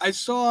 I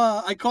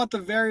caught the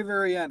very,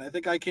 very end. I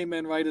think I came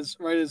in right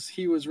as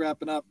he was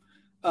wrapping up.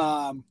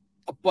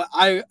 But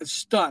I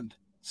stunned.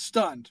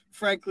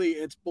 Frankly,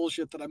 it's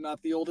bullshit that I'm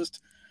not the oldest.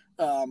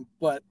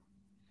 But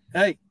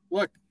hey,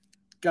 look.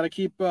 Got to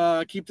keep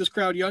this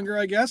crowd younger,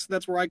 I guess.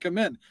 That's where I come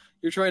in.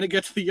 You're trying to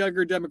get to the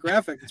younger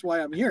demographic. That's why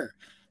I'm here.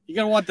 You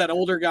got to want that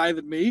older guy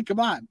than me. Come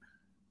on.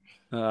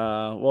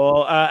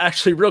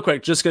 Actually, real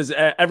quick, just because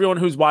everyone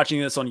who's watching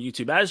this on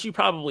YouTube, as you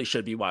probably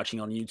should be watching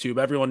on YouTube,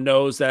 everyone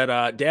knows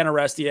that Dan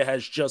Arestia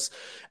has just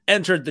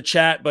entered the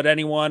chat. But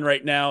anyone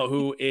right now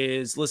who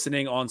is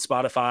listening on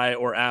Spotify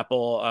or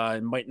Apple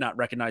might not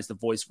recognize the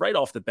voice right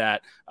off the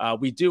bat.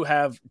 We do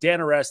have Dan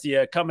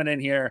Arestia coming in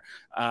here,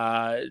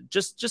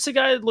 just a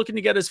guy looking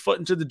to get his foot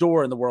into the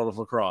door in the world of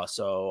lacrosse.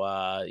 So,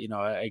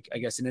 I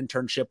guess an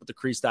internship with the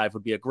Crease Dive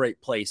would be a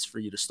great place for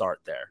you to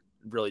start there.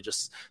 Really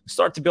just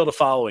start to build a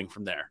following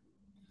from there.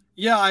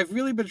 Yeah, I've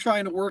really been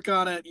trying to work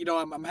on it.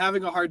 I'm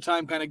having a hard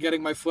time kind of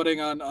getting my footing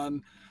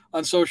on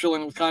social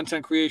and with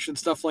content creation,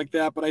 stuff like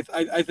that. But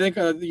I think,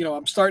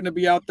 I'm starting to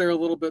be out there a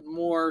little bit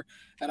more.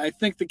 And I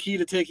think the key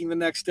to taking the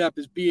next step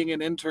is being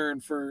an intern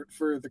for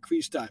the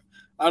Crease Dive.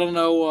 I don't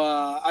know.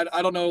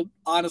 I don't know,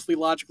 honestly,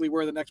 logically,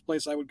 where the next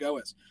place I would go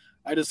is.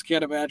 I just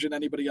can't imagine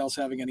anybody else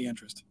having any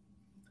interest.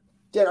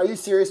 Dan, are you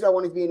serious about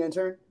wanting to be an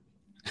intern?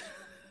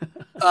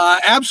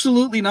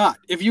 Absolutely not.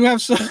 If you have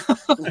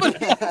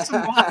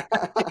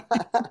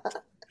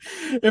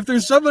if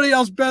there's somebody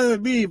else better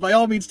than me, by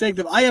all means take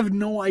them. I have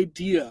no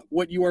idea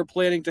what you are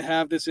planning to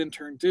have this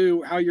intern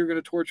do, how you're going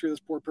to torture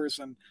this poor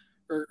person,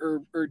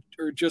 or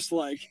just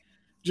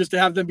to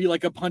have them be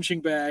like a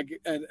punching bag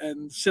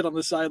and sit on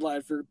the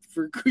sideline for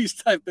Crease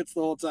Dive bits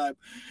the whole time.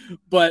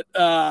 But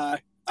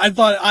I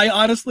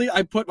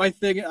put my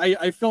thing.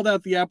 I filled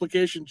out the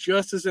application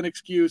just as an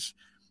excuse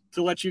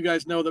to let you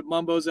guys know that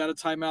Mumbo's out of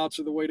timeouts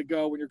are the way to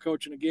go when you're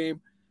coaching a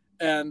game.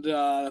 And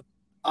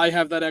I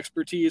have that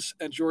expertise,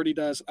 and Jordy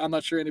does. I'm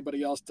not sure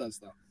anybody else does,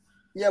 though.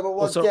 Yeah,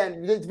 but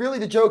Dan, really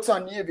the joke's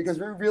on you because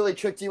we really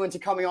tricked you into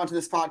coming onto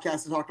this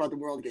podcast to talk about the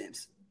World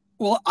Games.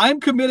 Well, I'm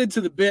committed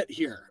to the bit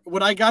here.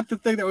 When I got the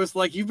thing that was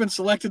like, you've been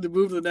selected to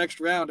move to the next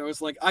round, I was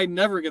like, I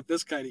never get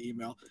this kind of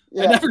email.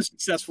 Yeah. I never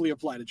successfully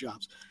apply to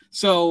jobs.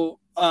 So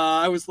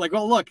I was like,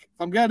 well, look, if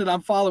I'm getting it,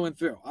 I'm following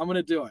through. I'm going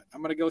to do it.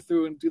 I'm going to go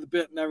through and do the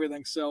bit and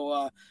everything. So,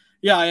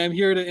 I am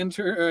here to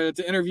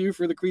interview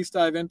for the Crease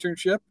Dive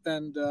internship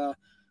and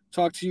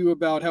talk to you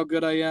about how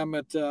good I am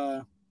at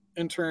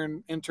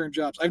intern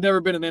jobs. I've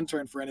never been an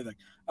intern for anything.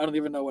 I don't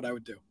even know what I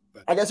would do.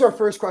 But I guess our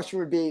first question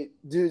would be,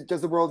 does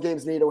the World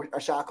Games need a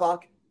shot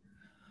clock?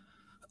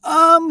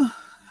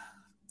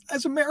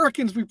 As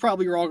Americans, we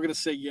probably are all going to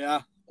say,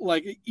 yeah.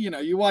 Like,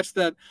 you watch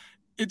that.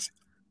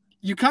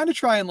 You kind of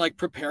try and like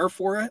prepare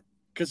for it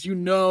because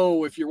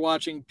if you're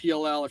watching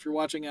PLL, if you're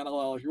watching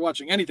NLL, if you're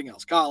watching anything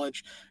else,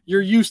 college,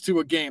 you're used to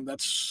a game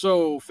that's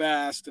so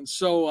fast and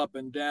so up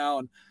and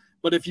down.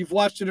 But if you've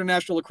watched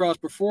international lacrosse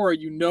before,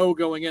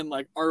 going in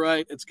like, all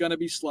right, it's going to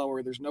be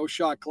slower. There's no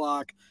shot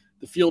clock.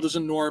 The field is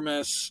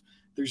enormous.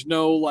 There's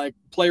no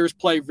players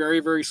play very,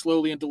 very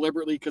slowly and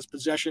deliberately because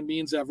possession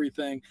means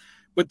everything.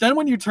 But then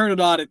when you turn it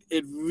on,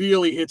 it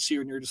really hits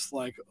you and you're just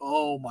like,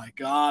 oh my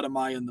God, am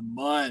I in the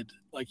mud?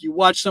 Like you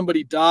watch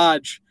somebody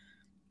dodge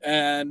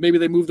and maybe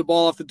they move the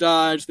ball off the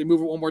dodge. They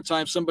move it one more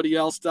time. Somebody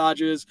else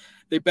dodges.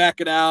 They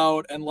back it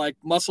out. And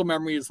muscle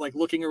memory is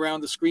looking around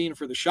the screen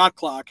for the shot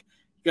clock.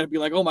 You got to be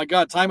like, oh my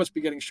God, time must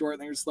be getting short.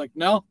 And they're just like,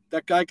 no,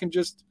 that guy can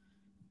just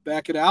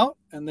back it out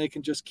and they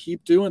can just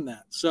keep doing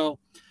that. So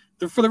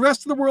for the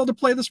rest of the world to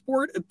play the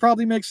sport, it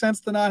probably makes sense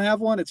to not have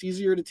one. It's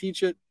easier to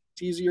teach it.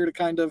 It's easier to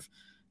kind of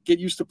get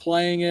used to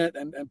playing it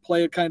and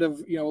play it kind of,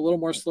 a little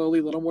more slowly,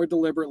 a little more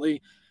deliberately.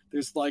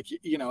 There's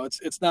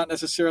it's not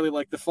necessarily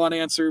the fun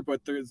answer,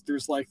 but there's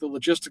the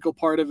logistical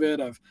part of it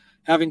of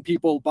having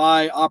people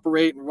buy,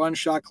 operate, and run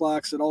shot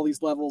clocks at all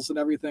these levels and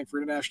everything for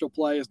international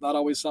play is not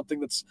always something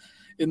that's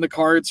in the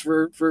cards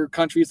for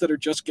countries that are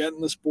just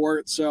getting the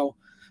sport. So,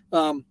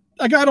 I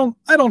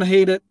don't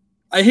hate it.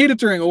 I hate it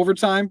during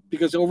overtime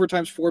because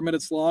overtime's 4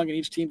 minutes long and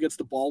each team gets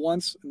the ball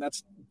once, and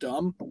that's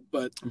dumb.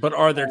 But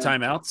are there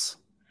timeouts?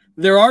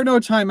 There are no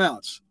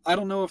timeouts. I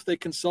don't know if they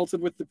consulted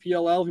with the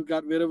PLL who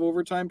got rid of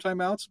overtime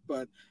timeouts,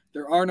 but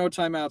there are no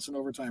timeouts in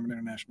overtime in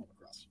international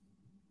lacrosse.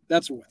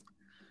 That's a win.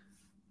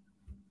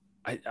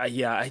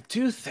 I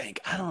do think,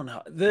 I don't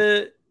know.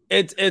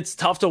 It's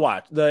tough to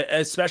watch.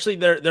 Especially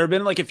there have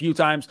been a few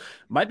times.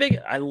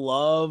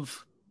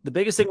 The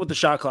biggest thing with the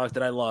shot clock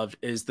that I love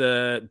is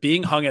the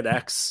being hung at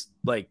X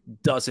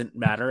doesn't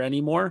matter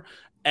anymore.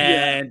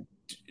 And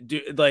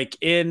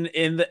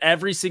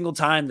every single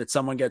time that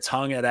someone gets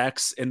hung at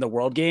X in the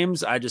World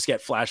Games, I just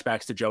get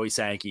flashbacks to Joey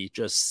Sankey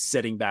just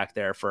sitting back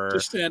there for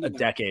a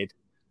decade.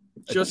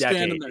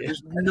 Standing there.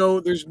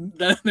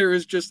 There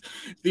is just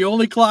the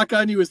only clock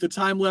on you is the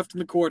time left in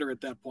the quarter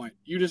at that point.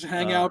 You just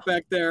hang out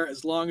back there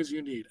as long as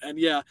you need. And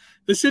yeah,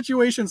 the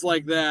situations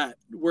like that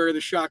where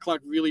the shot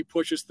clock really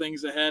pushes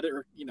things ahead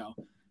or,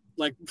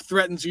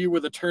 threatens you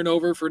with a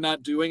turnover for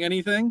not doing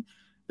anything.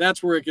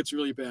 That's where it gets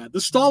really bad. The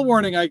stall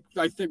warning, I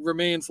think,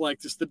 remains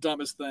just the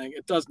dumbest thing.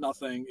 It does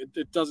nothing.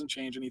 It doesn't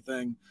change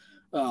anything.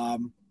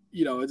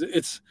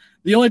 It's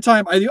the only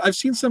time I've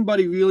seen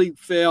somebody really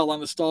fail on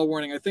the stall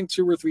warning, I think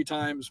 2 or 3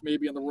 times,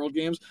 maybe in the World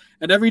Games.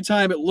 And every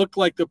time it looked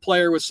like the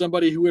player was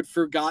somebody who had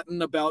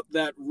forgotten about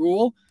that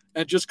rule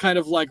and just kind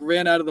of like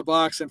ran out of the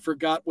box and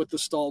forgot what the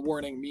stall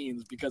warning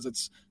means because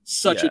it's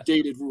such a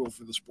dated rule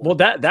for the sport.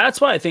 Well, that's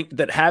why I think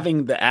that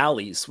having the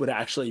alleys would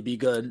actually be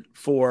good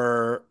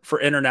for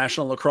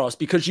international lacrosse,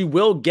 because you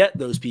will get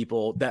those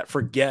people that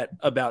forget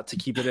about to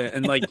keep it in,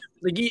 and like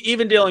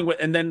even dealing with,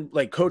 and then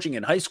like coaching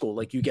in high school,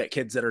 like you get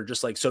kids that are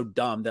just like so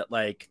dumb that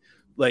like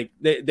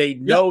they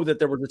know that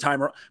there was a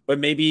timer, but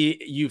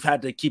maybe you've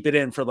had to keep it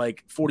in for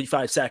like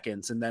 45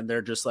 seconds and then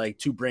they're just like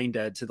too brain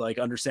dead to like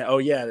understand, oh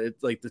yeah,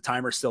 it's like the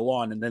timer's still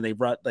on, and then they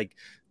run, like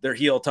their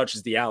heel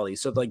touches the alley.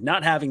 So like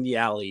not having the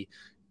alley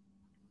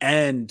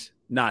and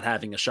not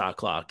having a shot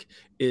clock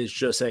is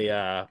just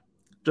a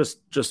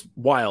just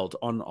wild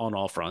on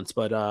all fronts.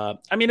 But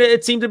I mean,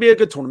 it seemed to be a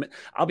good tournament.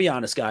 I'll be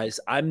honest, guys,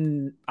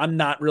 I'm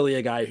not really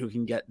a guy who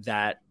can get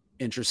that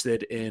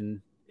interested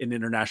in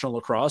international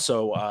lacrosse.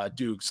 So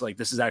Dukes, like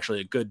this is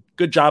actually a good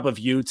job of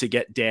you to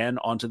get Dan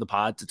onto the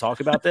pod to talk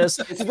about this.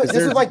 This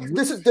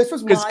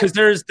was because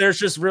there's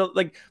just real,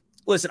 like,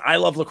 listen, I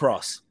love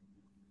lacrosse.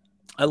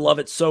 I love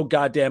it so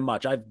goddamn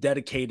much. I've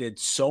dedicated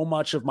so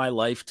much of my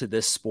life to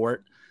this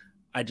sport.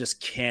 I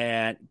just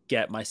can't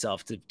get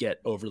myself to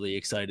get overly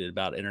excited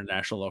about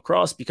international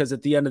lacrosse, because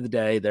at the end of the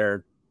day,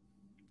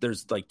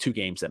 there's like 2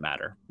 games that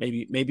matter.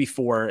 Maybe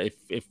 4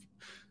 if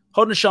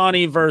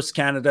Haudenosaunee versus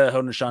Canada,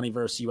 Haudenosaunee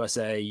versus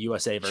USA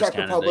versus Czech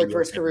Canada, Republic USA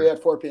versus Korea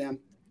at 4 p.m.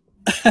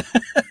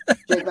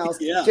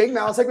 Jake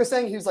Malice was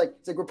saying, it's like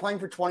we're playing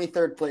for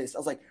 23rd place. I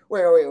was like,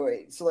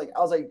 wait. So like I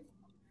was like,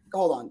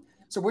 hold on.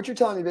 So what you're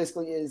telling me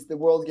basically is the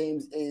World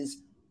Games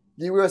is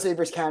the USA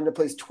versus Canada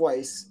plays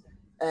twice,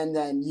 and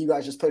then you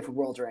guys just play for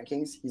world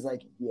rankings. He's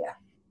like, yeah,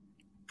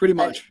 pretty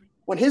much. And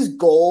when his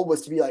goal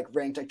was to be like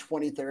ranked like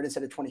 23rd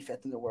instead of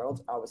 25th in the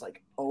world, I was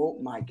like, oh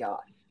my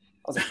god.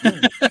 I was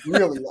like, you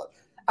really love.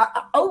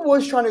 I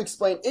was trying to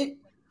explain it.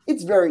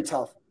 It's very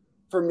tough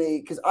for me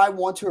because I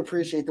want to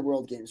appreciate the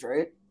World Games,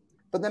 right?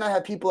 But then I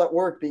have people at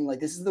work being like,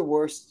 this is the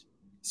worst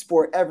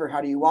sport ever. How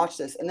do you watch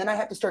this? And then I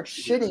have to start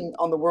shitting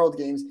on the World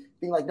Games,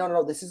 being like,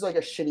 no, this is like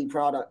a shitty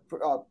product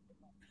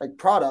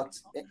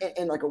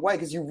in like a way,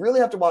 because you really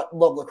have to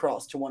love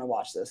lacrosse to want to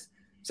watch this.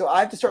 So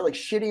I have to start like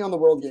shitting on the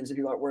World Games if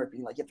people at work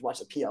being like, you have to watch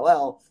the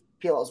PLL.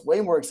 PLL is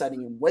way more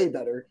exciting and way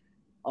better.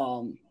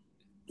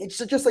 It's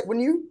just like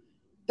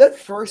that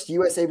first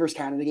USA versus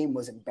Canada game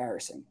was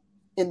embarrassing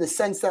in the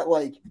sense that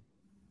like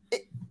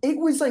it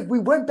was like we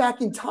went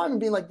back in time and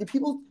being like, the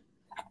people,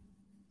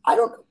 I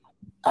don't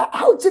know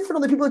how different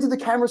are the people that do the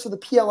cameras for the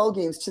PLO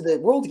games to the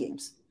World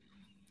Games.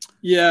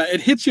 Yeah,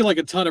 it hits you like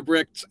a ton of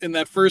bricks in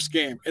that first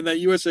game, in that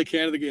USA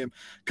Canada game.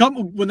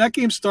 When that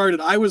game started,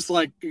 I was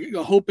like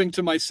hoping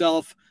to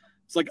myself,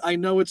 it's like, I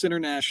know it's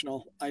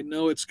international, I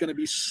know it's going to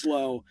be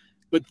slow.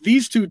 But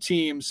these 2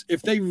 teams,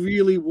 if they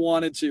really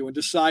wanted to and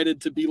decided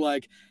to be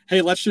like,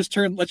 hey, let's just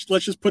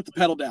put the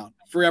pedal down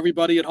for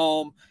everybody at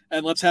home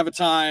and let's have a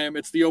time.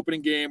 It's the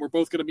opening game. We're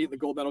both going to meet in the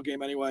gold medal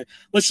game anyway.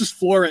 Let's just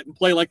floor it and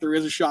play like there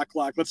is a shot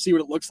clock. Let's see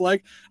what it looks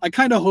like. I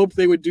kind of hoped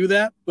they would do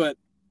that, but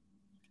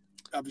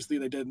obviously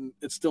they didn't.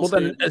 It's still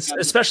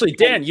especially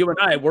Dan, you and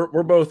I,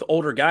 we're both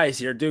older guys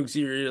here. Dukes,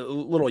 you're a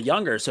little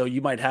younger, so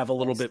you might have a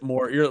little bit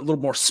more. You're a little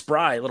more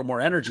spry, a little more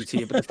energy to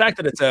you. But the fact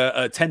that it's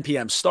a 10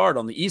 p.m. start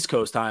on the East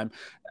Coast time,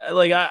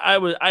 like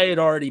I had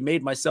already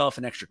made myself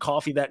an extra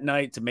coffee that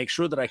night to make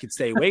sure that I could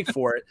stay awake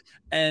for it.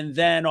 And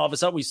then all of a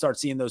sudden we start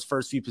seeing those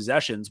first few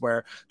possessions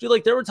where, dude,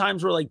 like there were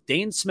times where like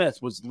Dane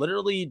Smith was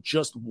literally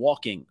just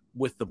walking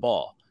with the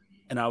ball,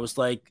 and I was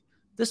like,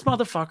 this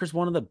motherfucker's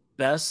one of the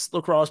best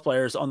lacrosse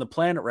players on the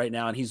planet right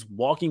now, and he's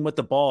walking with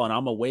the ball, and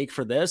I'm awake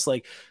for this.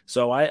 Like,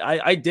 so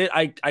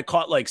I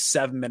caught like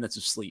 7 minutes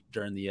of sleep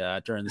during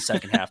the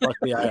second half.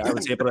 Luckily, I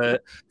was able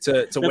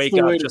to wake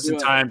up just in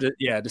time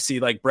to see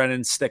like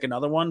Brennan stick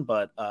another one.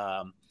 But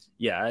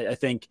I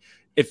think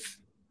if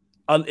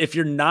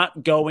you're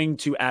not going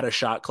to add a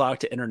shot clock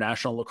to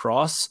international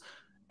lacrosse,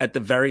 at the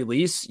very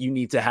least, you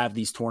need to have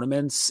these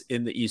tournaments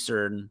in the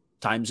Eastern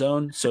time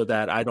zone so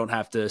that I don't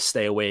have to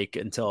stay awake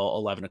until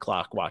 11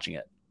 o'clock watching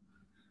it.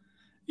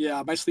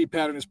 Yeah, my sleep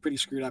pattern is pretty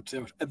screwed up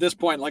too. At this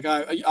point, like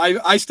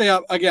I stay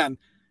up again.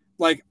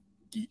 Like,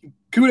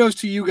 kudos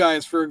to you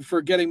guys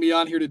for getting me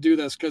on here to do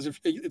this, because if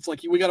it's like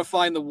we got to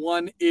find the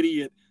one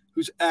idiot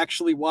who's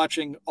actually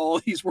watching all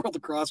these World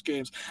Lacrosse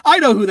games. I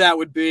know who that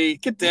would be.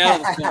 Get down on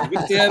the phone.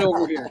 Get Dan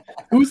over here.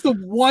 Who's the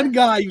one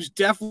guy who's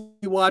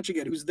definitely watching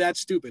it who's that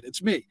stupid?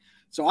 It's me.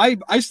 So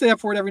I stay up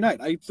for it every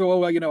night. I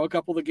throw a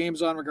couple of the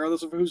games on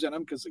regardless of who's in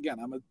them, because again,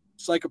 I'm a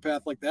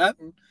psychopath like that,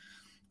 and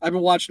I've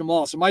been watching them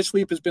all. So my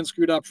sleep has been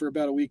screwed up for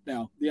about a week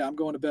now. Yeah, I'm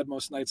going to bed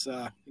most nights,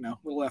 a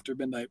little after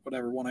midnight,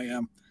 whatever, 1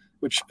 a.m.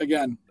 Which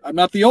again, I'm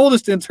not the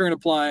oldest intern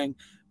applying,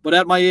 but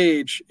at my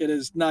age, it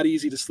is not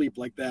easy to sleep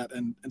like that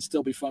and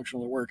still be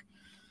functional at work.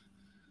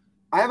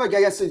 I have, I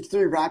guess,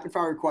 3 rapid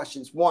fire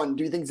questions. 1,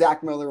 do you think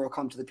Zach Miller will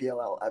come to the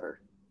PLL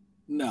ever?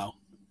 No.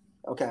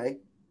 Okay.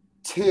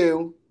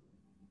 2,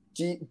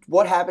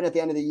 what happened at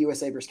the end of the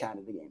USA versus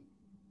Canada game?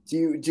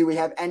 Do we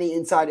have any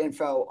inside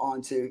info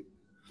onto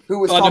who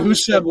was coming? Who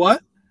said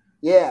what?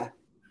 Yeah.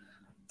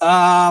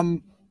 I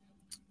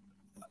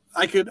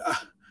could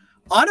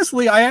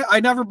Honestly, I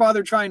never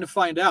bothered trying to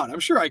find out. I'm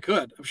sure I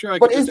could.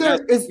 But is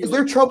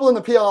there trouble in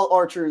the PLL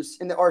Archers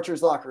in the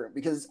Archers locker room?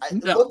 Because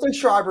it looked like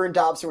Schreiber and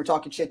Dobson were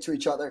talking shit to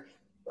each other.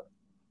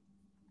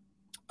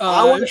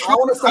 I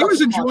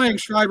was enjoying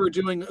Schreiber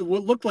doing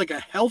what looked like a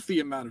healthy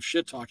amount of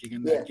shit talking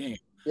in that game.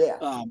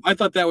 Yeah. I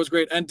thought that was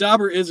great. And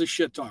Dauber is a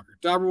shit talker.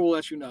 Dauber will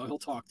let you know. He'll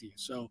talk to you.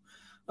 So,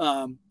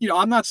 I'm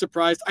not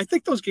surprised. I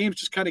think those games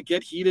just kind of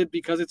get heated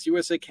because it's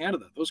USA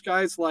Canada. Those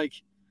guys like.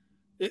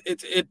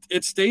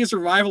 It stays a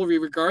rivalry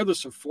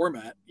regardless of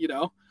format,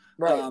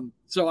 Right.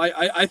 So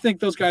I think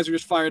those guys are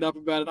just fired up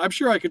about it. I'm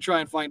sure I could try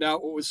and find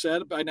out what was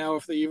said by now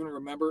if they even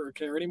remember or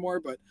care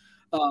anymore. But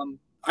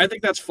I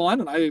think that's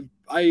fun, and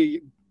I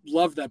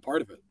love that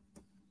part of it.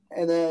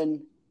 And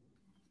then,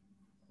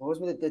 what was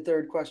the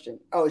third question?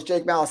 Oh, is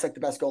Jake Malasek the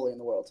best goalie in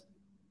the world?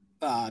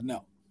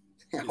 No.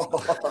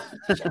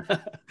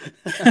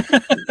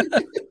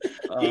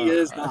 He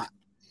is not.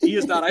 He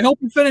is not. I hope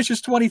he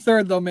finishes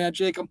 23rd, though, man.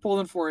 Jake, I'm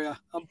pulling for you.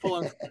 I'm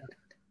pulling.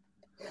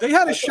 They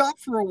had a shot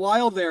for a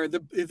while there.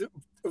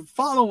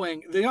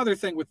 Following the other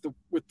thing with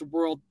the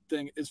world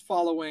thing is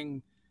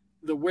following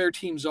the where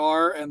teams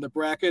are and the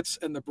brackets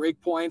and the break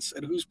points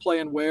and who's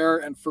playing where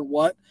and for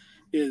what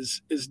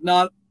is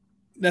not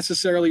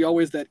necessarily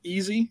always that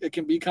easy. It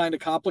can be kind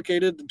of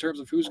complicated in terms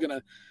of who's going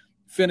to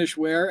finish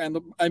where. And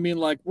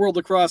World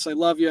Lacrosse, I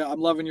love you. I'm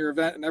loving your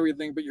event and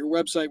everything, but your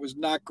website was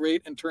not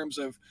great in terms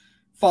of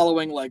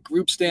following like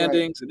group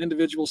standings and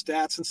individual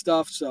stats and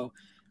stuff. So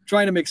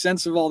trying to make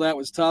sense of all that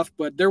was tough,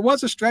 but there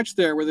was a stretch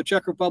there where the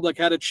Czech Republic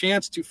had a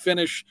chance to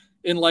finish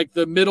in like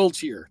the middle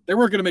tier. They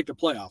weren't going to make the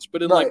playoffs,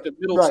 but in like the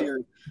middle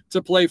tier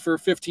to play for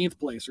 15th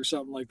place or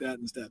something like that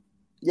instead.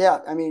 Yeah.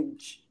 I mean,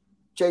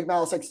 Jake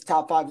Malasek's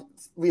top 5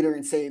 leader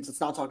in saves. Let's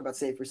not talk about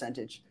save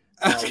percentage.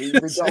 We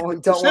don't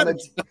want to.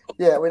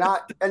 Yeah, we're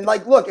not. And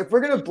like, look, if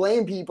we're going to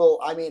blame people,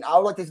 I mean, I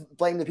would like to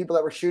blame the people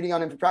that were shooting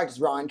on him for practice.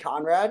 Ryan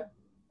Conrad,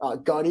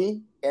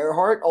 Gutty,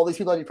 Earhart, all these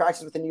people that he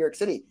practiced with in New York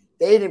City,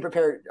 they didn't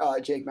prepare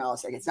Jake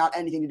Malasek. It's not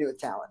anything to do with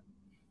talent.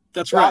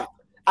 That's right.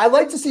 I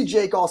like to see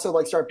Jake also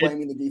like start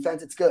blaming the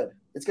defense. It's good.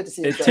 It's good to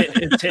see.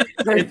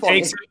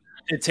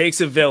 It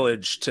takes a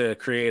village to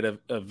create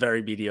a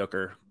very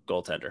mediocre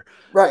goaltender.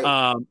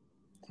 Right.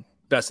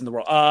 Best in the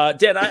world.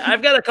 Dan,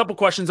 I've got a couple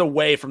questions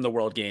away from the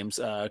World Games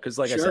because,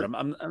 like I said,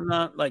 I'm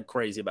not like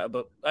crazy about it,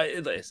 but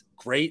it's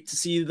great to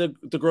see the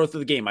growth of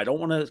the game. I don't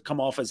want to come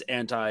off as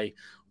anti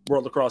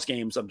World Lacrosse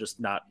Games. I'm just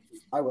not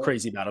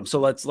crazy about them. So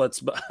let's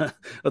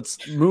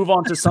move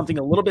on to something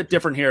a little bit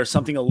different here,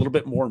 something a little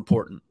bit more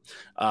important.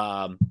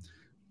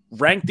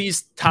 Rank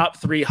these top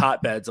 3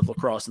 hotbeds of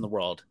lacrosse in the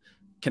world: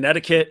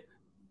 Connecticut,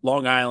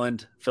 Long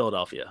Island,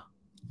 Philadelphia.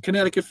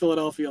 Connecticut,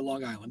 Philadelphia,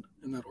 Long Island,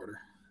 in that order.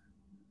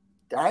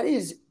 That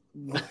is,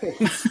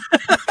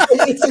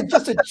 it's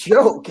just a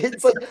joke.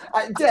 It's like,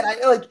 I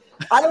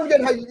don't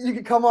get how you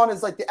could come on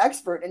as like the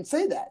expert and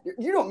say that.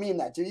 You don't mean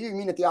that, do you? You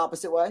mean it the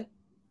opposite way?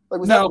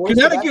 Like, no,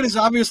 Connecticut is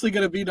obviously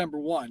going to be number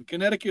 1.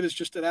 Connecticut is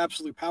just an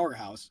absolute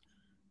powerhouse.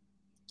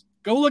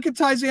 Go look at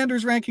Ty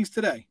Zander's rankings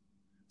today.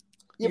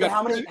 Yeah, but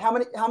how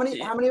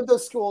many of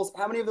those schools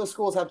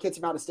have kids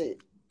from out of state?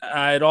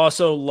 I'd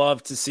also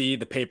love to see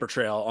the paper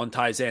trail on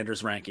Ty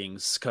Zander's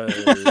rankings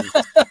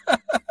because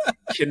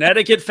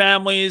Connecticut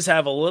families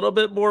have a little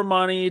bit more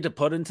money to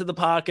put into the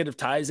pocket of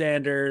Ty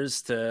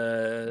Zander's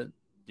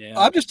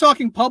I'm just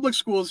talking public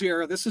schools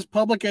here. This is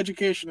public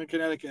education in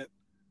Connecticut.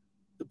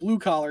 The blue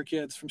collar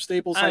kids from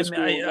Staples High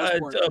School.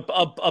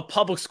 A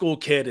public school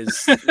kid is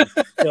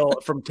still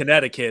from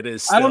Connecticut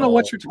is. I don't know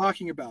what you're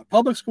talking about.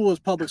 Public school is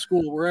public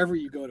school wherever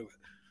you go to it.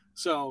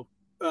 So,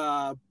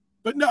 but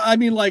no, I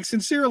mean, like,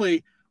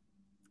 sincerely,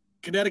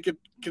 Connecticut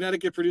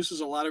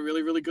produces a lot of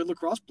really, really good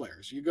lacrosse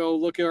players. You go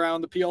look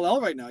around the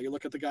PLL right now. You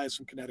look at the guys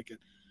from Connecticut.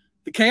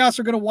 The Chaos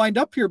are going to wind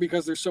up here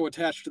because they're so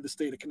attached to the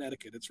state of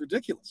Connecticut. It's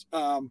ridiculous.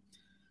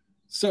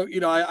 So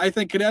I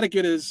think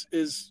Connecticut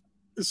is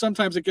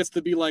sometimes it gets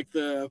to be like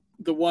the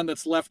one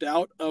that's left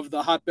out of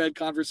the hotbed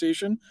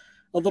conversation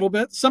a little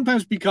bit.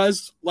 Sometimes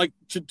because, like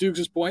to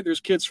Dukes' point, there's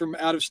kids from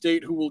out of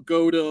state who will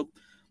go to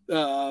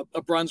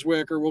a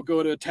Brunswick or will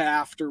go to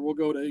Taft or will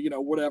go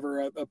to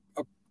whatever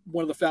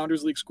one of the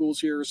Founders League schools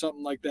here or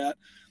something like that.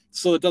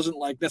 So it doesn't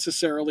like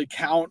necessarily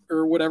count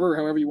or whatever,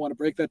 however you want to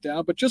break that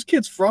down. But just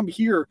kids from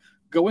here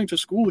going to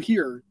school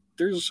here,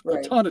 there's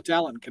a ton of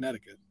talent in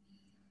Connecticut.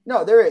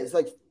 No, there is.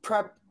 Like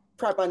prep.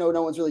 I know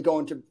no one's really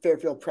going to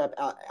Fairfield Prep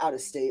out of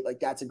state. Like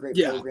that's a great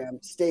program.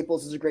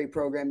 Staples is a great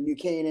program. New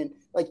Canaan,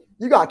 like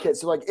you got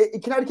kids. So like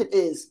Connecticut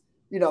is,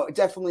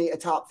 definitely a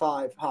top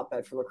 5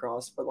 hotbed for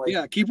lacrosse. But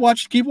like, keep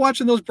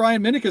watching those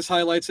Brian Minicus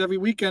highlights every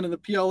weekend in the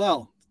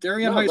PLL.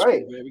 Darien High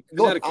School, baby.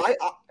 Look,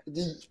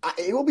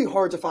 it will be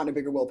hard to find a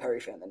bigger Will Perry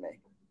fan than me.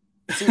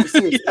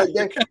 Seriously,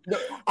 again,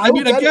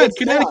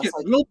 Connecticut,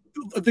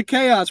 the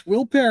Chaos,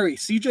 Will Perry,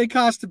 CJ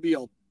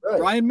Costabile,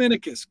 Brian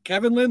Minicus,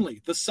 Kevin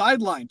Lindley, the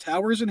Sideline,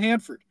 Towers and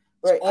Hanford.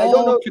 It's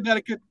all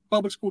Connecticut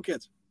public school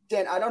kids.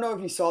 Dan, I don't know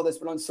if you saw this,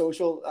 but on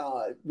social,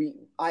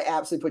 I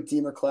absolutely put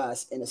Deemer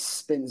Class in a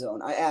spin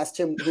zone. I asked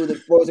him what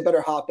was a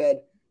better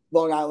hotbed,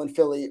 Long Island,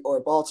 Philly,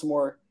 or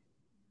Baltimore.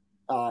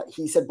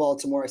 He said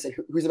Baltimore. I said,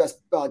 who's the best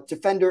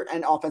defender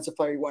and offensive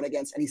player you won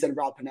against? And he said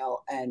Rob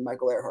Pennell and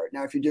Michael Earhart.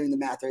 Now, if you're doing the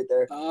math right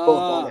there, both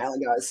Long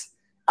Island guys.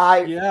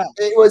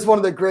 It was one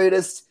of the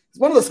greatest,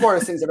 one of the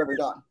smartest things I've ever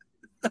done.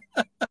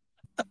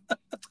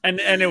 And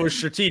it was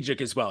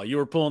strategic as well. You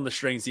were pulling the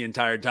strings the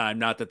entire time,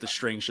 not that the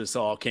strings just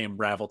all came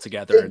raveled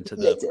together into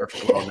the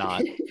perfect little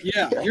knot.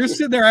 Yeah, you're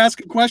sitting there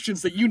asking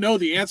questions that you know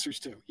the answers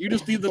to. You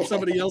just need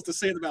somebody else to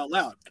say them out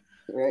loud.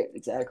 Right,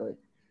 exactly.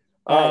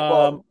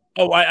 All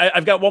right,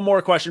 I've got one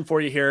more question for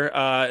you here.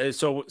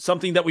 So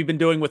something that we've been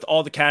doing with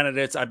all the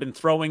candidates, I've been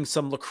throwing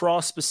some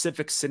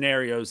lacrosse-specific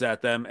scenarios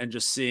at them and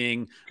just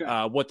seeing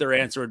what their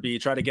answer would be,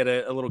 try to get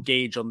a little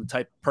gauge on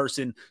the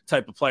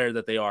type of player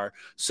that they are.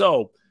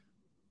 So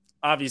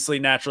obviously,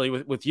 naturally,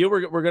 with you,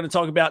 we're going to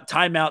talk about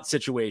timeout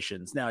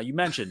situations. Now, you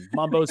mentioned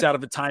Mumbo's out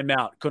of a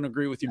timeout. Couldn't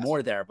agree with you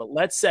more there. But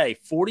let's say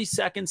 40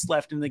 seconds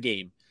left in the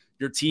game.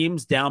 Your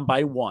team's down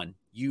by 1.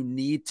 You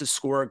need to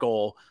score a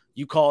goal.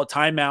 You call a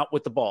timeout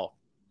with the ball.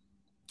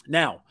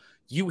 Now,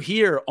 you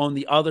hear on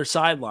the other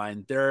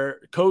sideline their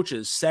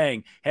coaches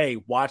saying, hey,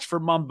 watch for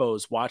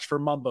Mumbos, watch for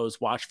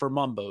Mumbos, watch for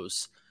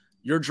Mumbos.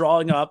 You're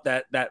drawing up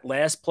that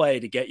last play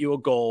to get you a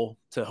goal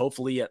to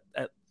hopefully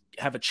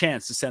have a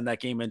chance to send that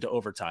game into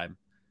overtime.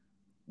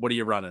 What are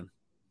you running?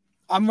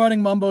 I'm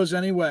running Mumbos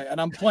anyway,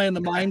 and I'm playing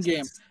the mind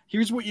game.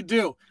 Here's what you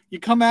do. You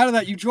come out of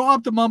that, you draw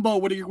up the Mumbo,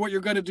 what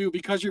you're going to do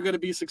because you're going to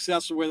be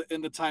successful with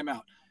in the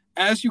timeout.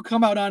 As you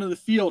come out onto the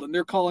field and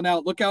they're calling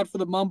out, look out for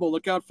the Mumbo,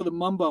 look out for the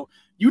Mumbo.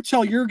 You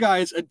tell your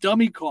guys a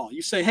dummy call.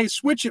 You say, hey,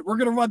 switch it. We're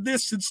going to run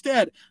this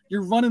instead.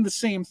 You're running the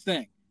same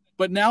thing.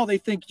 But now they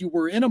think you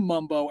were in a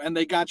Mumbo and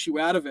they got you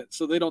out of it.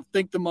 So they don't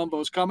think the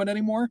Mumbo's coming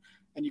anymore,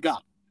 and you got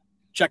them.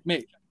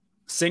 Checkmate.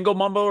 Single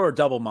Mumbo or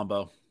double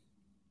Mumbo?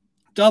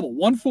 Double.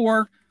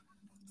 1-4.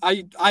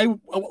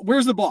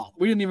 Where's the ball?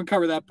 We didn't even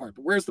cover that part,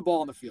 but where's the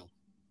ball on the field?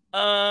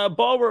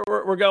 Ball,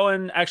 we're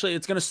going, actually,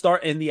 it's going to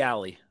start in the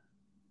alley.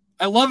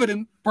 I love it.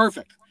 And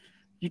perfect.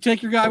 You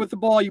take your guy with the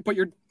ball, you put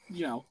your,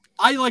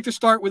 I like to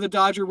start with a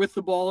Dodger with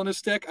the ball on his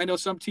stick. I know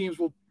some teams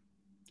will,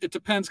 it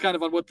depends kind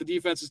of on what the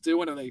defense is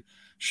doing. Are they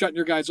shutting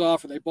your guys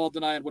off? Are they ball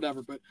denying,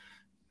 whatever? But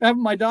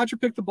having my Dodger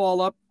pick the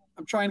ball up,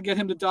 I'm trying to get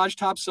him to dodge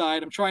top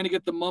side. I'm trying to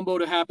get the Mumbo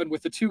to happen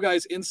with the two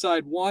guys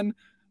inside one,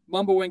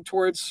 Mumboing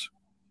towards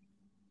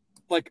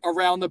like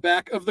around the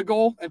back of the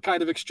goal and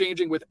kind of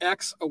exchanging with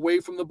X away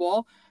from the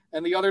ball.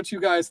 And the other two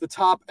guys, the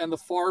top and the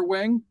far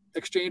wing,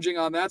 exchanging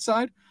on that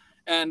side.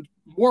 And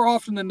more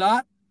often than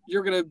not,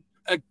 you're going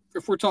to,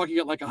 if we're talking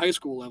at like a high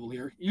school level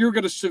here, you're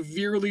going to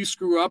severely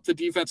screw up the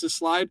defensive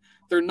slide.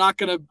 They're not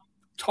going to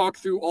talk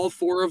through all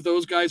 4 of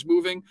those guys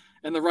moving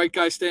and the right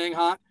guy staying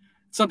hot.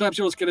 Sometimes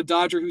you'll just get a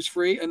Dodger who's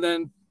free, and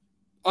then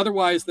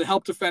otherwise the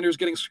help defender is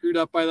getting screwed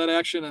up by that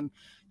action, and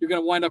you're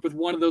going to wind up with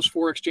one of those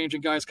 4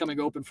 exchanging guys coming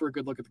open for a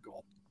good look at the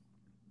goal.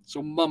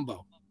 So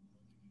Mumbo.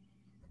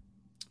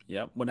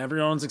 Yep. When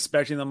everyone's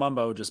expecting the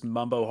Mumbo, just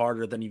Mumbo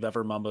harder than you've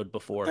ever Mumboed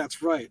before.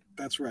 That's right.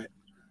 That's right.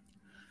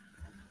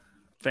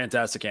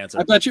 Fantastic answer.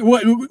 I bet you.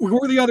 What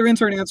were the other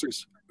intern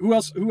answers? Who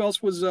else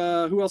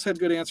had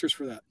good answers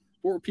for that?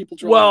 What were people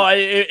drawing? Well,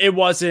 it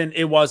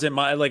wasn't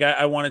my, like,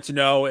 I wanted to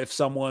know if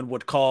someone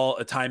would call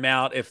a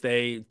timeout if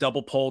they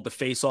double pulled the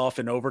face off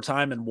in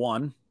overtime and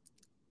won.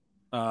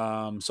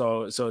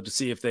 So to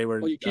see if they were,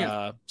 well, you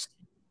can't.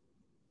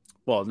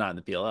 Well, not in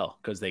the PLL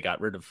because they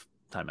got rid of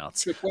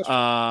timeouts. Good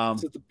question.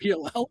 Is it the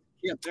PLL?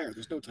 Yeah,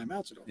 there's no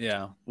timeouts at all.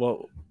 Yeah.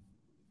 Well,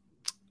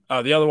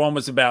 the other one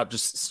was about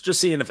just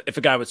seeing if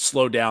a guy would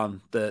slow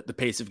down the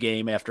pace of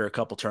game after a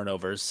couple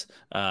turnovers.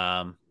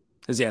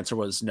 His answer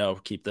was no,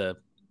 keep the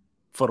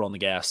foot on the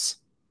gas.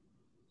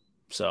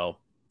 So,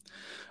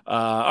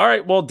 all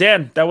right. Well,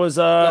 Dan, that was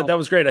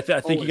great.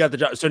 I think you got the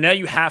job. So now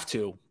you have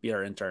to be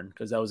our intern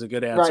because that was a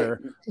good answer.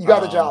 Right. You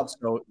got the job.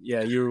 So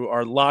yeah, you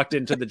are locked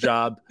into the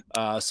job.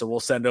 So we'll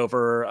send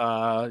over,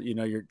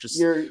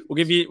 we'll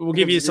give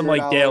you some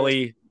like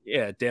daily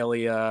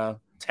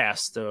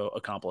tasks to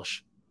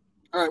accomplish.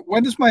 All right.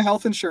 When does my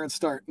health insurance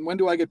start and when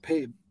do I get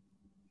paid?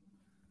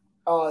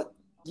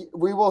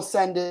 We will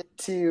send it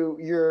to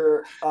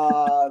your,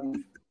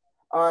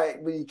 all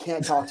right, we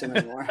can't talk to him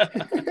anymore.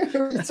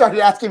 He started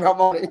asking about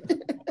money.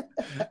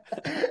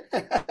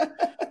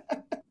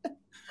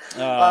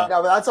 No,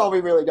 but that's all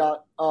we really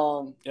got.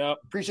 Yep.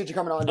 Appreciate you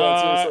coming on, Dan.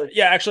 Seriously.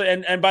 Yeah, actually,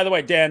 and by the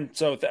way, Dan,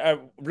 so I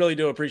really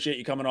do appreciate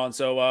you coming on.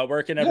 So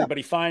where can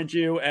everybody find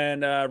you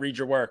and read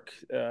your work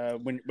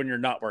when you're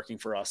not working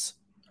for us?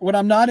 When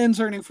I'm not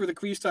interning for the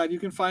Crease Tide, you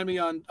can find me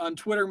on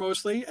Twitter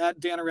mostly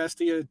at Dan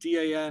Arestia,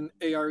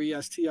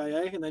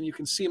 DANARESTIA, and then you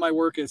can see my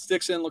work at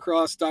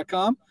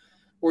sticksinlacrosse.com.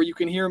 Or you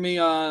can hear me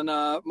on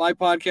my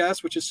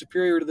podcast, which is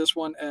superior to this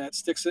one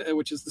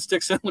which is the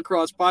Sticks in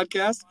Lacrosse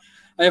podcast.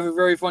 I have a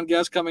very fun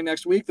guest coming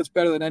next week that's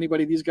better than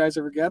anybody these guys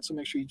ever get, so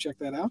make sure you check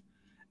that out.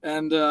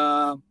 And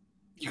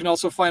you can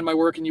also find my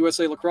work in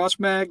USA Lacrosse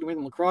Mag, New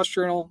England Lacrosse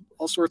Journal,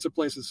 all sorts of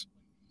places.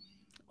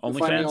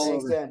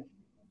 OnlyFans?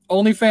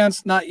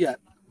 OnlyFans, not yet.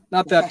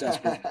 Not that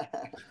desperate.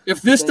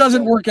 If this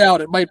doesn't work out,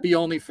 it might be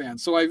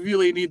OnlyFans. So I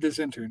really need this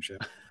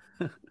internship.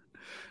 All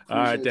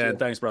right, Dan.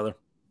 Thanks, brother.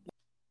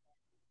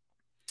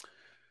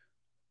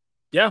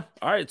 Yeah.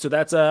 All right. So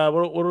that's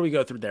what do we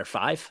go through there?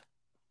 5?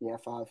 Yeah,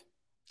 5.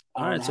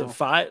 All right, so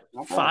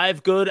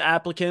five good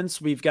applicants.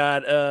 We've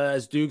got,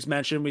 as Dukes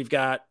mentioned, we've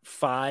got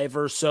 5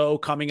 or so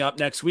coming up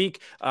next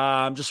week.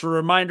 Just a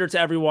reminder to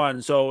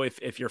everyone. So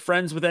if you're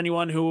friends with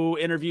anyone who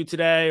interviewed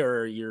today,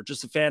 or you're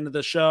just a fan of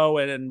the show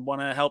and want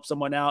to help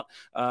someone out,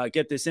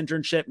 get this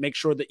internship, make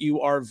sure that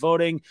you are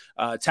voting.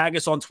 Tag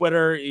us on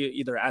Twitter,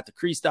 either at the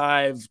Crease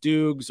Dive,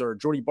 Dukes, or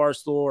Jordy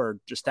Barstool, or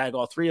just tag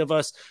all 3 of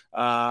us.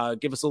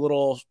 Give us a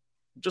little.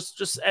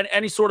 Just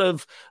any sort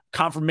of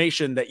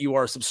confirmation that you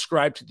are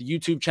subscribed to the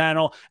YouTube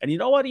channel. And you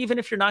know what? Even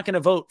if you're not going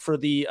to vote for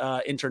the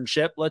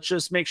internship, let's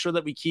just make sure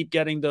that we keep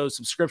getting those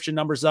subscription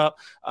numbers up.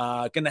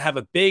 Going to have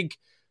a big,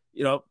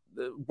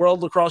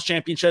 World Lacrosse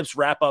Championships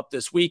wrap up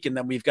this week. And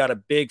then we've got a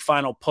big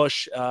final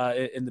push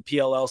in the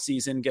PLL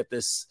season. Get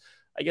this,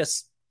 I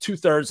guess,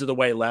 2/3 of the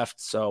way left.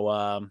 So,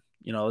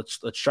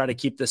 let's try to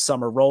keep this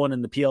summer rolling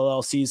in the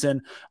PLL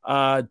season.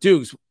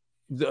 Dukes,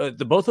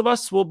 the both of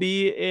us will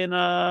be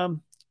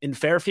in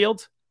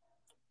Fairfield.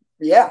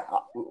 Yeah,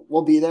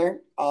 we'll be there.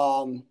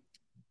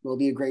 It'll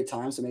be a great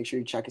time, so make sure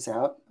you check us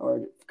out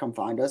or come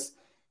find us.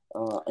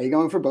 Are you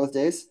going for both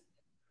days?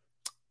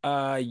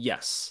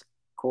 Yes.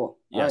 Cool.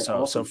 Yeah. Right,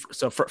 awesome.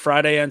 So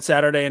Friday and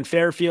Saturday in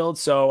Fairfield.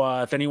 So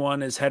if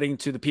anyone is heading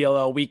to the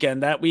PLL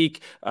weekend that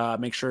week,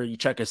 make sure you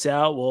check us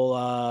out.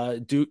 We'll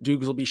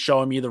Dukes will be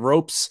showing me the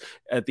ropes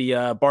at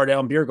the Bar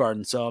Down Beer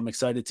Garden. So I'm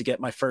excited to get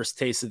my first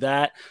taste of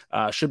that.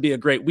 Should be a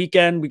great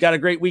weekend. We got a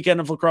great weekend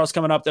of lacrosse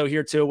coming up though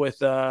here too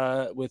with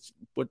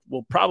what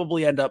will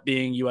probably end up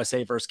being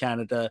USA versus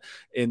Canada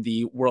in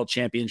the World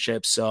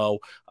Championship. So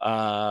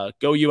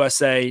go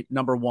USA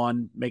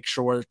 #1. Make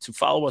sure to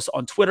follow us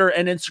on Twitter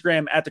and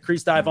Instagram at the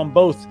Crease Dive on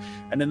both.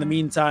 And in the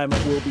meantime,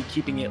 we'll be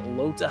keeping it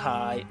low to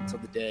high until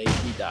the day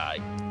we die.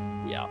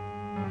 We out.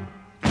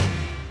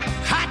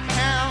 Hot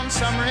town,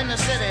 summer in the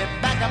city,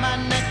 back of my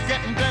neck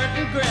getting dirt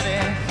and gritty.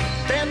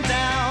 Bend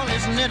down,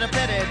 isn't it a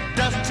pity?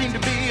 Doesn't seem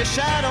to be a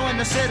shadow in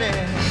the city.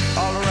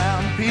 All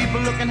around, people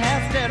looking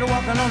half dead,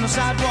 walking on the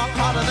sidewalk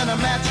harder than a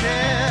match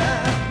here.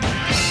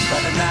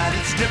 But at night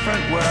it's a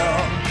different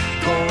world.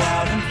 Go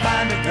out and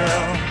find a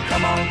girl.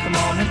 Come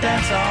on and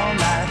dance all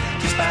night.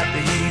 Despite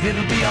the heat,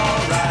 it'll be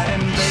alright.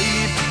 And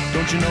babe,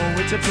 don't you know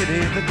it's a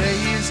pity the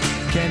days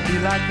can't be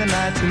like the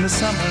nights in the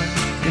summer,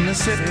 in the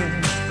city,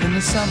 in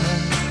the summer,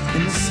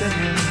 in the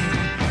city.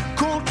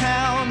 Cool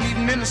town,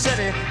 meeting in the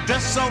city,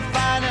 dressed so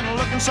fine and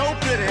looking so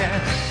pretty.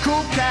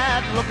 Cool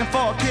cat, looking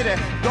for a kitty,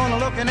 gonna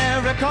look in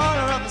every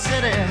corner of the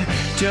city.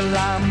 Till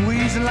I'm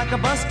wheezing like a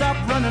bus stop,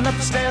 running up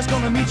the stairs,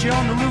 gonna meet you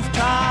on the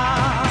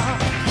rooftop.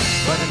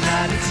 But at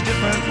night it's a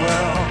different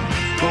world.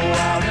 Go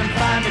out and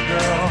find a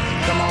girl.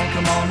 Come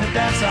on and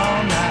dance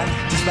all night.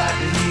 Despite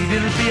the heat,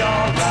 it'll be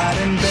alright.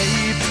 And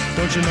babe,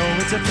 don't you know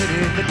it's a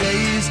pity the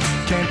days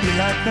can't be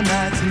like the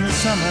nights in the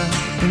summer,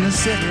 in the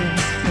city,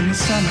 in the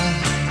summer,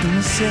 in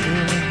the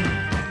city.